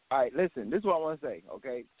shit up. All right, listen, this is what I want to say,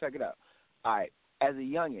 okay? Check it out. All right, as a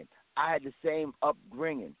youngin', I had the same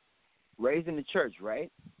upbringing, raised in the church, right?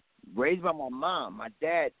 Raised by my mom. My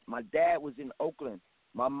dad was in Oakland.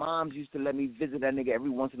 My moms used to let me visit that nigga every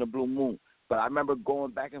once in a blue moon. But I remember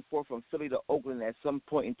going back and forth from Philly to Oakland at some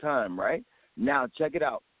point in time, right? Now, check it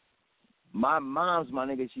out. My mom's my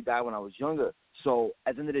nigga, she died when I was younger. So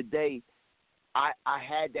at the end of the day, I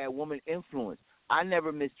had that woman influence. I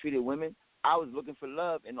never mistreated women. I was looking for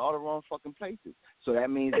love in all the wrong fucking places. So that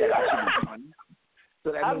means that I should be punished.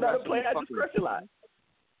 So that means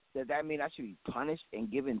that mean I should be punished and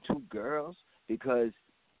given 2 girls because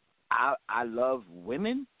I love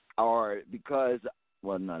women, or because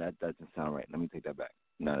no, that doesn't sound right. Let me take that back.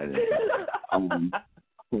 No, that didn't.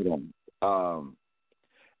 Hold on.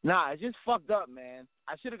 Nah, it's just fucked up, man.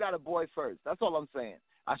 I should have got a boy first. That's all I'm saying.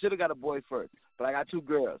 I should have got a boy first, but I got 2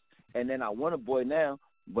 girls, and then I want a boy now.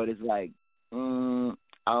 But it's like, I don't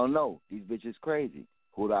know. These bitches crazy.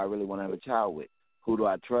 Who do I really want to have a child with? Who do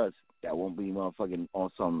I trust that won't be motherfucking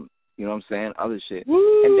on some, you know what I'm saying, other shit?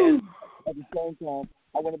 Woo! And then at the same time,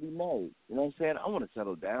 I want to be married. You know what I'm saying? I want to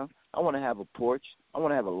settle down. I want to have a porch. I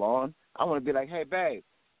want to have a lawn. I want to be like, hey, babe,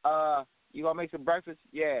 you going to make some breakfast?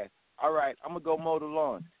 Yeah. All right, I'm going to go mow the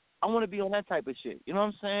lawn. I want to be on that type of shit. You know what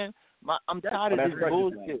I'm saying? I'm tired of this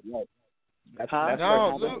bullshit. Look.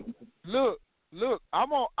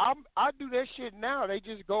 I do that shit now. They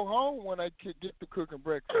just go home when I get to cooking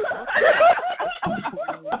breakfast.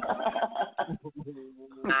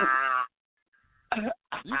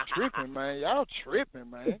 You tripping, man. Y'all tripping,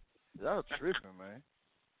 man.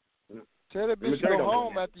 Tell that bitch to go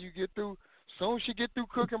home after you get through. Soon as she get through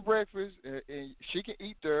cooking breakfast and she can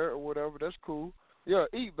eat there or whatever, that's cool. Yeah,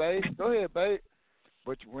 eat, babe. Go ahead, babe.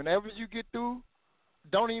 But whenever you get through,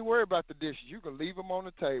 don't even worry about the dishes. You can leave them on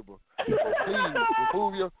the table. Please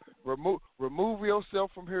remove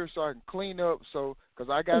yourself from here so I can clean up. So, cause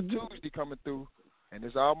I got Tuesday coming through, and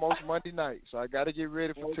it's almost Monday night, so I got to get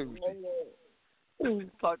ready for Tuesday.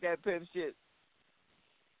 Fuck that pimp shit.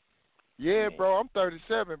 Yeah, bro, I'm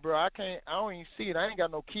 37, bro. I don't even see it. I ain't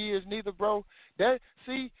got no kids neither, bro. That's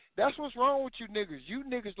what's wrong with you niggas. You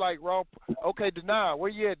niggas like raw. Okay, Deny,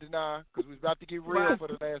 where you at, Deny? Because we about to get real for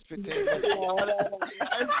the last 15 minutes.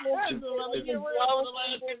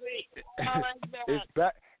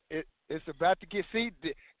 It's about to get. See,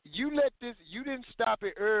 you didn't stop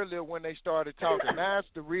it earlier when they started talking. Now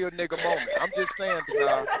it's the real nigga moment. I'm just saying,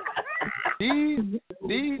 Deny.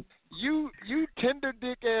 You tender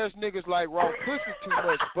dick ass niggas like raw pussy too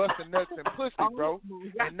much, busting nuts and pussy, bro.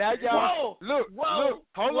 And now y'all look,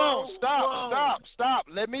 hold on, stop.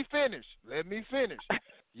 Let me finish.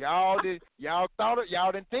 Y'all didn't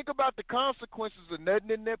think about the consequences of nothing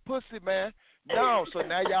in that pussy, man. No, so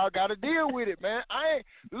now y'all gotta deal with it, man.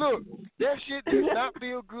 Look, that shit does not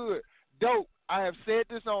feel good. Dope. I have said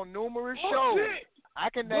this on numerous shows. Bullshit. I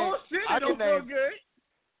can name. Bullshit. I It can don't feel name.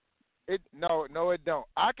 good. It no, it don't.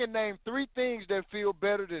 I can name 3 things that feel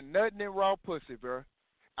better than nutting and raw pussy, bro.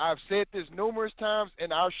 I've said this numerous times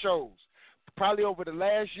in our shows, probably over the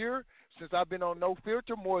last year since I've been on No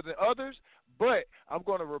Filter more than others. But I'm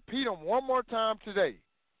going to repeat them one more time today.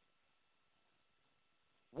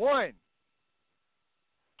 1,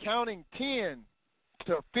 counting 10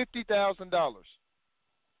 to $50,000.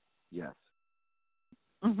 Yes.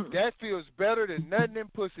 That feels better than nothing in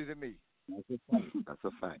pussy to me. That's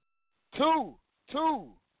a fact. 2,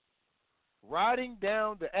 riding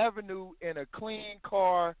down the avenue in a clean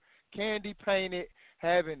car, candy painted,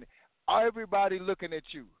 having everybody looking at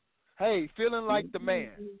you. Hey, feeling like the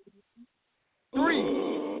man.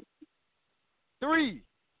 3,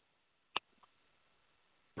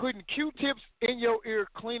 putting Q-tips in your ear,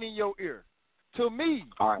 cleaning your ear. To me,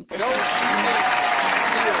 all right, those way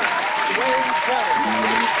better.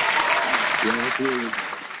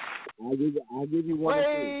 I'll give you one.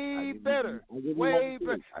 Way better. Way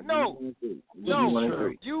better. No,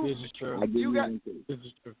 you got. This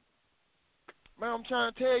is true. Man, I'm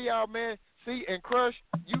trying to tell y'all, man. See, and Crush,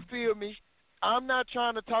 you feel me? I'm not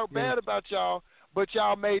trying to talk bad about y'all, but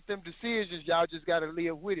y'all made them decisions. Y'all just got to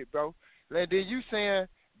live with it, bro. And then you saying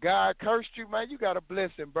God cursed you, man. You got a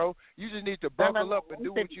blessing, bro. You just need to buckle up and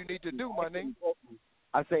do what you need to do, my nigga.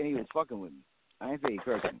 I say he was fucking with me. I ain't say he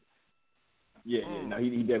cursed me. Yeah, no,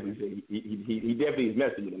 he definitely said he definitely is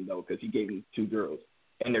messing with him though, because he gave him 2 girls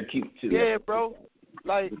and they're cute too. Yeah, bro.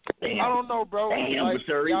 Like I don't know, bro. Like,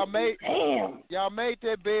 y'all made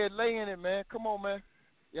that bed, lay in it, man. Come on, man.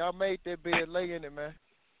 Y'all made that bed, lay in it, man.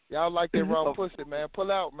 Y'all like that raw pussy, man.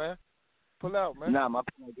 Pull out, man. Pull out, man. Nah, my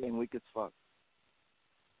game weak as fuck.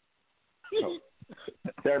 So,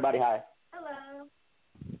 everybody, hi. Hello.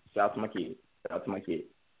 Shout out to my kid.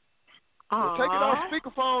 Well, take it off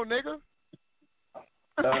speakerphone, nigga.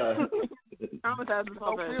 Don't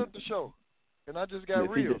feel the show. And I just got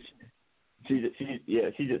real.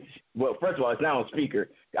 Well, first of all, it's not on speaker.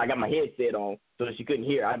 I got my headset on so that she couldn't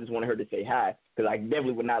hear. I just wanted her to say hi because I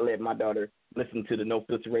definitely would not let my daughter listen to the No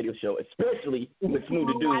Filter Radio show, especially when Smooth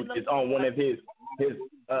the Dude is on one of his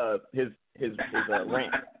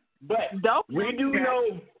rants. But we do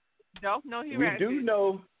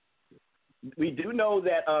know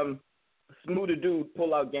that Smooth the Dude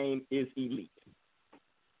pullout game is elite.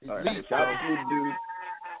 All right, so shout out to Smooth the Dude.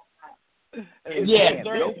 Yeah,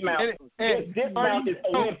 this mount is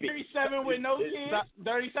Olympic. 37 with no kids.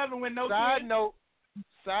 37 with no kids.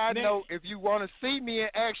 Side Next. note, if you want to see me in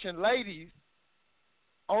action, ladies,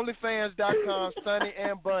 OnlyFans.com, Sunny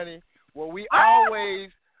and Bunny, where we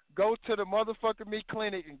always go to the motherfucking me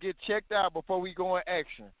clinic and get checked out before we go in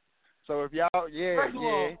action. So if y'all, I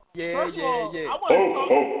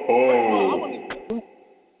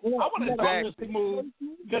want to talk to Smooth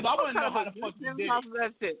because I want to know how the fuck you did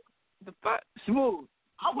it. The fuck? Smooth.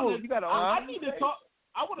 I want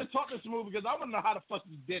to talk to Smooth because I want to know how the fuck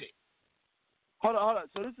you did it. Hold on.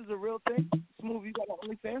 So this is a real thing? Smooth, you got an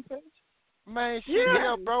OnlyFans page? Man, shit,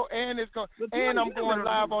 yeah, bro. And I'm going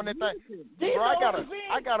live on that thing. Bro, I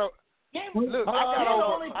got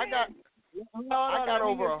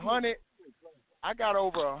over 100. I got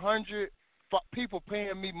over 100 people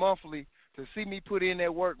paying me monthly to see me put in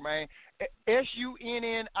that work, man.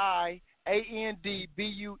 SUNNIANDBUNNI.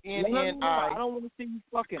 I don't want to see you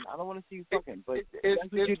fucking. But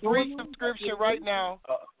it's free subscription right now.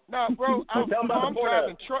 No, bro, I'm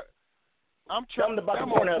driving truck. I'm on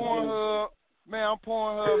Pornhub. Man, I'm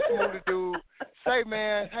Pornhub, Smooth Dude. Say,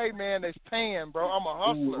 man, hey, man, it's paying, bro. I'm a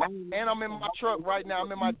hustler. And I'm in my truck right now.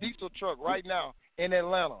 I'm in my diesel truck right now in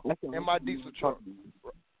Atlanta in my diesel truck.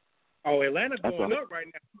 Oh, Atlanta's going up right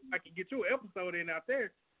now. I can get you an episode in out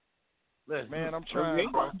there. Man, I'm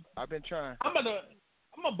trying, bro. I've been trying. I'm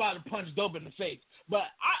about to punch Dope in the face. But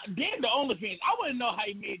damn the OnlyFans, I wouldn't know how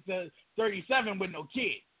he made to 37 with no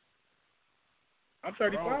kid. I'm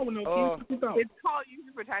 35 with no kids. It's called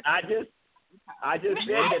user protection. I just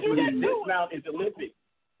said that this mount is Olympic.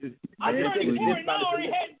 I'm 34 and I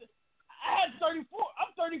had 34.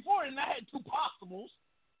 I'm 34 and I had 2 possibles.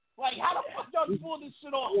 Like, how the fuck y'all pull this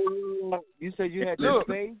shit off? You said you had 2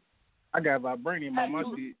 spades? I got vibranium on my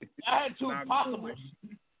seat. I had 2 possibles.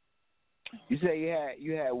 You said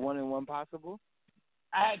you had 1 and 1 possible?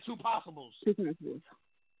 I had 2 possibles.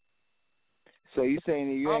 So you saying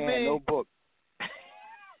that you ain't had no book?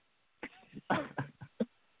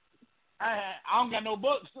 I don't got no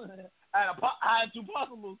books. I had 2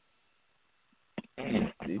 possibles.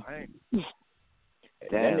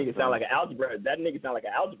 That nigga sound like an algebra. That nigga sound like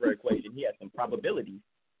an algebra equation. He has some probabilities.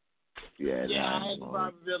 Yeah, I had the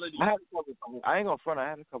probability. I ain't gonna front. I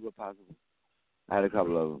had a couple of possibles. I had a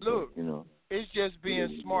couple of them. Look, you know. It's just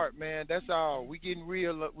being smart, man. That's all. We getting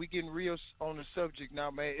real. We getting real on the subject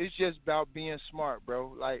now, man. It's just about being smart,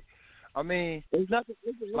 bro. Like, I mean, there's nothing.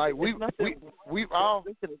 Like we've all.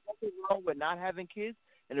 Listen, there's nothing wrong with not having kids,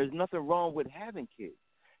 and there's nothing wrong with having kids.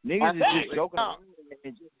 Niggas is just joking around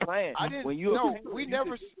and just playing. We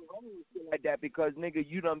never like that because nigga,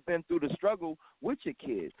 you done been through the struggle with your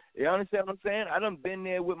kids. You understand what I'm saying? I done been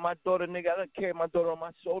there with my daughter, nigga. I done carried my daughter on my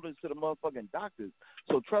shoulders to the motherfucking doctors.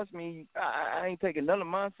 So trust me, I ain't taking none of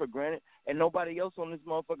mine for granted, and nobody else on this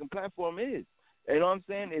motherfucking platform is. You know what I'm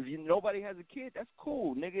saying? If nobody has a kid, that's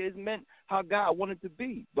cool, nigga. It's meant how God wanted it to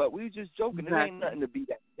be. But we just joking. Exactly. It ain't nothing to be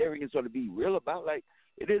that serious or to be real about. Like,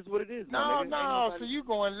 it is what it is. No. So you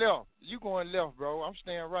going left. You going left, bro. I'm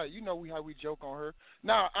staying right. You know how we joke on her.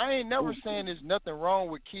 Now, I ain't never saying there's nothing wrong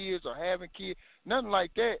with kids or having kids. Nothing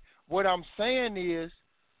like that. What I'm saying is,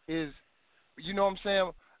 you know what I'm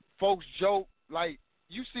saying? Folks joke. Like,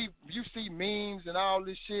 you see memes and all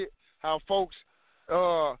this shit, how folks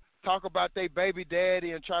talk about their baby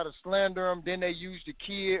daddy and try to slander them. Then they use the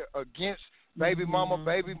kid against baby mama,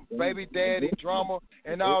 baby daddy drama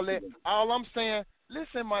and all that. All I'm saying,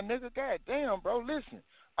 listen, my nigga, goddamn, bro, listen.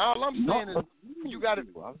 All I'm saying is you got to.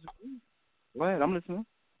 Go ahead, I'm listening.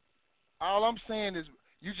 All I'm saying is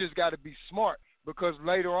you just got to be smart because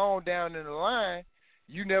later on down in the line,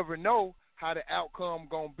 you never know how the outcome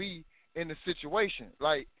gonna be in the situation.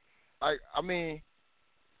 Like I mean,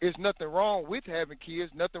 there's nothing wrong with having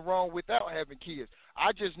kids, nothing wrong without having kids.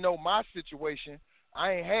 I just know my situation.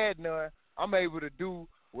 I ain't had none. I'm able to do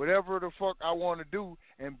whatever the fuck I want to do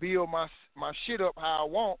and build my shit up how I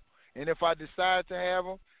want. And if I decide to have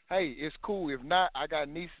them, hey, it's cool. If not, I got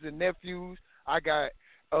nieces and nephews. I got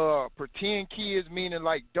pretend kids, meaning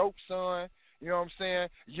like dope son. You know what I'm saying?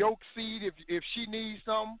 Yolk seed, if she needs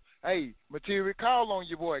something, hey, material, call on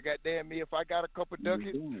your boy. Goddamn me, if I got a couple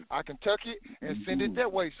ducats, I can tuck it and send it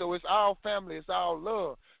that way. So it's all family, it's all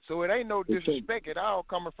love. So it ain't no disrespect at all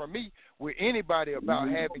coming from me with anybody about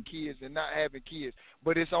having kids and not having kids.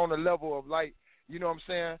 But it's on the level of like, you know what I'm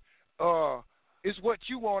saying? It's what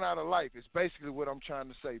you want out of life. It's basically what I'm trying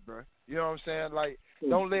to say, bro. You know what I'm saying? Like,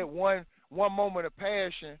 don't let one moment of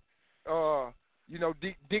passion,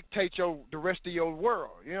 dictate the rest of your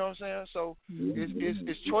world. You know what I'm saying? So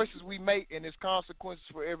it's choices we make and it's consequences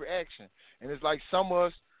for every action. And it's like some of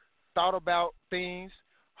us thought about things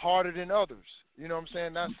harder than others. You know what I'm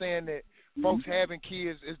saying? Not saying that folks having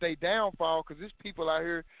kids is they downfall because there's people out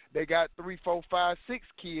here, they got 3, 4, 5, 6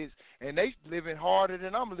 kids and they living harder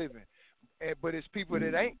than I'm living. But it's people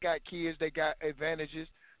that ain't got kids, they got advantages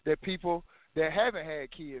that people that haven't had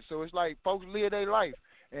kids. So it's like folks live their life.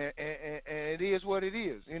 And it is what it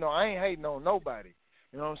is. You know, I ain't hating on nobody.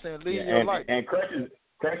 You know what I'm saying? Live your life. And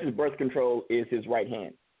Crush's birth control is his right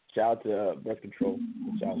hand. Shout out to birth control.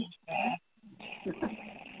 Shout out.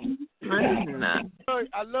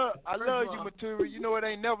 I love you, material. You know it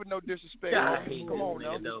ain't never no disrespect. Come on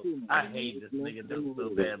now. I hate this nigga though so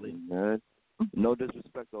badly. No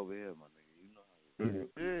disrespect over here, my nigga. You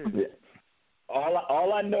know. Yeah.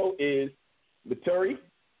 All I know is, Maturi,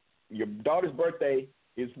 your daughter's birthday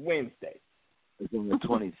is Wednesday. It's on the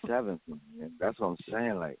 27th, man. That's what I'm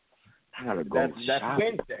saying. Like, I gotta go. That's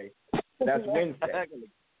Wednesday. That's Wednesday.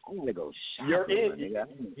 I'm gonna go shopping. You're in.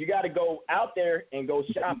 You got to go out there and go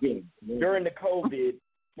shopping during the COVID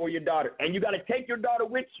for your daughter, and you got to take your daughter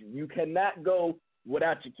with you. You cannot go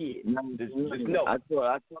without your kid. Just no. I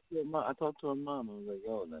talked to her mom. I was like,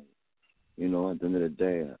 yo, like, you know, at the end of the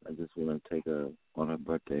day, I just want to take her on her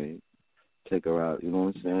birthday. Take her out, you know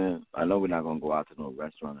what I'm saying? I know we're not going to go out to no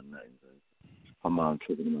restaurant or nothing. Her mom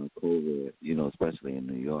tripping about COVID, you know, especially in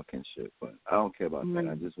New York and shit. But I don't care about that.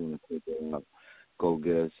 I just want to take her out, go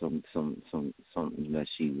get her something that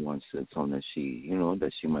she wants, something that she, you know,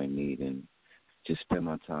 that she might need, and just spend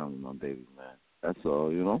my time with my baby, man. That's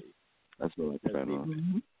all, you know? That's all I plan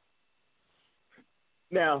on.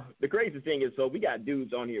 Now, the crazy thing is, so we got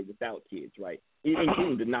dudes on here without kids, right?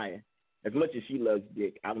 Including Denia. As much as she loves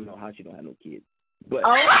dick, I don't know how she don't have no kids. But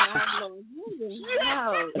no.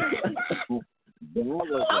 That was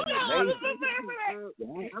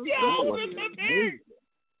amazing.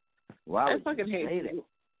 Wow, I fucking hate it.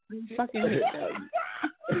 I fucking hate that.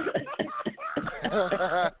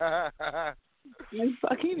 I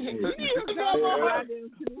fucking hate it.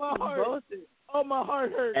 My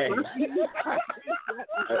heart hurts. Hey.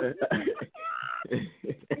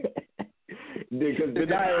 Because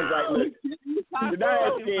Denia was like, look, Denia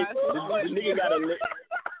said the nigga gotta live.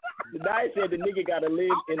 Denia said the nigga gotta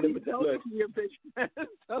live in the look. Denia,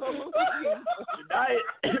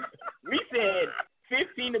 we said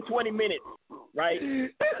 15 to 20 minutes, right?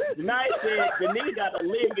 Denai said the nigga got to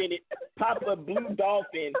live in it, pop a blue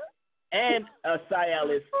dolphin and a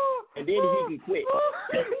Cialis, and then he can quit.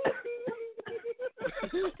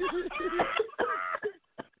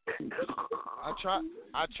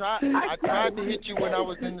 I tried to hit you when I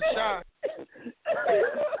was in the shower.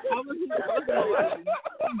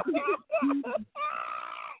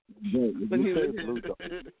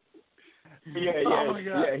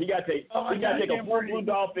 Yeah. He got to take a full blue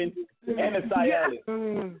dolphin and a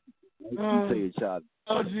Cialis. Oh Jesus.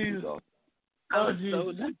 Oh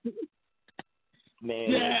Jesus.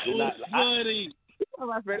 Man, that was funny.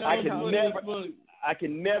 I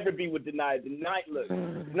can never be with Denai.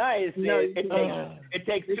 Denai is it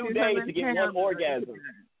takes 2 days to get one orgasm.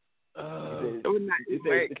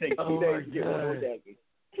 It takes 2 days to get one orgasm.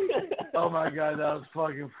 Oh my God, that was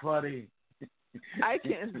fucking funny. I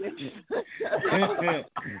can't.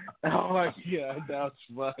 Oh my God, that was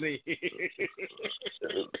funny.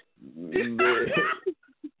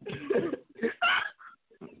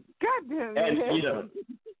 God damn it.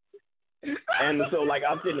 And and so like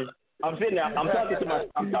I'm sitting there, I'm talking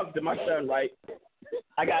to my son, right?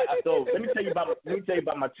 So let me tell you about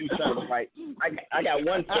my 2 sons, right? I got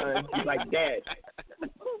one son, he's like, Dad,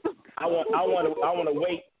 I want to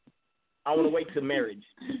wait till marriage.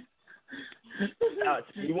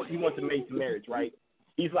 He wants to make to marriage, right?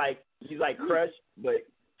 He's like Crush, but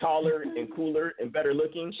taller and cooler and better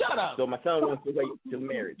looking. Shut up. So my son wants to wait till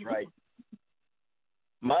marriage, right?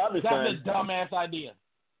 My other son. That's a dumbass idea.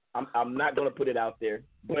 I'm not gonna put it out there,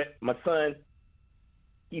 but my son,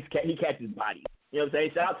 he catches bodies. You know what I'm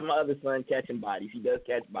saying? Shout out to my other son catching bodies. He does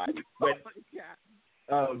catch bodies. But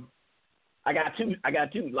I got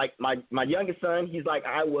two. Like my youngest son, he's like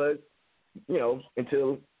I was,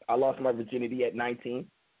 until I lost my virginity at 19.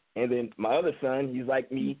 And then my other son, he's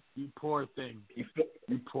like me. You poor thing.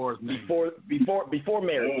 Before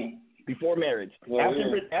marriage. Before marriage.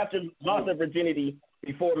 After loss of virginity,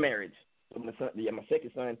 before marriage. So my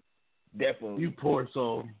second son, definitely. You poor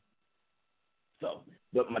soul. So,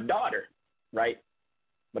 but my daughter, right?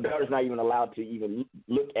 My daughter's not even allowed to even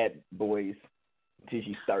look at boys until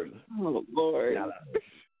she's 30. Oh Lord.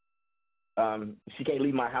 She can't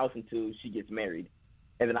leave my house until she gets married,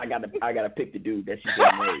 and then I gotta pick the dude that she's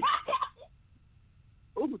getting married.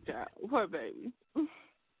 Oh child, what baby?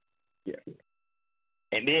 Yeah.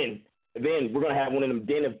 And then we're gonna have one of them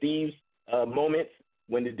den of thieves moments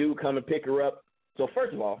when the dude come and pick her up. So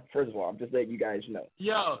first of all, I'm just letting you guys know.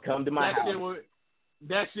 Yo, come to my house.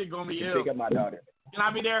 That shit gonna be ill. Pick up my daughter. Can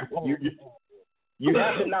I be there? You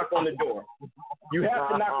have to knock on the door.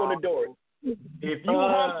 If you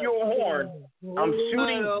honk your horn, I'm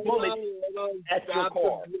shooting bullets at your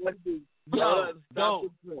car. Yo,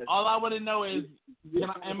 all I want to know is,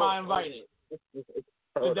 am I invited?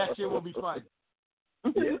 Because that shit will be fun.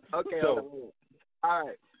 Okay. All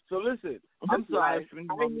right. So listen, I'm sorry. I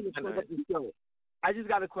didn't even fuck up the show. I just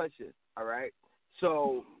got a question. All right.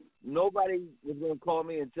 So nobody was gonna call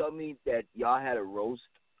me and tell me that y'all had a roast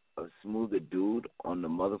of Smoother Dude on the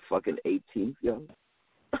motherfucking 18th, yo.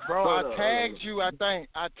 Bro, I tagged you. I think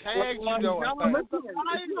I tagged you though. I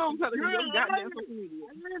didn't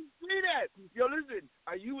see that. Yo, listen.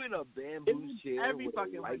 Are you in a bamboo chair every with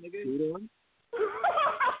fucking a white nigga? suit on?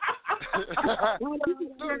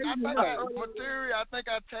 Material, I think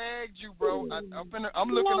I tagged you, bro. I'm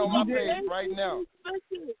looking on my page right now.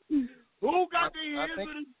 Who got the hands of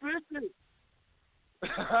this bitch?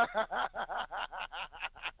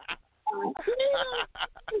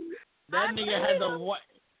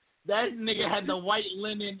 That nigga had the white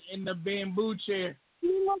linen in the bamboo chair. He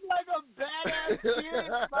looked like a badass kid.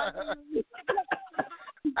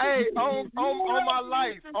 Hey, on my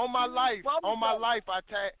life, I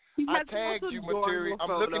tagged you, Material.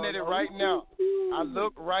 I'm looking at it right now. I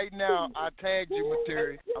look right now. I tagged you,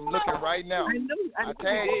 Material. I'm looking right now. I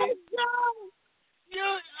tagged you.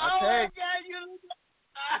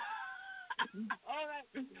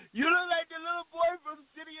 You look like the little boy from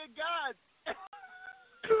City of God.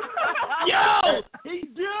 Yo, he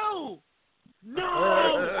do.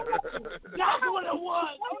 No, that's what it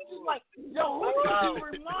was. I was just like, yo, who does he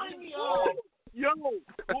remind me of? Yo,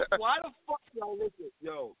 why the fuck y'all listen?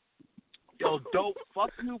 Yo, dope.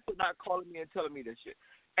 Fuck you for not calling me and telling me this shit.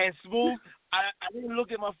 And Smooth, I didn't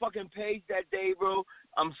look at my fucking page that day, bro.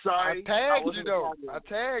 I'm sorry. I tagged you though. I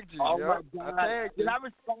tagged you. Oh yo. my God. I tagged you. Did I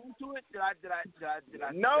respond to it? Did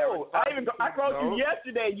I? No, I called you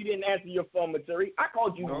yesterday. You didn't answer your phone, Maturi. I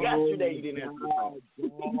called you yesterday. You didn't answer your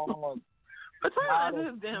phone. What's wrong with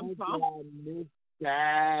this damn phone?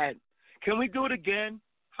 Dad, can we do it again?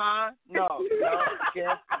 Huh? No,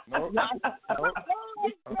 can't. Nope.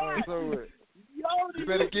 So what? You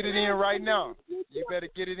better get it in right now.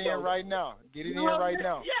 Get it in right now.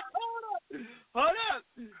 Hold up.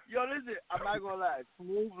 Yo, listen, I'm not gonna lie.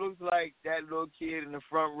 Smooth looks like that little kid in the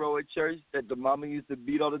front row at church that the mama used to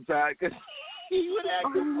beat all the time because he would act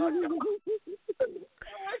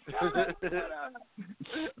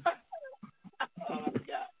Oh my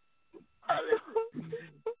God.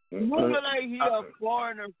 Moving like he a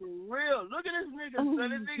foreigner for real. Look at this nigga, son.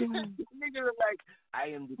 This nigga look like, I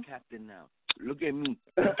am the captain now. Look at me.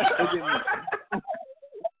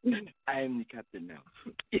 I am the captain now.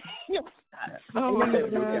 Oh my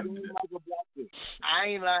God. I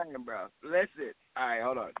ain't lying, bro. Listen. All right,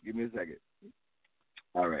 hold on. Give me a second.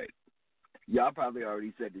 All right. Y'all probably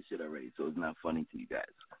already said this shit already, so it's not funny to you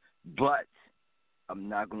guys. But I'm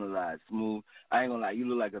not going to lie. Smooth. I ain't going to lie. You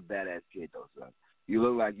look like a badass kid, though, son. You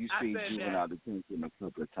look like you see juvenile detention a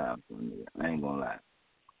couple of times. I ain't going to lie.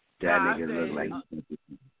 That nigga look like...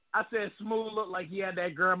 I said Smooth looked like he had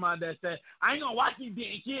that grandma that said, I ain't going to watch these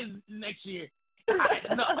damn kids next year.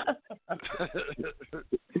 No.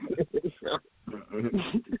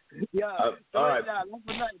 Yeah, all right.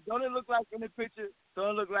 Don't it look like in the picture? Don't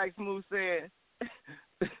it look like Smooth saying,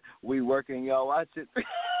 we working, y'all watch it?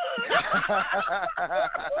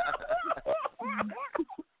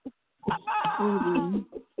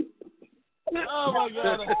 Oh my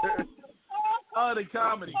God. Oh, the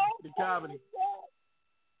comedy.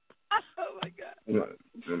 Oh my God.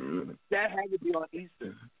 That had to be on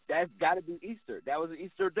Easter. That's got to be Easter. That was an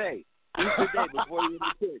Easter day. Easter day before you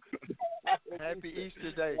were kids. Happy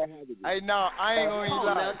Easter Day. Hey, no, I ain't gonna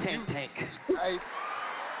lie.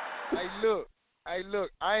 Hey, look.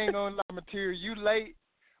 I ain't gonna lie, Material. You late,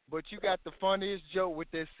 but you got the funniest joke with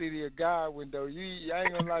that City of God window. I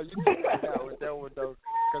ain't gonna lie, you got out with that one though.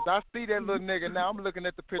 Cause I see that little nigga now. I'm looking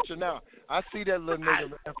at the picture now. I see that little nigga,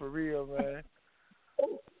 man, for real, man.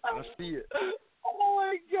 I see it. Oh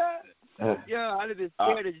my God. Yeah, I'd have been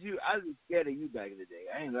scared of you. I'd have been scared of you back in the day.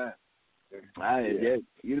 I ain't lying.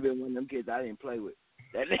 You'd have been one of them kids I didn't play with.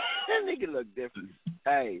 That nigga look different.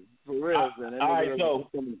 Hey, for real, son. All right, so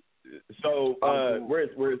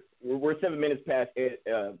we're 7 minutes past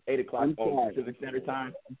 8 o'clock on Pacific Standard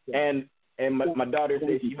Time, and my daughter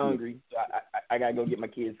says she's hungry, so I gotta go get my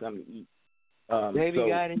kids something to eat. Baby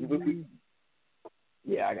got it.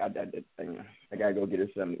 Yeah, I gotta go get her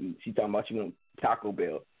something to eat. She talking about she want Taco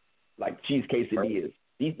Bell, like cheese quesadillas.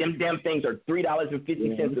 Them damn things are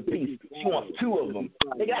 $3.50 a piece. She wants 2 of them.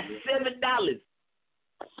 They got $7.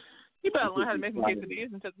 You better learn how to make some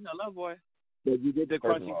quesadillas and tell them hello, boy. But you get the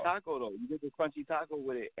crunchy taco though. You get the crunchy taco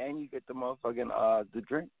with it, and you get the motherfucking the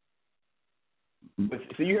drink. But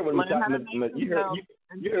so you heard what you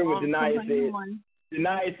heard what Denaya said.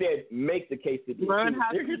 Denaya said, make the quesadilla. Learn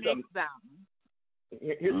how to make them.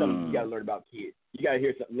 Here's something you gotta learn about kids. You gotta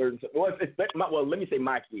learn something. Well, let me say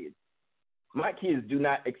my kids. My kids do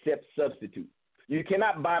not accept substitutes. You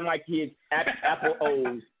cannot buy my kids Apple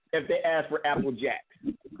O's if they ask for Apple Jacks.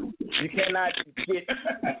 You cannot get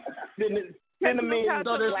cinnamon.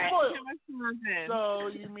 So they're spoiled. So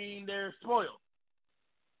you mean they're spoiled?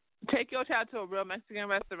 Take your child to a real Mexican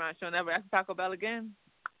restaurant. She'll never ask Taco Bell again.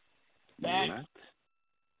 I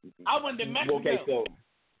went to Mexico.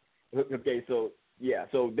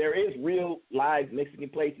 So there is real live Mexican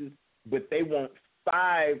places, but they want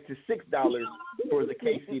 $5 to $6 for the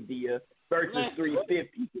quesadilla versus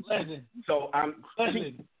 $3.50. So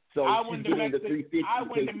she's getting the $3.50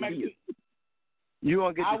 quesadilla. You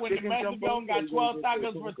gonna get the I went to Mexico and got 12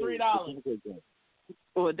 tacos for $3.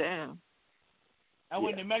 Oh damn! I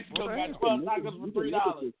went to Mexico and got 12 tacos for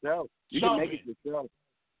 $3. You can make it yourself.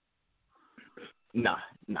 Nah.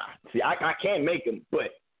 See, I can't make them,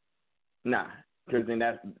 but nah, because then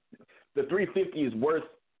that's the $3.50 is worth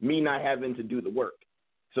me not having to do the work.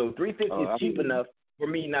 So $3.50 is cheap enough for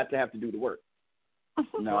me not to have to do the work.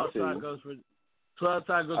 No, 12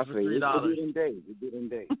 tacos for $3. We do them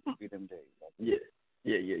days. Yeah.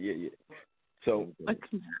 So,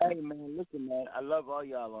 hey man, listen man, I love all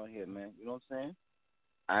y'all on here, man. You know what I'm saying?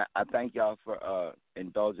 I thank y'all for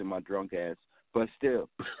indulging my drunk ass, but still,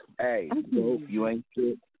 hey, Dope, you ain't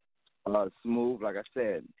shit. Smooth, like I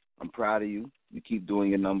said, I'm proud of you. You keep doing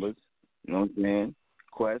your numbers. You know what I'm saying?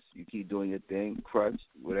 Quest, you keep doing your thing. Crush,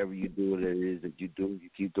 whatever you do, what it is that you do, you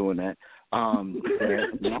keep doing that.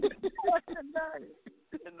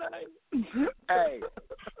 Hey,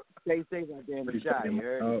 stay safe out there in the shot. You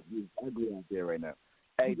heard? It's ugly out there right now.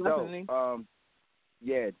 Hey, Dope,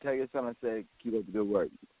 yeah, tell your son I said keep up the good work.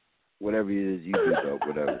 Whatever it is you do, Dope,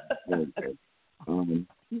 whatever. Go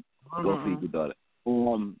feed your daughter.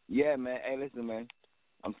 Yeah, man. Hey, listen, man.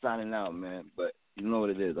 I'm signing out, man. But you know what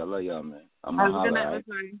it is. I love y'all, man. I'm Have a a good holler. night, Right?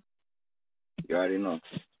 Missouri. You already know.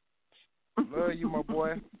 Love you, my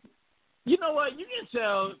boy. You know what? You can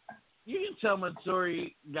tell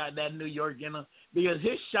Missouri got that New York in him because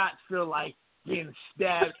his shots feel like getting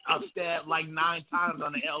stabbed like 9 times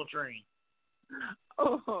on the L train.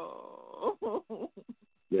 Oh.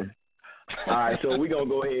 Yeah. All right, so we're gonna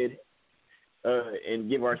go ahead and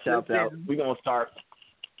give our shouts out. We're gonna start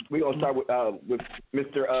with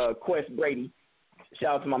Mr. Quest Brady.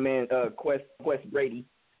 Shout out to my man Quest Brady.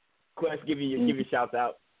 Quest, give your shouts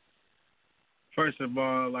out. First of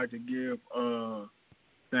all, I'd like to give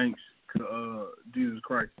thanks to Jesus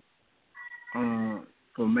Christ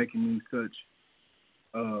for making me such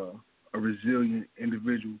a resilient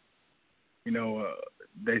individual. You know,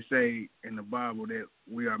 they say in the Bible that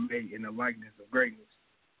we are made in the likeness of greatness.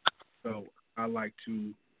 So I like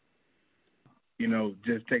to, you know,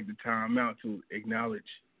 just take the time out to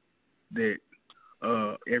acknowledge that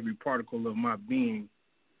every particle of my being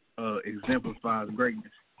exemplifies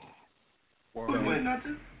greatness. Wow. You ain't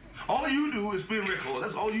nothing. All you do is spin record.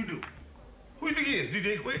 That's all you do. Who you think he is?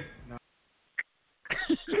 DJ Quick? No.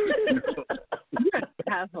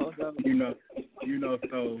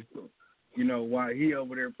 So while he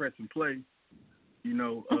over there pressing play, being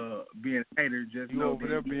a hater, just you over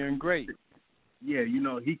there being great. Yeah,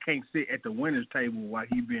 he can't sit at the winner's table while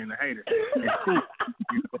he being a hater. It's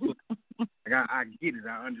cool. Like I get it.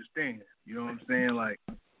 I understand. You know what I'm saying? Like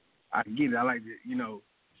I get it. I like to,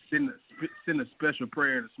 send a special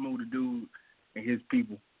prayer to Smooth the Dude and his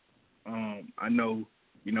people. I know,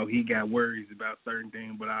 he got worries about certain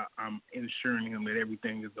things, but I'm ensuring him that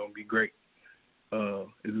everything is gonna be great.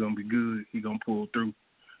 It's gonna be good. He gonna pull through.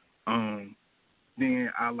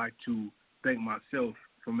 Then I like to thank myself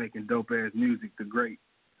for making dope ass music the great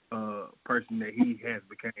person that he has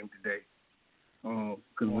became today.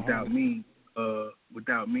 Because without me,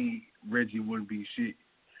 Reggie wouldn't be shit.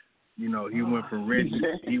 He went from Reggie.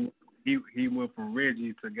 He went from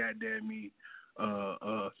Reggie to goddamn me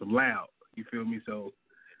some Loud. You feel me? So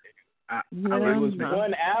I it was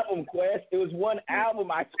one album, Quest. It was one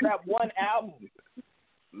album. I scrapped one album.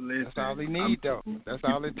 Listen, that's all he need, though. That's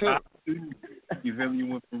all it took. You feel me? You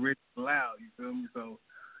went from Reggie to Loud. You feel me? So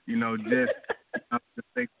just I'm to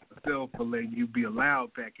thank myself for letting you be a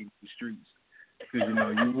Loud pack in the streets, because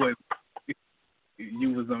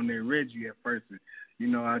you was on there Reggie at first.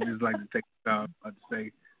 I just like to take the time to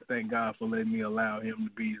say thank God for letting me allow him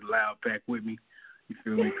to be Loud pack with me. You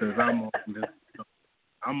feel me? Because I'm on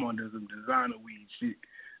some designer weed shit.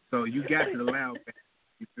 So you got to the Loud pack.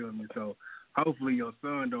 You feel me? So hopefully your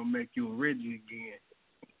son don't make you a Reggie again.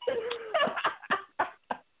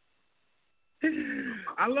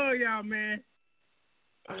 I love y'all, man.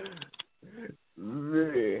 Hey,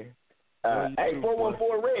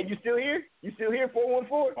 414 Red, you still here? You still here,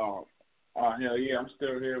 414? Oh, hell yeah, I'm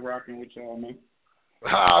still here rocking with y'all, man.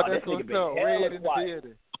 Oh, that's what's up. Red in the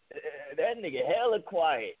building. That nigga hella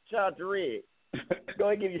quiet. Shout out to Red. Go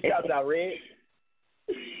ahead and give your shout out, Red.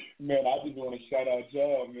 Man, I just want to shout out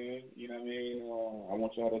y'all, man. You know what I mean? I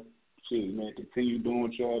want y'all to continue doing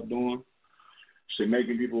what y'all doing. Shit,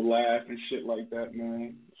 making people laugh and shit like that,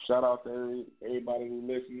 man. Shout out to everybody who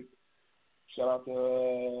listens. Shout out to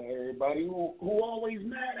everybody who always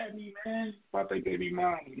mad at me, man. About they baby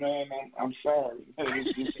mamas, man. I'm sorry. This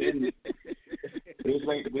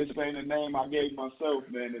ain't the name I gave myself,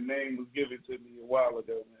 man. The name was given to me a while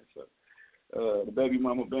ago, man. So, the Baby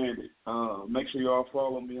Mama Bandit. Make sure y'all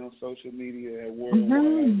follow me on social media at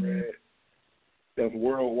Worldwide Red. That's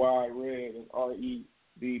Worldwide Red. That's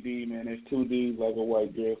REDD, man. There's 2 D's like a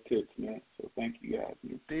white girl's tits, man. So thank you guys,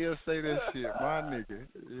 man. Still say that shit, my nigga.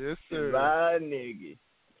 Yes, sir. My nigga.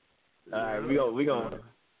 All right,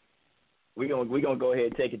 we gonna go ahead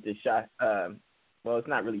and take it to shot. Well, it's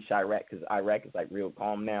not really Chirac because Iraq is like real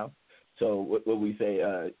calm now. So what we say,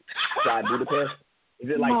 Shy Budapest? Is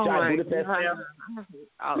it like Shy Budapest now?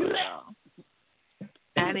 Oh no.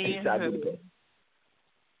 Annie,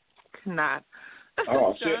 not.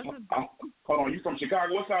 Oh shit! Hold on, you from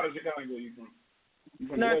Chicago? What side of Chicago you from? You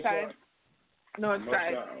from North the side. West North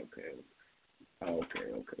side.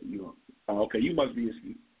 Okay. You must be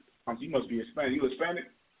Hispanic. You Hispanic?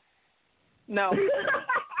 No.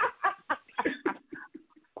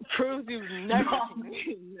 Proves you've never seen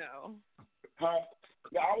me. No. Huh?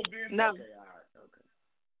 Yeah, I was being. No. Okay,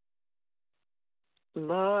 all right.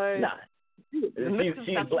 Lord. Nah.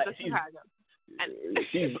 She's black.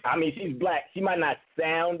 She's black. She might not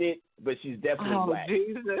sound it, but she's definitely black.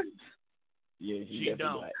 Jesus. Yeah, she's she definitely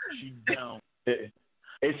don't. black. She don't.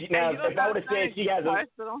 If I would have said she has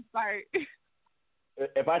don't start.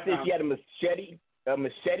 if I said she had a machete, a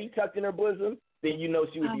machete tucked in her bosom, then you know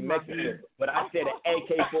she would be Mexican. But I said an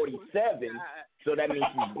AK-47, so that means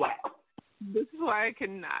she's black. This is why I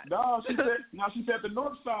cannot. No, she said the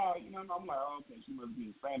north side. You know, I'm like, oh, okay, she must be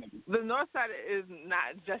Hispanic. The north side is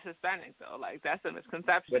not just Hispanic though. Like that's a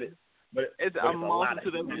misconception. But it's a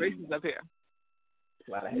multitude of races up here.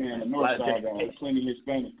 Man, the north side got plenty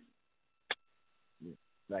Hispanic.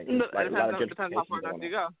 Like, it depends how far north you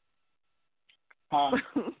go. Huh?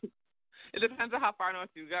 It depends on how far north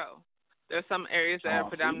you go. There's some areas that are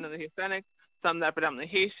predominantly Hispanic, some that are predominantly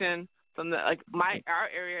Haitian, some that our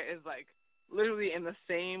area is like literally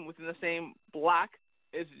within the same block.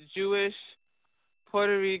 It's Jewish,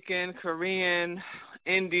 Puerto Rican, Korean,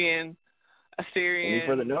 Indian, Assyrian. Any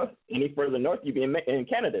further north, you be in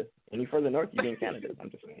Canada. Any further north, you be in Canada. I'm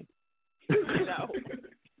just saying. No.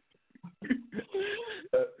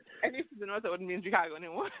 Any further north, that wouldn't be in Chicago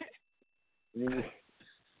anymore.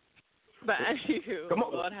 But anywho, come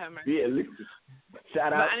on. Lord have mercy. Yeah,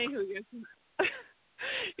 shout out. But anywho,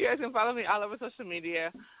 you guys can follow me all over social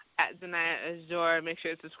media at Denia Azure. Make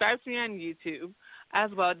sure to subscribe to me on YouTube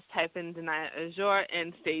as well. Just type in Denia Azure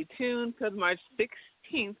and stay tuned because March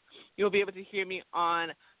 16th, you'll be able to hear me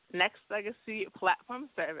on Next Legacy platform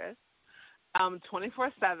service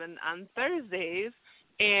 24/7 on Thursdays.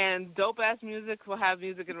 And Dope Ass Music will have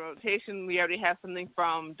music in rotation. We already have something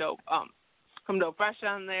from Dope Fresh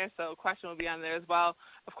on there, so Question will be on there as well.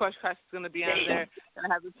 Of course, Crush is going to be on there.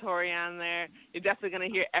 Gonna have the Tory on there. You're definitely going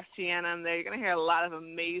to hear FTN on there. You're going to hear a lot of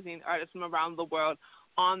amazing artists from around the world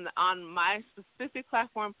on my specific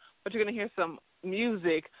platform. But you're going to hear some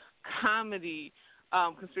music, comedy,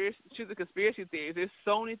 conspiracy theories. There's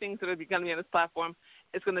so many things that are going to be on this platform.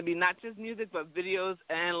 It's going to be not just music, but videos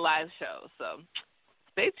and live shows. So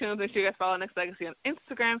stay tuned. Make sure you guys follow Next Legacy on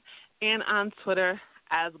Instagram and on Twitter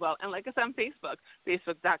as well. And like I said, on Facebook,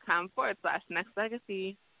 facebook.com/Next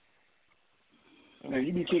Legacy. Man,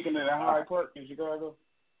 you be kicking it at Hyde Park in Chicago?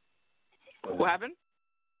 What happened?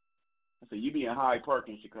 I said, you be in Hyde Park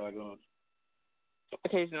in Chicago?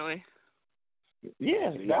 Occasionally.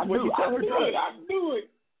 Yeah, that's what you tell her drugs. I knew it.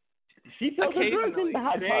 She sells her drugs in Hyde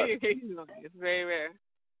Park. Very occasionally. It's very rare.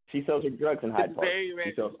 She sells her drugs in Hyde Park. Very rare.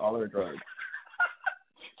 She sells all her drugs.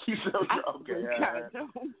 She sells drugs. Okay.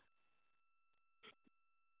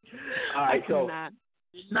 All right, so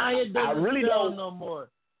Denia doesn't sell no more.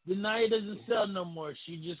 Denia doesn't sell no more.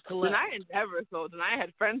 She just collects. Denia never sold. Denia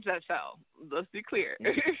had friends that sell. Let's be clear.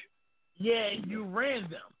 Yeah, you ran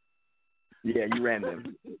them. Yeah, you ran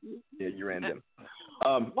them.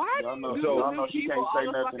 Why y'all know she can't say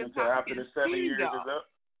nothing until after the 7 years is up.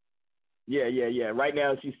 Yeah. Right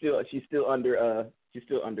now she's still under.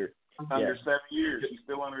 Under 7 years. She's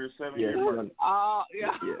still under the 7 years.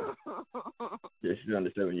 Yeah, she's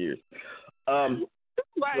under 7 years.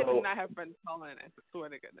 Why did not have friends calling it? I swear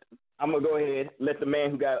to goodness. I'm gonna go ahead, let the man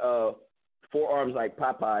who got 4 arms like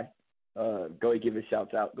Popeye go ahead and give his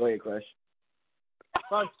shouts out. Go ahead, Crush.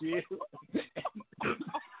 Fuck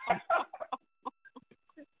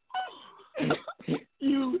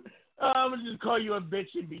you. I'm gonna just call you a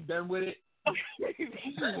bitch and be done with it.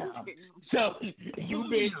 So you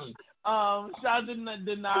bitch. Shout out to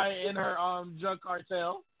Denia and her drug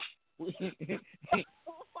cartel.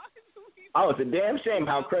 Oh, it's a damn shame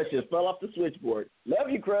how Crush just fell off the switchboard. Love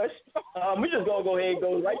you, Crush. We just gonna go ahead and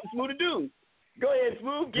go right to Smooth Dude. Go ahead,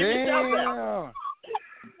 Smooth. Give your shout out.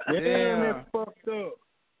 Damn, it's fucked up.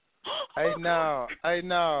 Hey, now,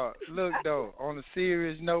 look, though, on a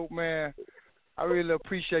serious note, man, I really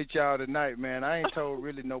appreciate y'all tonight, man. I ain't told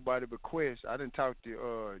really nobody but Quest. I didn't talk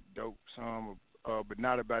to Dope some, but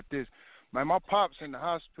not about this. Man, my pop's in the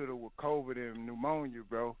hospital with COVID and pneumonia,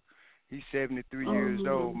 bro. He's 73 years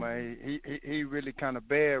old, man. He really kind of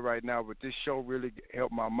bad right now, but this show really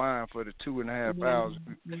helped my mind for the 2.5 hours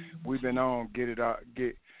we've been on.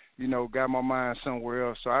 Got my mind somewhere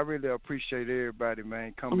else. So I really appreciate everybody,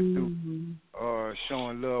 man, coming through,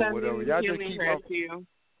 showing love, whatever. Y'all just keep up.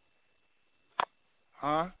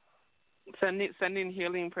 Huh? Sending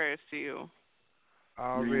healing prayers to you.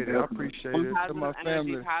 Already, I appreciate it. To my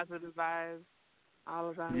family. Positive vibes, all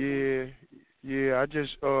of that. Yeah. I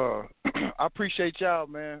just I appreciate y'all,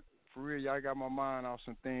 man. For real, y'all got my mind off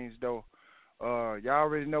some things though. Y'all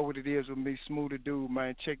already know what it is with me, Smooth Dude,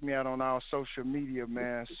 man. Check me out on our social media,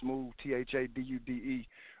 man. Smooth, THADUDE.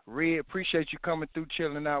 Red, appreciate you coming through,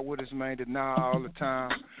 chilling out with us, man. Denia all the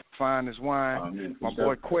time, fine as wine. My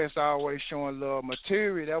boy Quest always showing love.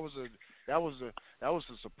 Material, that was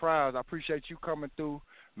a surprise. I appreciate you coming through,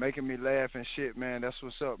 making me laugh and shit, man. That's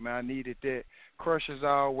what's up, man. I needed that. Crush as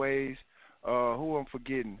always. Who I'm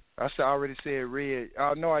forgetting? I already said Red.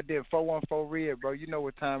 No, I did. 414 Red, bro. You know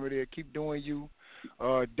what time it is. Keep doing you.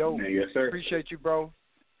 Dope. Yes, sir. Appreciate you, bro.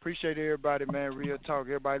 Appreciate everybody, man. Real talk.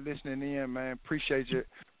 Everybody listening in, man. Appreciate you.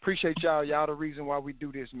 Appreciate y'all. Y'all the reason why we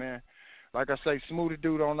do this, man. Like I say, Smoothie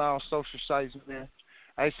Dude on our social sites, man.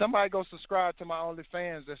 Hey, somebody go subscribe to my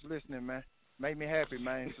OnlyFans that's listening, man. Make me happy,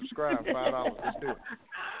 man. Subscribe, $5. Let's do it.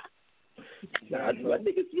 Shout out to my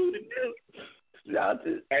nigga Smoothie Dude. Shout out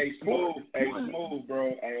to Smooth,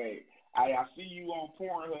 bro. Hey, I see you on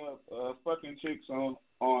Pornhub, fucking chicks on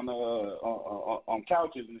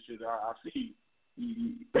couches and shit. I see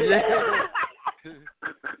you. Yeah.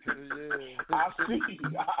 I see you.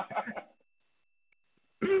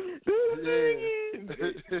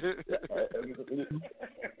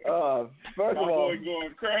 First of all, boy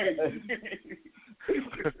going crazy.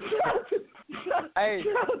 hey,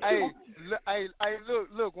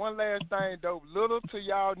 look, one last thing, though. Little to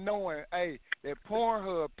y'all knowing, hey, that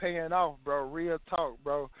Pornhub paying off, bro. Real talk,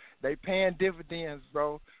 bro. They paying dividends,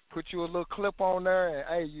 bro. Put you a little clip on there, and,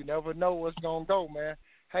 hey, you never know what's going to go, man.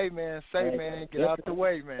 Hey, man, man, get out the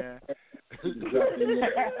way, man.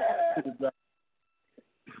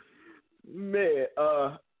 Man,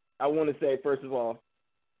 I want to say, first of all,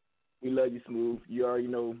 we love you, Smooth. You already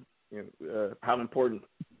know how important,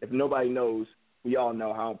 if nobody knows, we all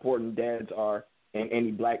know how important dads are in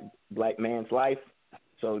any black man's life.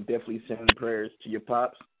 So definitely send prayers to your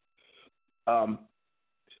pops. I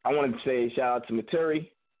wanted to say shout out to Maturi.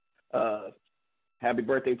 Happy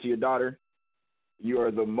birthday to your daughter. You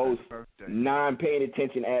are the most non-paying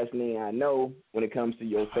attention ass nigga I know when it comes to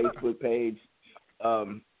your Facebook page.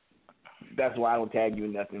 That's why I don't tag you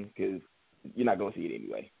in nothing, because you're not going to see it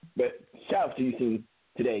anyway. But shout out to you seeing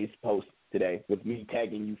today's post today with me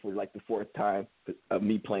tagging you for like the fourth time of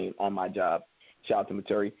me playing on my job. Shout out to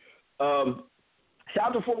Maturi. Shout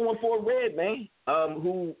out to 414 Red, man,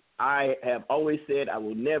 who I have always said I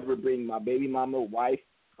will never bring my baby mama, wife,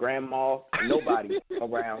 grandma, nobody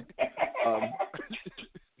around.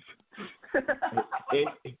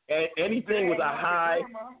 Anything with a high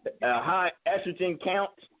estrogen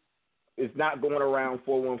count is not going around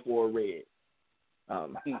 414 Red.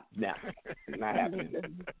 Nah, it's not happening.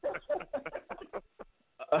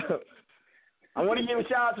 I want to give a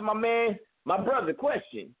shout out to my man, my brother,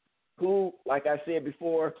 Question, who, like I said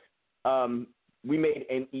before, we made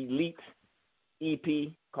an elite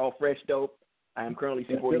EP called Fresh Dope. I am currently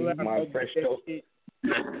supporting my Fresh Dope.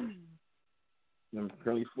 I'm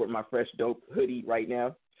currently supporting my Fresh Dope hoodie right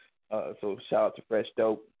now. So shout out to Fresh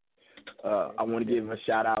Dope. I want to give a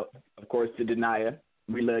shout out, of course, to Denia.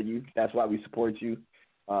 We love you. That's why we support you.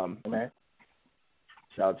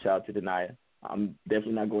 Shout out to Denia. I'm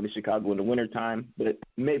definitely not going to Chicago in the wintertime, but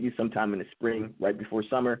maybe sometime in the spring, right before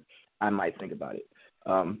summer, I might think about it.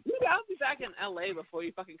 I'll be back in LA before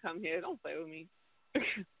you fucking come here. Don't play with me.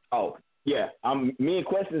 Oh, yeah. Me and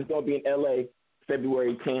Question is going to be in LA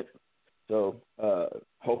February 10th. So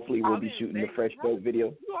hopefully we'll be shooting the Fresh Dope video.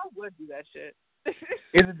 You all would do that shit.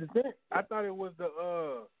 Is it the 10th? I thought it was the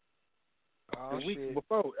week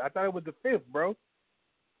before. I thought it was the 5th, bro.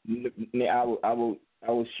 I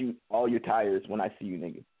will shoot all your tires when I see you,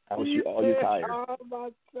 nigga. I will shoot all your tires. All my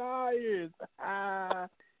tires.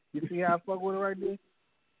 You see how I fuck with it right there?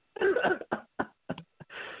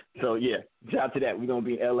 So yeah, shout out to that. We're gonna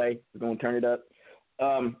be in LA. We're gonna turn it up.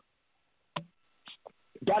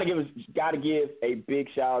 Gotta give a big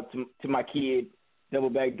shout out to my kid, Double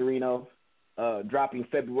Bag Dorino, dropping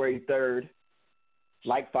February 3rd.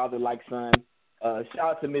 Like father, like son. Shout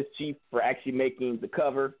out to Miss Chief for actually making the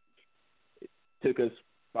cover. It took us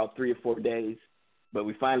about 3 or 4 days, but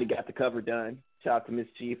we finally got the cover done. Shout out to Miss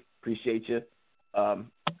Chief. Appreciate you.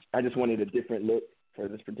 I just wanted a different look for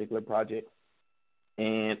this particular project.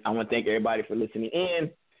 And I want to thank everybody for listening in.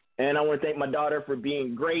 And I want to thank my daughter for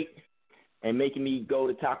being great and making me go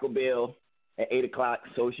to Taco Bell at 8 o'clock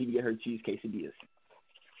so she can get her cheese quesadillas.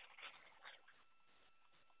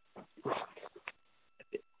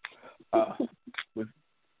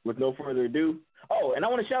 With no further ado. Oh, and I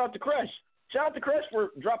want to shout out to Crush. Shout out to Crush for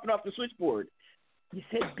dropping off the switchboard. He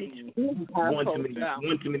said bitch one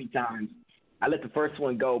too many times. I let the first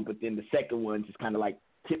one go, but then the second one just kind of like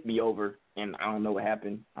tipped me over, and I don't know what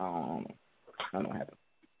happened. I don't know what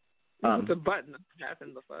happened. The button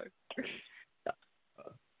happened. The fuck.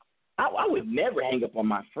 I would never hang up on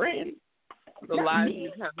my friend. The lies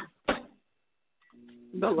you tell.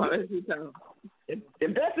 The lies you tell. If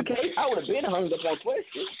that's the case, I would have been hung up on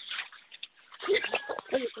Question.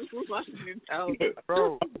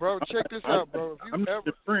 Bro, check this out, bro.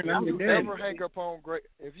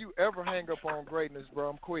 If you ever hang up on greatness, bro,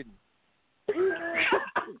 I'm quitting. You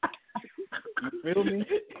feel me?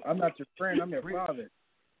 I'm not your friend. I'm your father.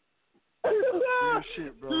 Real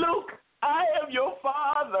shit, bro. I am your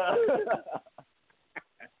father.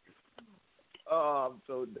 Oh, I'm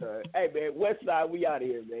so done. Hey, man, West Side, we out of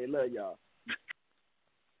here, man. Love y'all.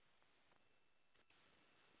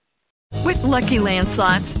 With Lucky Land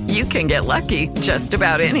Slots, you can get lucky just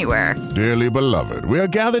about anywhere. Dearly beloved, we are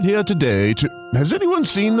gathered here today to... Has anyone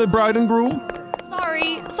seen the bride and groom?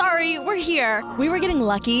 Sorry, we're here. We were getting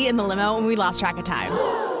lucky in the limo and we lost track of time.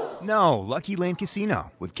 No, Lucky Land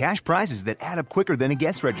Casino, with cash prizes that add up quicker than a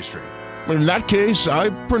guest registry. In that case, I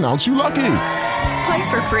pronounce you lucky. Play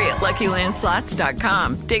for free at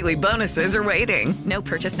LuckyLandSlots.com. Daily bonuses are waiting. No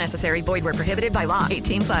purchase necessary. Void where prohibited by law.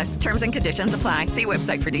 18+. Terms and conditions apply. See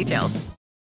website for details.